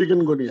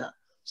chikungunya.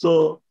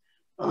 So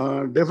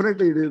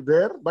definitely it is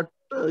there, but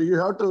you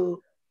have to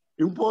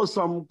impose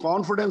some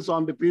confidence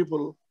on the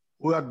people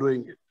who are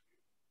doing it.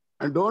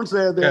 And don't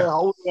say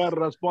how they are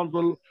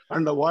responsible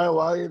and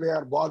why they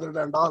are bothered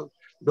and all.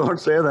 Don't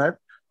say that.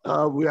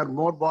 We are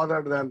more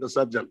bothered than the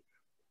surgeon.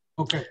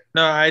 Okay.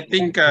 No, I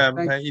think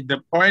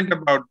the point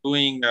about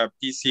doing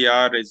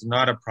PCR is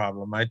not a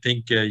problem. I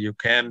think you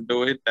can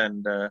do it,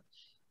 and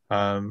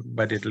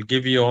but it'll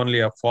give you only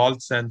a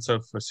false sense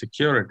of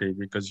security,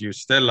 because you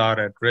still are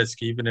at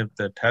risk. Even if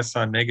the tests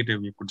are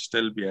negative, you could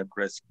still be at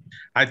risk.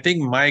 I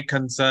think my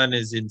concern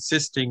is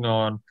insisting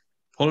on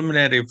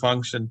pulmonary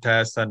function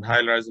tests and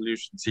high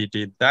resolution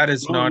CT. That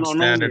is not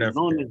standard of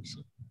care.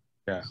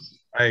 Yeah,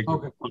 I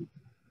agree.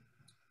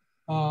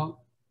 Okay.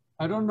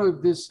 I don't know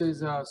if this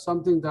is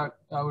something that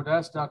I would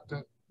ask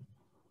Dr.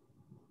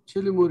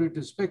 Chilimuri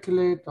to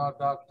speculate, or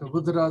Dr.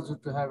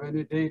 Buddharaju to have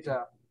any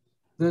data.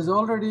 There's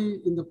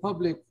already in the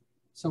public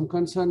some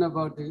concern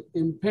about the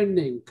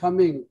impending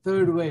coming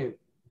third wave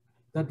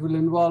that will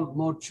involve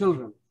more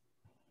children.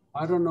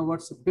 I don't know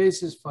what's the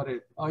basis for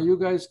it. Are you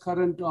guys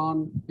current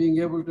on being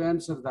able to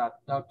answer that?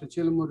 Dr.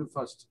 Chilimuri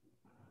first.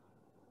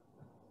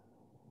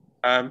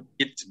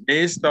 It's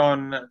based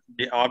on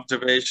the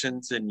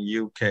observations in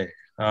UK.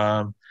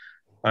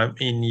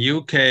 In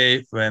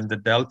UK, when the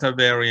Delta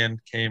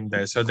variant came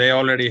there, so they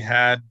already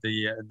had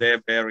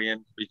their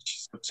variant,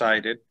 which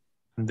subsided,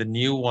 and the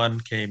new one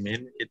came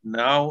in.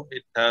 Now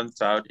it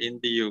turns out in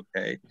the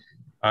UK,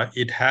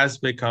 it has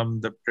become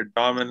the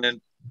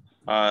predominant,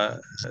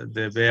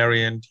 the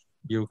variant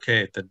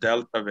UK, the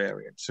Delta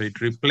variant. So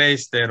it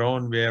replaced their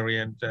own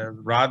variant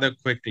rather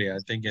quickly, I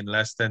think in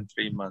less than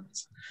 3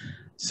 months.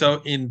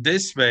 So in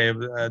this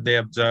wave, they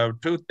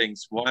observed two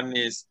things. One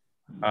is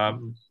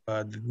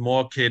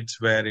more kids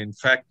were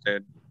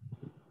infected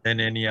than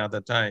any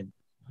other time.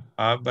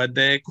 But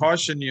they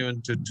caution you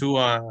into two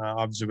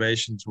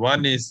observations.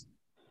 One is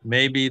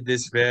maybe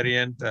this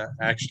variant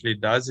actually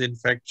does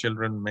infect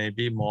children,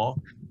 maybe more.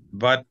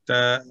 But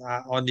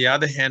on the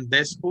other hand,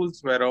 their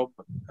schools were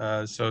open.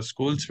 So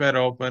schools were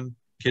open,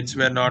 kids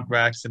were not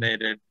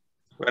vaccinated.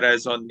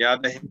 Whereas on the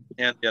other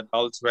hand, the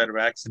adults were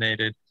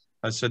vaccinated.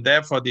 So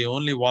therefore, the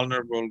only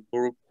vulnerable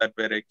group that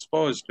were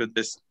exposed to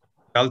this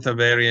Delta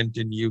variant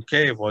in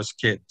UK was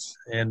kids.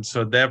 And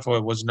so therefore,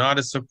 it was not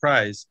a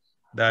surprise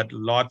that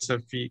lots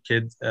of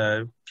kids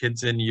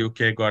in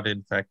UK got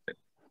infected.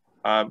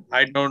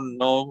 I don't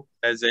know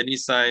there's any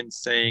signs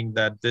saying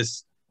that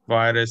this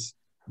virus,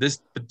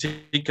 this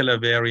particular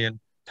variant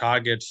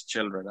targets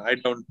children. I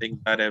don't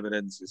think that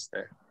evidence is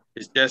there.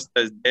 It's just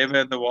that they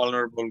were the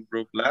vulnerable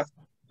group left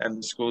and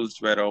the schools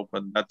were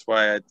open. That's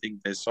why I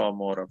think they saw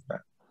more of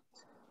that.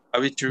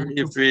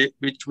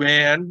 Which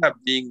may end up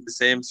being the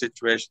same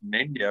situation in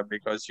India,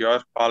 because your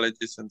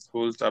colleges and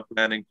schools are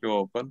planning to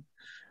open,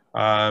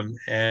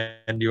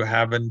 and you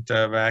haven't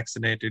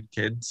vaccinated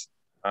kids.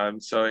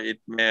 So it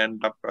may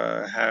end up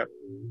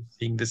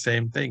being the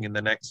same thing in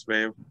the next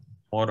wave.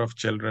 More of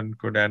children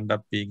could end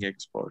up being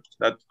exposed.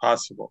 That's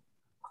possible.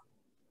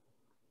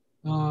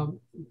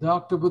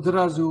 Dr.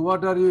 Buddharaju,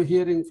 what are you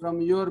hearing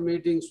from your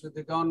meetings with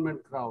the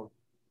government crowd?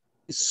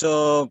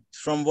 So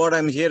from what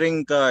I'm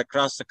hearing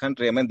across the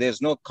country, I mean,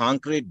 there's no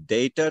concrete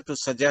data to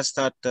suggest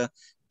that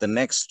the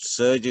next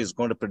surge is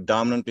going to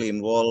predominantly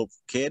involve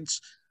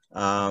kids.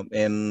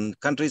 In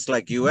countries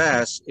like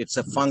US, it's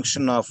a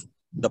function of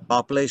the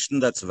population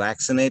that's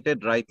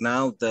vaccinated. Right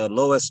now, the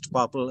lowest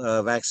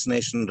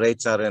vaccination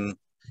rates are in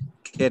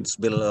kids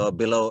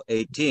below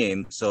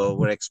 18. So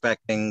we're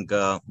expecting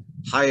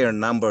higher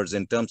numbers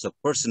in terms of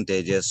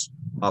percentages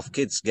of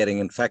kids getting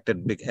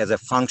infected as a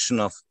function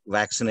of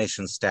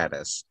vaccination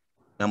status.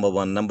 Number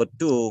one. Number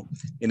two,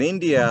 in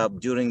India,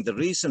 during the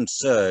recent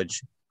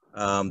surge,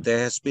 there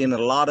has been a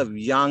lot of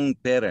young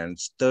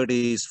parents,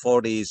 30s,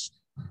 40s,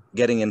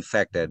 getting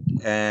infected.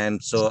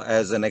 And so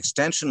as an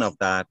extension of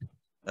that,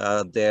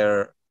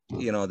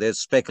 there's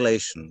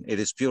speculation. It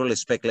is purely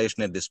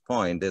speculation at this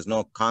point. There's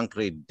no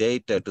concrete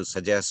data to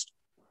suggest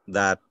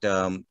that,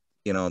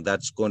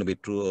 that's going to be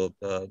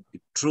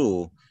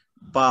true.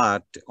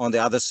 But on the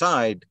other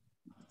side,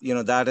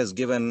 that has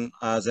given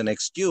us an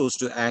excuse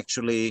to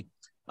actually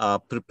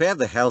prepare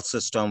the health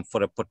system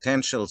for a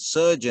potential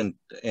surge in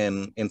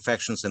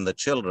infections in the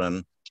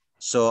children.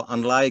 So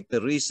unlike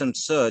the recent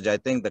surge, I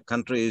think the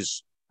country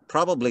is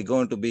probably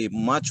going to be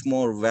much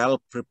more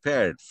well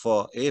prepared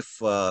for if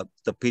the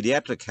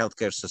pediatric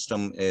healthcare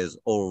system is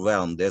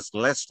overwhelmed. There's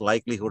less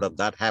likelihood of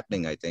that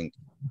happening, I think,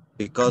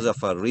 because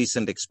of our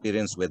recent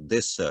experience with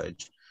this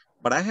surge.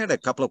 But I had a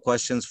couple of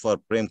questions for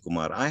Prem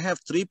Kumar. I have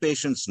 3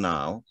 patients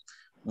now.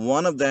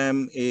 One of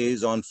them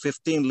is on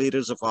 15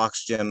 liters of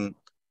oxygen,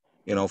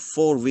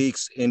 4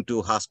 weeks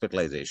into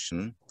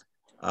hospitalization.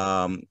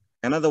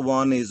 Another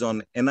one is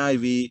on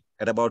NIV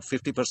at about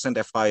 50%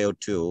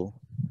 FiO2,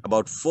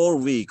 about 4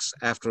 weeks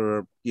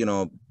after,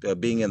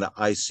 being in the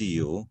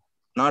ICU,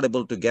 not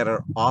able to get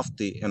her off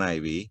the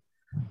NIV.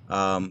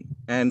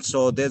 And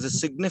so there's a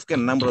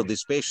significant number of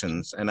these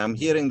patients, and I'm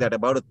hearing that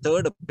about a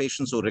third of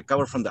patients who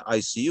recover from the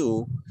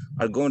ICU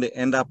are going to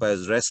end up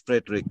as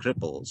respiratory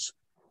cripples.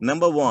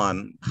 Number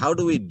one, how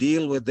do we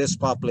deal with this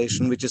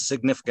population, which is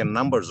significant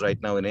numbers right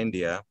now in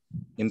India,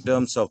 in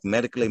terms of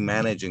medically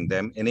managing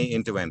them, any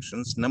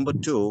interventions? Number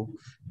two,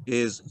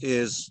 is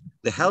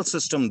the health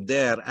system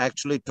there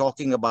actually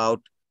talking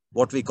about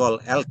what we call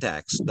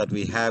LTACs that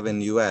we have in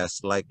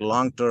US, like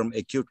long-term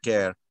acute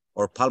care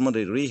or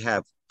pulmonary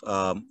rehab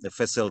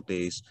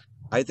facilities?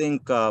 I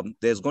think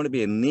there's going to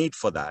be a need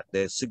for that.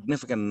 There's a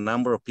significant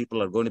number of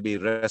people are going to be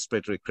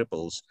respiratory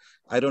cripples.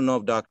 I don't know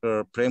if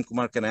Dr. Prem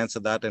Kumar can answer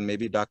that, and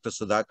maybe Dr.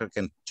 Sudhakar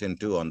can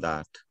too on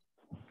that.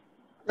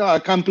 Yeah, I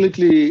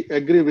completely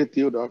agree with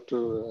you, Dr.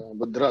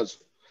 Bhadraj.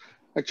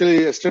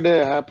 Actually,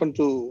 yesterday I happened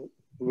to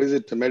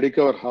visit a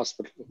Medicover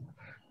hospital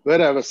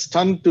where I was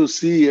stunned to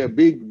see a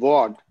big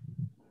ward,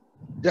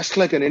 just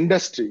like an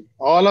industry.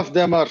 All of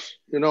them are,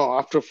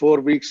 after 4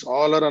 weeks,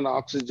 all are on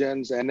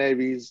oxygens,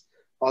 NIVs,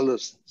 all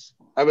those things.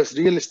 I was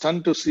really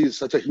stunned to see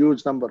such a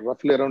huge number,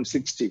 roughly around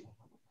 60.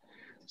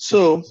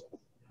 So,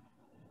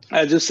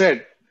 as you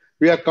said,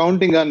 we are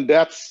counting on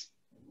deaths.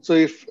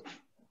 So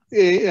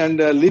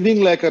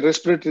living like a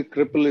respiratory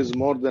cripple is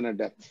more than a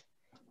death.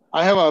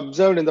 I have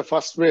observed in the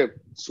first wave,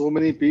 so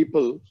many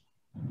people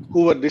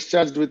who were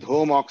discharged with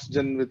home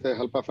oxygen with the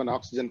help of an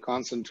oxygen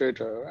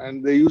concentrator.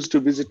 And they used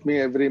to visit me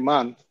every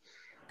month.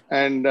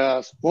 And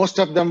most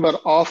of them were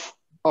off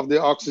of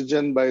the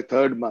oxygen by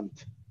 3rd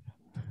month.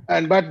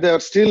 But they are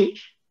still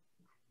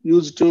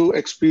used to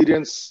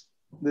experience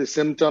the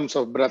symptoms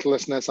of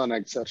breathlessness on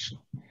exertion.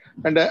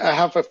 And I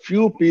have a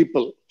few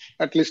people,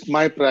 at least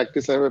my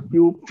practice, I have a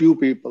few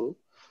people,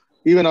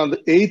 even on the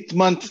 8th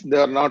month, they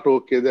are not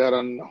okay. They are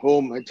on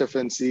home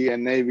HFNC,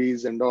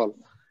 NIVs and all.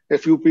 A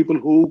few people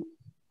who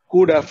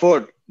could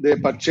afford, they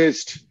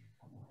purchased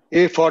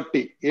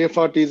A40.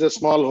 A40 is a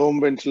small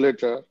home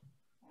ventilator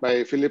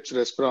by Philips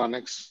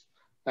Respironics.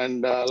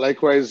 And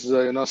likewise,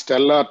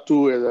 Stellar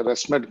too is a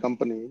ResMed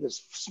company.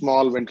 This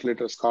small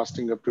ventilators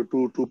costing up to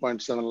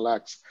 2.7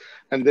 lakhs.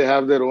 And they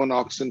have their own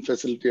oxygen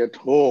facility at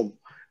home.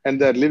 And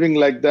they're living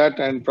like that,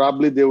 and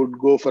probably they would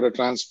go for a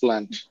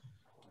transplant.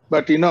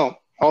 But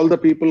all the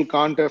people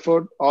can't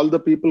afford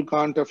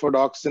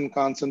oxygen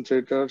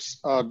concentrators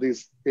or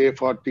these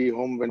A40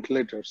 home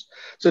ventilators.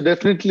 So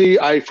definitely,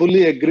 I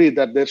fully agree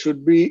that there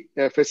should be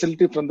a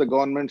facility from the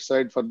government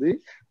side for the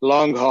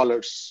long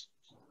haulers.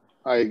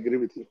 I agree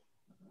with you.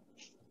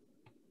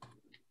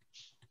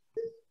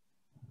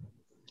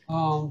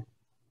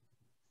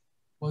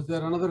 Was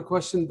there another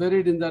question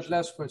buried in that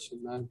last question?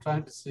 I'm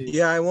trying to see.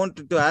 Yeah, I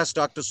wanted to ask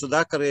Dr.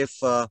 Sudhakar if,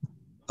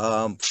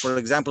 for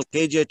example,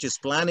 KGH is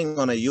planning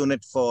on a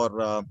unit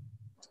for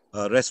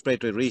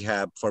respiratory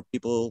rehab for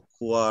people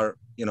who are,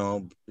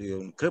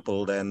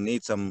 crippled and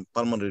need some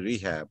pulmonary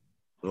rehab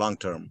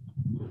long-term.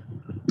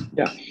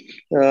 Yeah.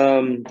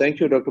 Thank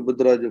you, Dr.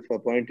 Buddharaju, for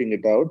pointing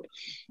it out.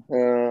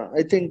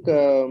 I think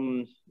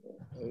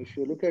if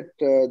you look at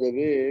the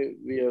way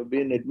we have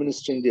been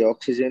administering the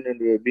oxygen and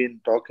we have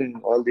been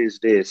talking all these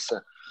days,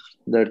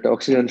 that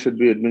oxygen should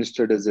be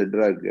administered as a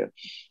drug.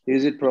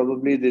 Is it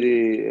probably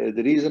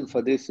the reason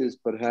for this is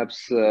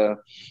perhaps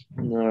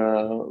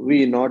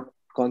we not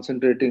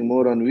concentrating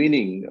more on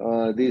weaning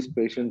these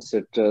patients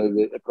at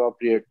the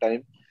appropriate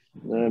time,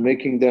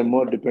 making them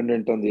more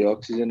dependent on the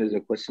oxygen is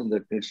a question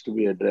that needs to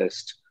be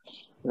addressed.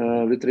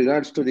 With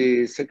regards to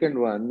the second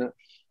one,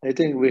 I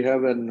think we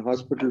have an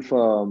hospital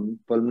for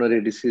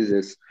pulmonary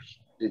diseases,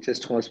 the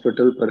chest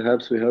hospital.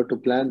 Perhaps we have to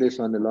plan this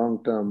on a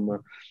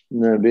long-term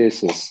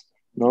basis.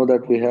 Now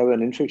that we have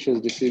an infectious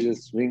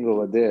diseases wing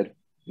over there,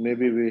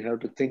 maybe we have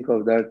to think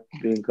of that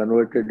being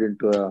converted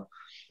into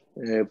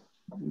a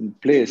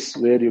place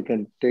where you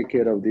can take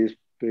care of these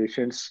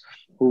patients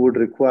who would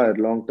require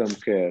long-term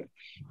care.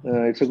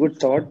 It's a good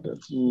thought.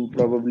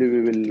 Probably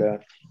we will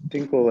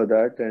think over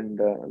that and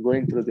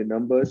going through the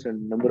numbers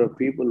and number of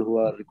people who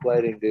are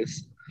requiring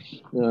this.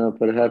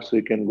 Perhaps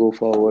we can go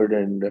forward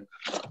and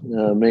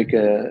make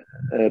a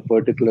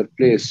particular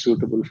place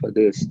suitable for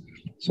this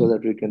so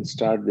that we can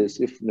start this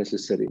if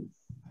necessary.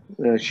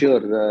 Sure,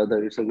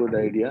 that is a good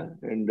idea,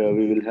 and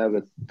we will have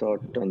a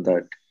thought on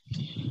that.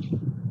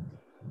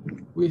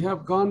 We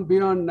have gone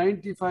beyond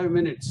 95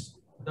 minutes.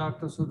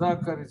 Dr.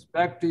 Sudhakar, it's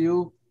back to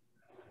you.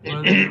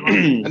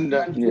 And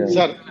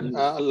sir,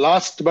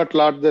 last but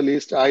not the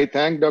least, I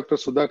thank Dr.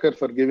 Sudhakar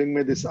for giving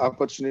me this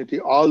opportunity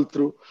all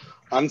through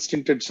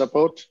unstinted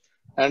support.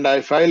 And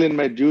I file in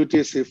my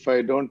duties if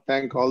I don't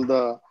thank all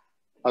the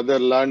other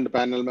learned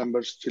panel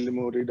members,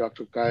 Chilimuri,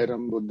 Dr.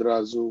 Kairam,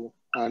 Budrazu,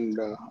 and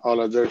all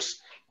others.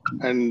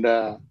 And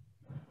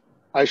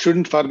I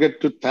shouldn't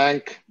forget to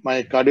thank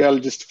my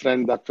cardiologist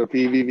friend, Dr.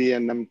 PVV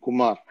and M.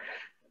 Kumar,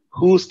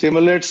 who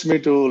stimulates me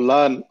to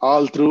learn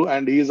all through.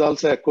 And he is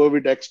also a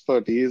COVID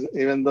expert,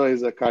 even though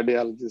he's a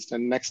cardiologist.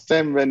 And next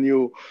time when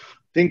you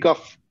think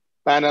of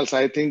panels,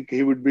 I think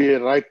he would be a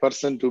right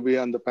person to be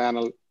on the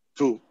panel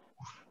too.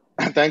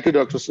 Thank you,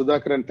 Dr.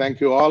 Sudhakar, and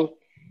thank you all.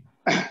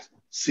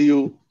 See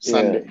you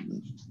Sunday.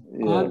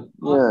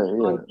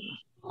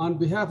 On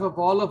behalf of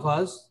all of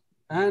us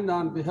and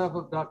on behalf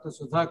of Dr.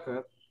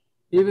 Sudhakar,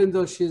 even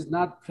though she's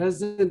not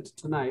present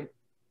tonight,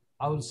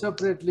 I will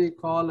separately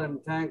call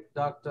and thank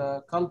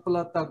Dr.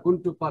 Kalpalata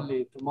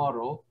Guntupalli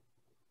tomorrow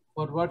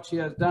for what she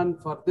has done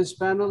for this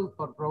panel,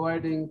 for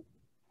providing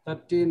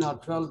 13 or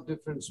 12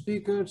 different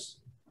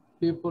speakers,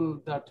 people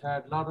that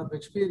had a lot of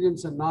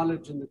experience and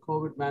knowledge in the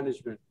COVID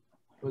management.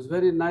 It was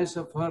very nice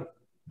of her,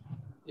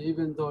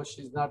 even though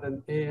she's not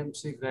an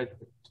AMC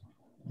graduate.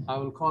 I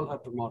will call her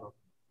tomorrow.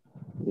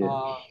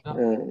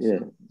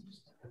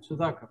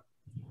 Sudhakar.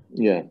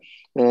 Yeah,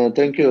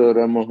 thank you,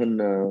 Ram Mohan,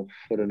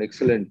 for an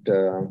excellent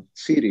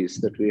series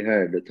that we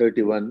had,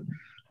 31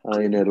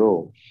 in a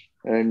row.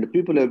 And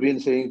people have been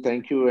saying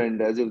thank you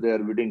and as if they are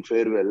bidding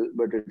farewell,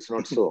 but it's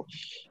not so.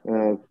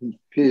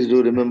 Please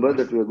do remember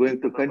that we are going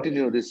to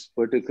continue this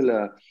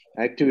particular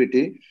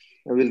activity.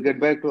 We'll get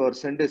back to our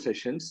Sunday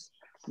sessions,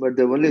 but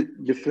the only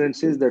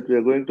difference is that we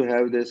are going to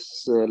have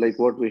this like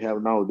what we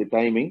have now, the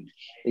timing,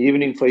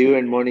 evening for you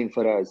and morning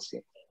for us.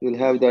 We'll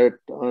have that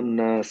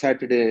on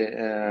Saturday.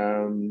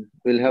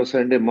 We'll have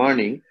Sunday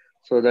morning,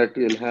 so that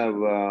you'll have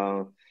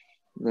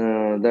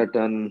that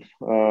on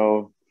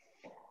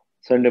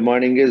Sunday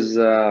morning is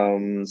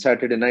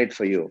Saturday night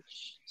for you.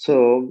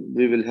 So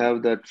we will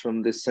have that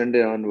from this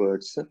Sunday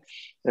onwards.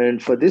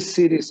 And for this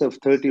series of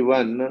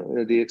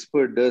 31, the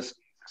Expert Desk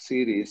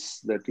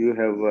series that you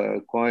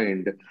have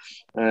coined,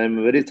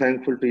 I'm very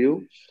thankful to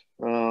you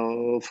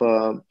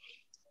for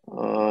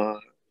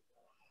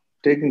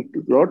taking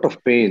a lot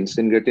of pains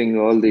in getting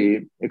all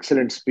the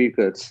excellent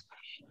speakers.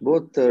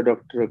 Both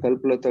Dr.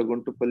 Kalpalata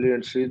Guntupalli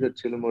and Sridhar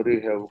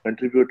Chilimuri have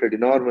contributed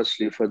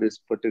enormously for this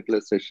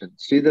particular session.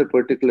 Sridhar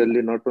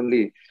particularly not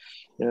only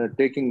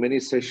taking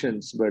many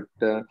sessions, but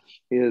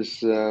he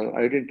has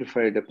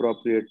identified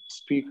appropriate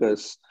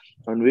speakers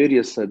on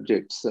various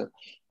subjects,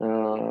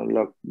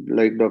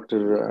 like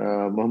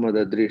Dr. Muhammad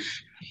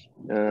Adrish.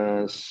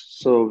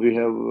 So we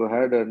have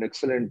had an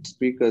excellent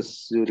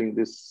speakers during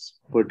this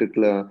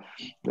particular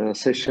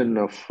session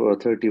of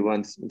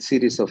 31,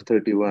 series of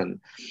 31.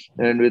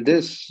 And with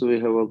this,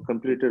 we have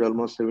completed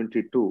almost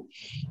 72.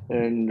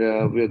 And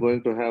we are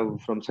going to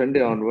have from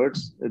Sunday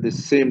onwards at the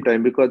same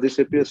time, because this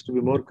appears to be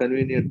more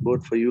convenient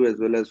both for you as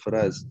well as for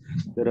us.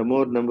 There are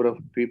more number of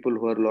people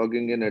who are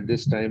logging in at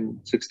this time,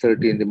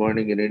 6:30 in the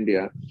morning in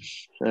India.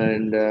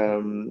 And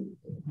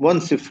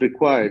once if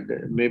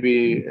required,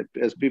 maybe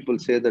as people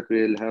say that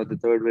we'll have the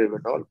third wave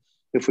and all,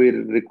 if we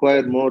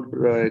require more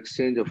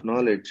exchange of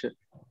knowledge,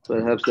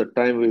 perhaps that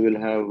time we will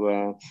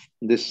have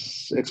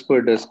this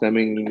expert desk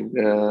coming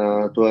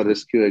to our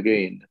rescue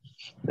again.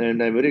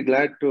 And I'm very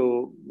glad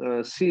to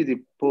see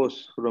the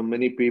posts from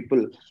many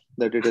people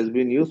that it has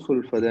been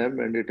useful for them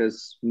and it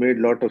has made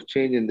a lot of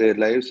change in their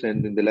lives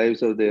and in the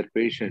lives of their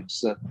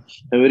patients.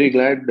 I'm very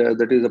glad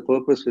that is the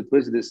purpose with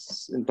which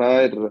this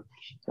entire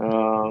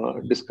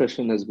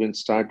discussion has been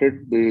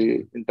started.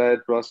 The entire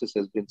process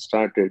has been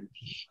started.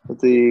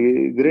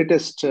 The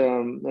greatest,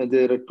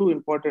 there are two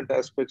important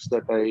aspects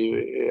that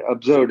I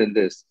observed in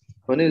this.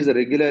 One is the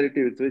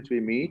regularity with which we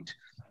meet.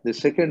 The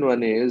second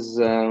one is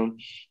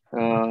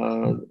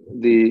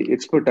the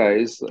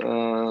expertise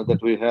that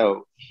we have.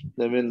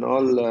 I mean,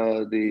 all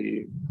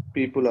the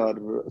people are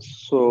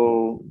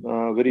so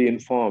very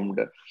informed,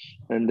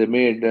 and they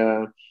made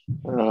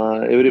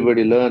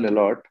everybody learn a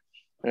lot.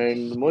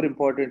 And more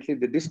importantly,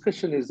 the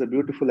discussion is a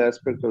beautiful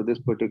aspect of this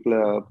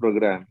particular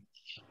program,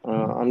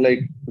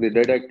 unlike the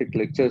didactic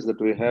lectures that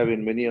we have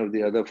in many of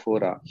the other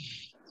fora.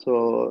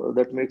 So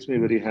that makes me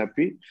very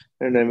happy.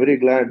 And I'm very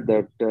glad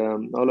that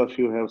all of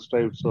you have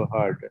strived so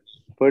hard.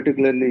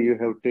 Particularly, you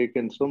have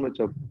taken so much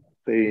of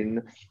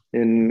pain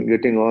in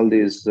getting all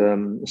these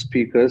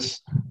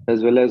speakers,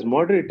 as well as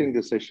moderating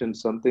the session,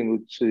 something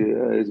which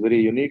is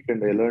very unique,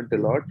 and I learned a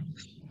lot.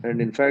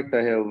 And in fact,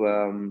 I have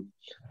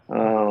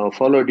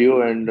followed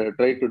you and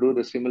tried to do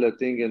the similar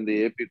thing in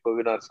the AP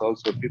webinars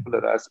also. People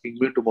are asking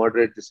me to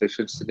moderate the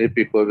sessions in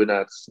AP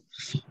webinars.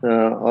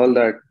 All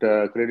that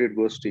credit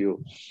goes to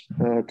you.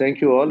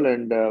 Thank you all,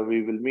 and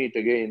we will meet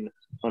again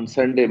on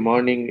Sunday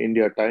morning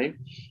India time,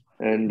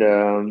 and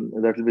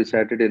that will be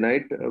Saturday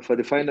night. For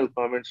the final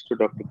comments to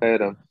Dr.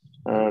 Kairam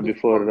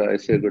before I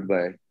say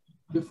goodbye.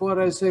 Before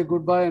I say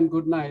goodbye and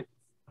good night,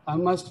 I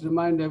must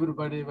remind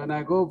everybody, when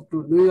I go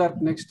to New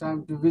York next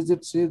time to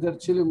visit Sridhar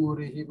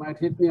Chilimuri, he might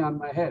hit me on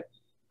my head.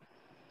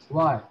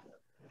 Why?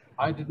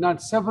 I did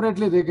not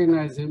separately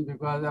recognize him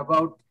because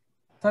about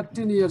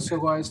 13 years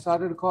ago, I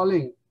started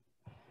calling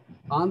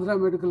Andhra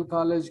Medical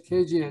College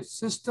KGH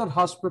sister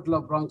hospital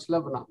of Bronx,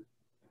 Lebanon.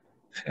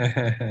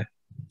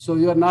 So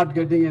you're not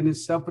getting any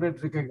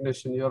separate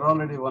recognition. You're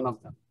already one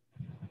of them.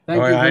 Thank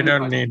you very I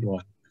don't much. need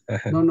one.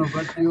 No,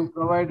 but you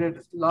provided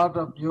a lot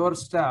of your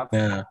staff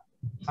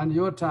and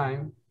your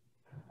time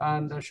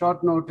and a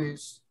short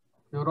notice.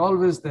 You're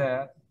always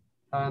there.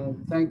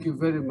 And thank you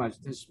very much.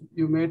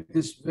 You made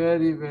this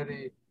very,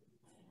 very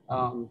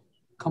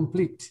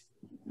complete.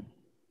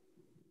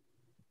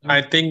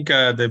 I think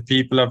the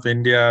people of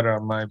India are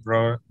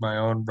my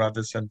own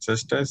brothers and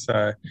sisters.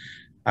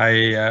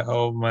 I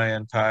owe my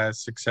entire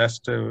success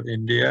to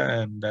India,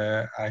 and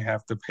I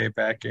have to pay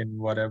back in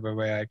whatever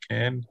way I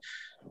can.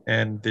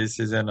 And this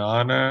is an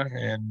honor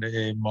and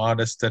a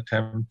modest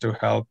attempt to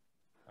help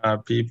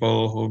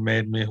people who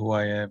made me who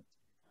I am.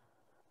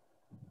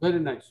 Very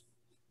nice.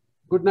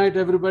 Good night,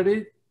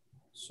 everybody.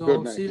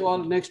 So see you all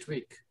next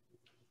week.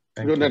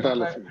 Good night,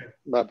 all of you.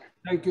 Bye.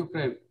 Thank you,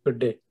 Prem. Good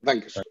day.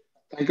 Thank you.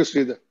 Thank you,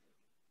 Sridhar.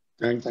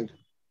 Thank you.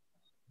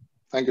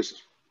 Thank you, sir.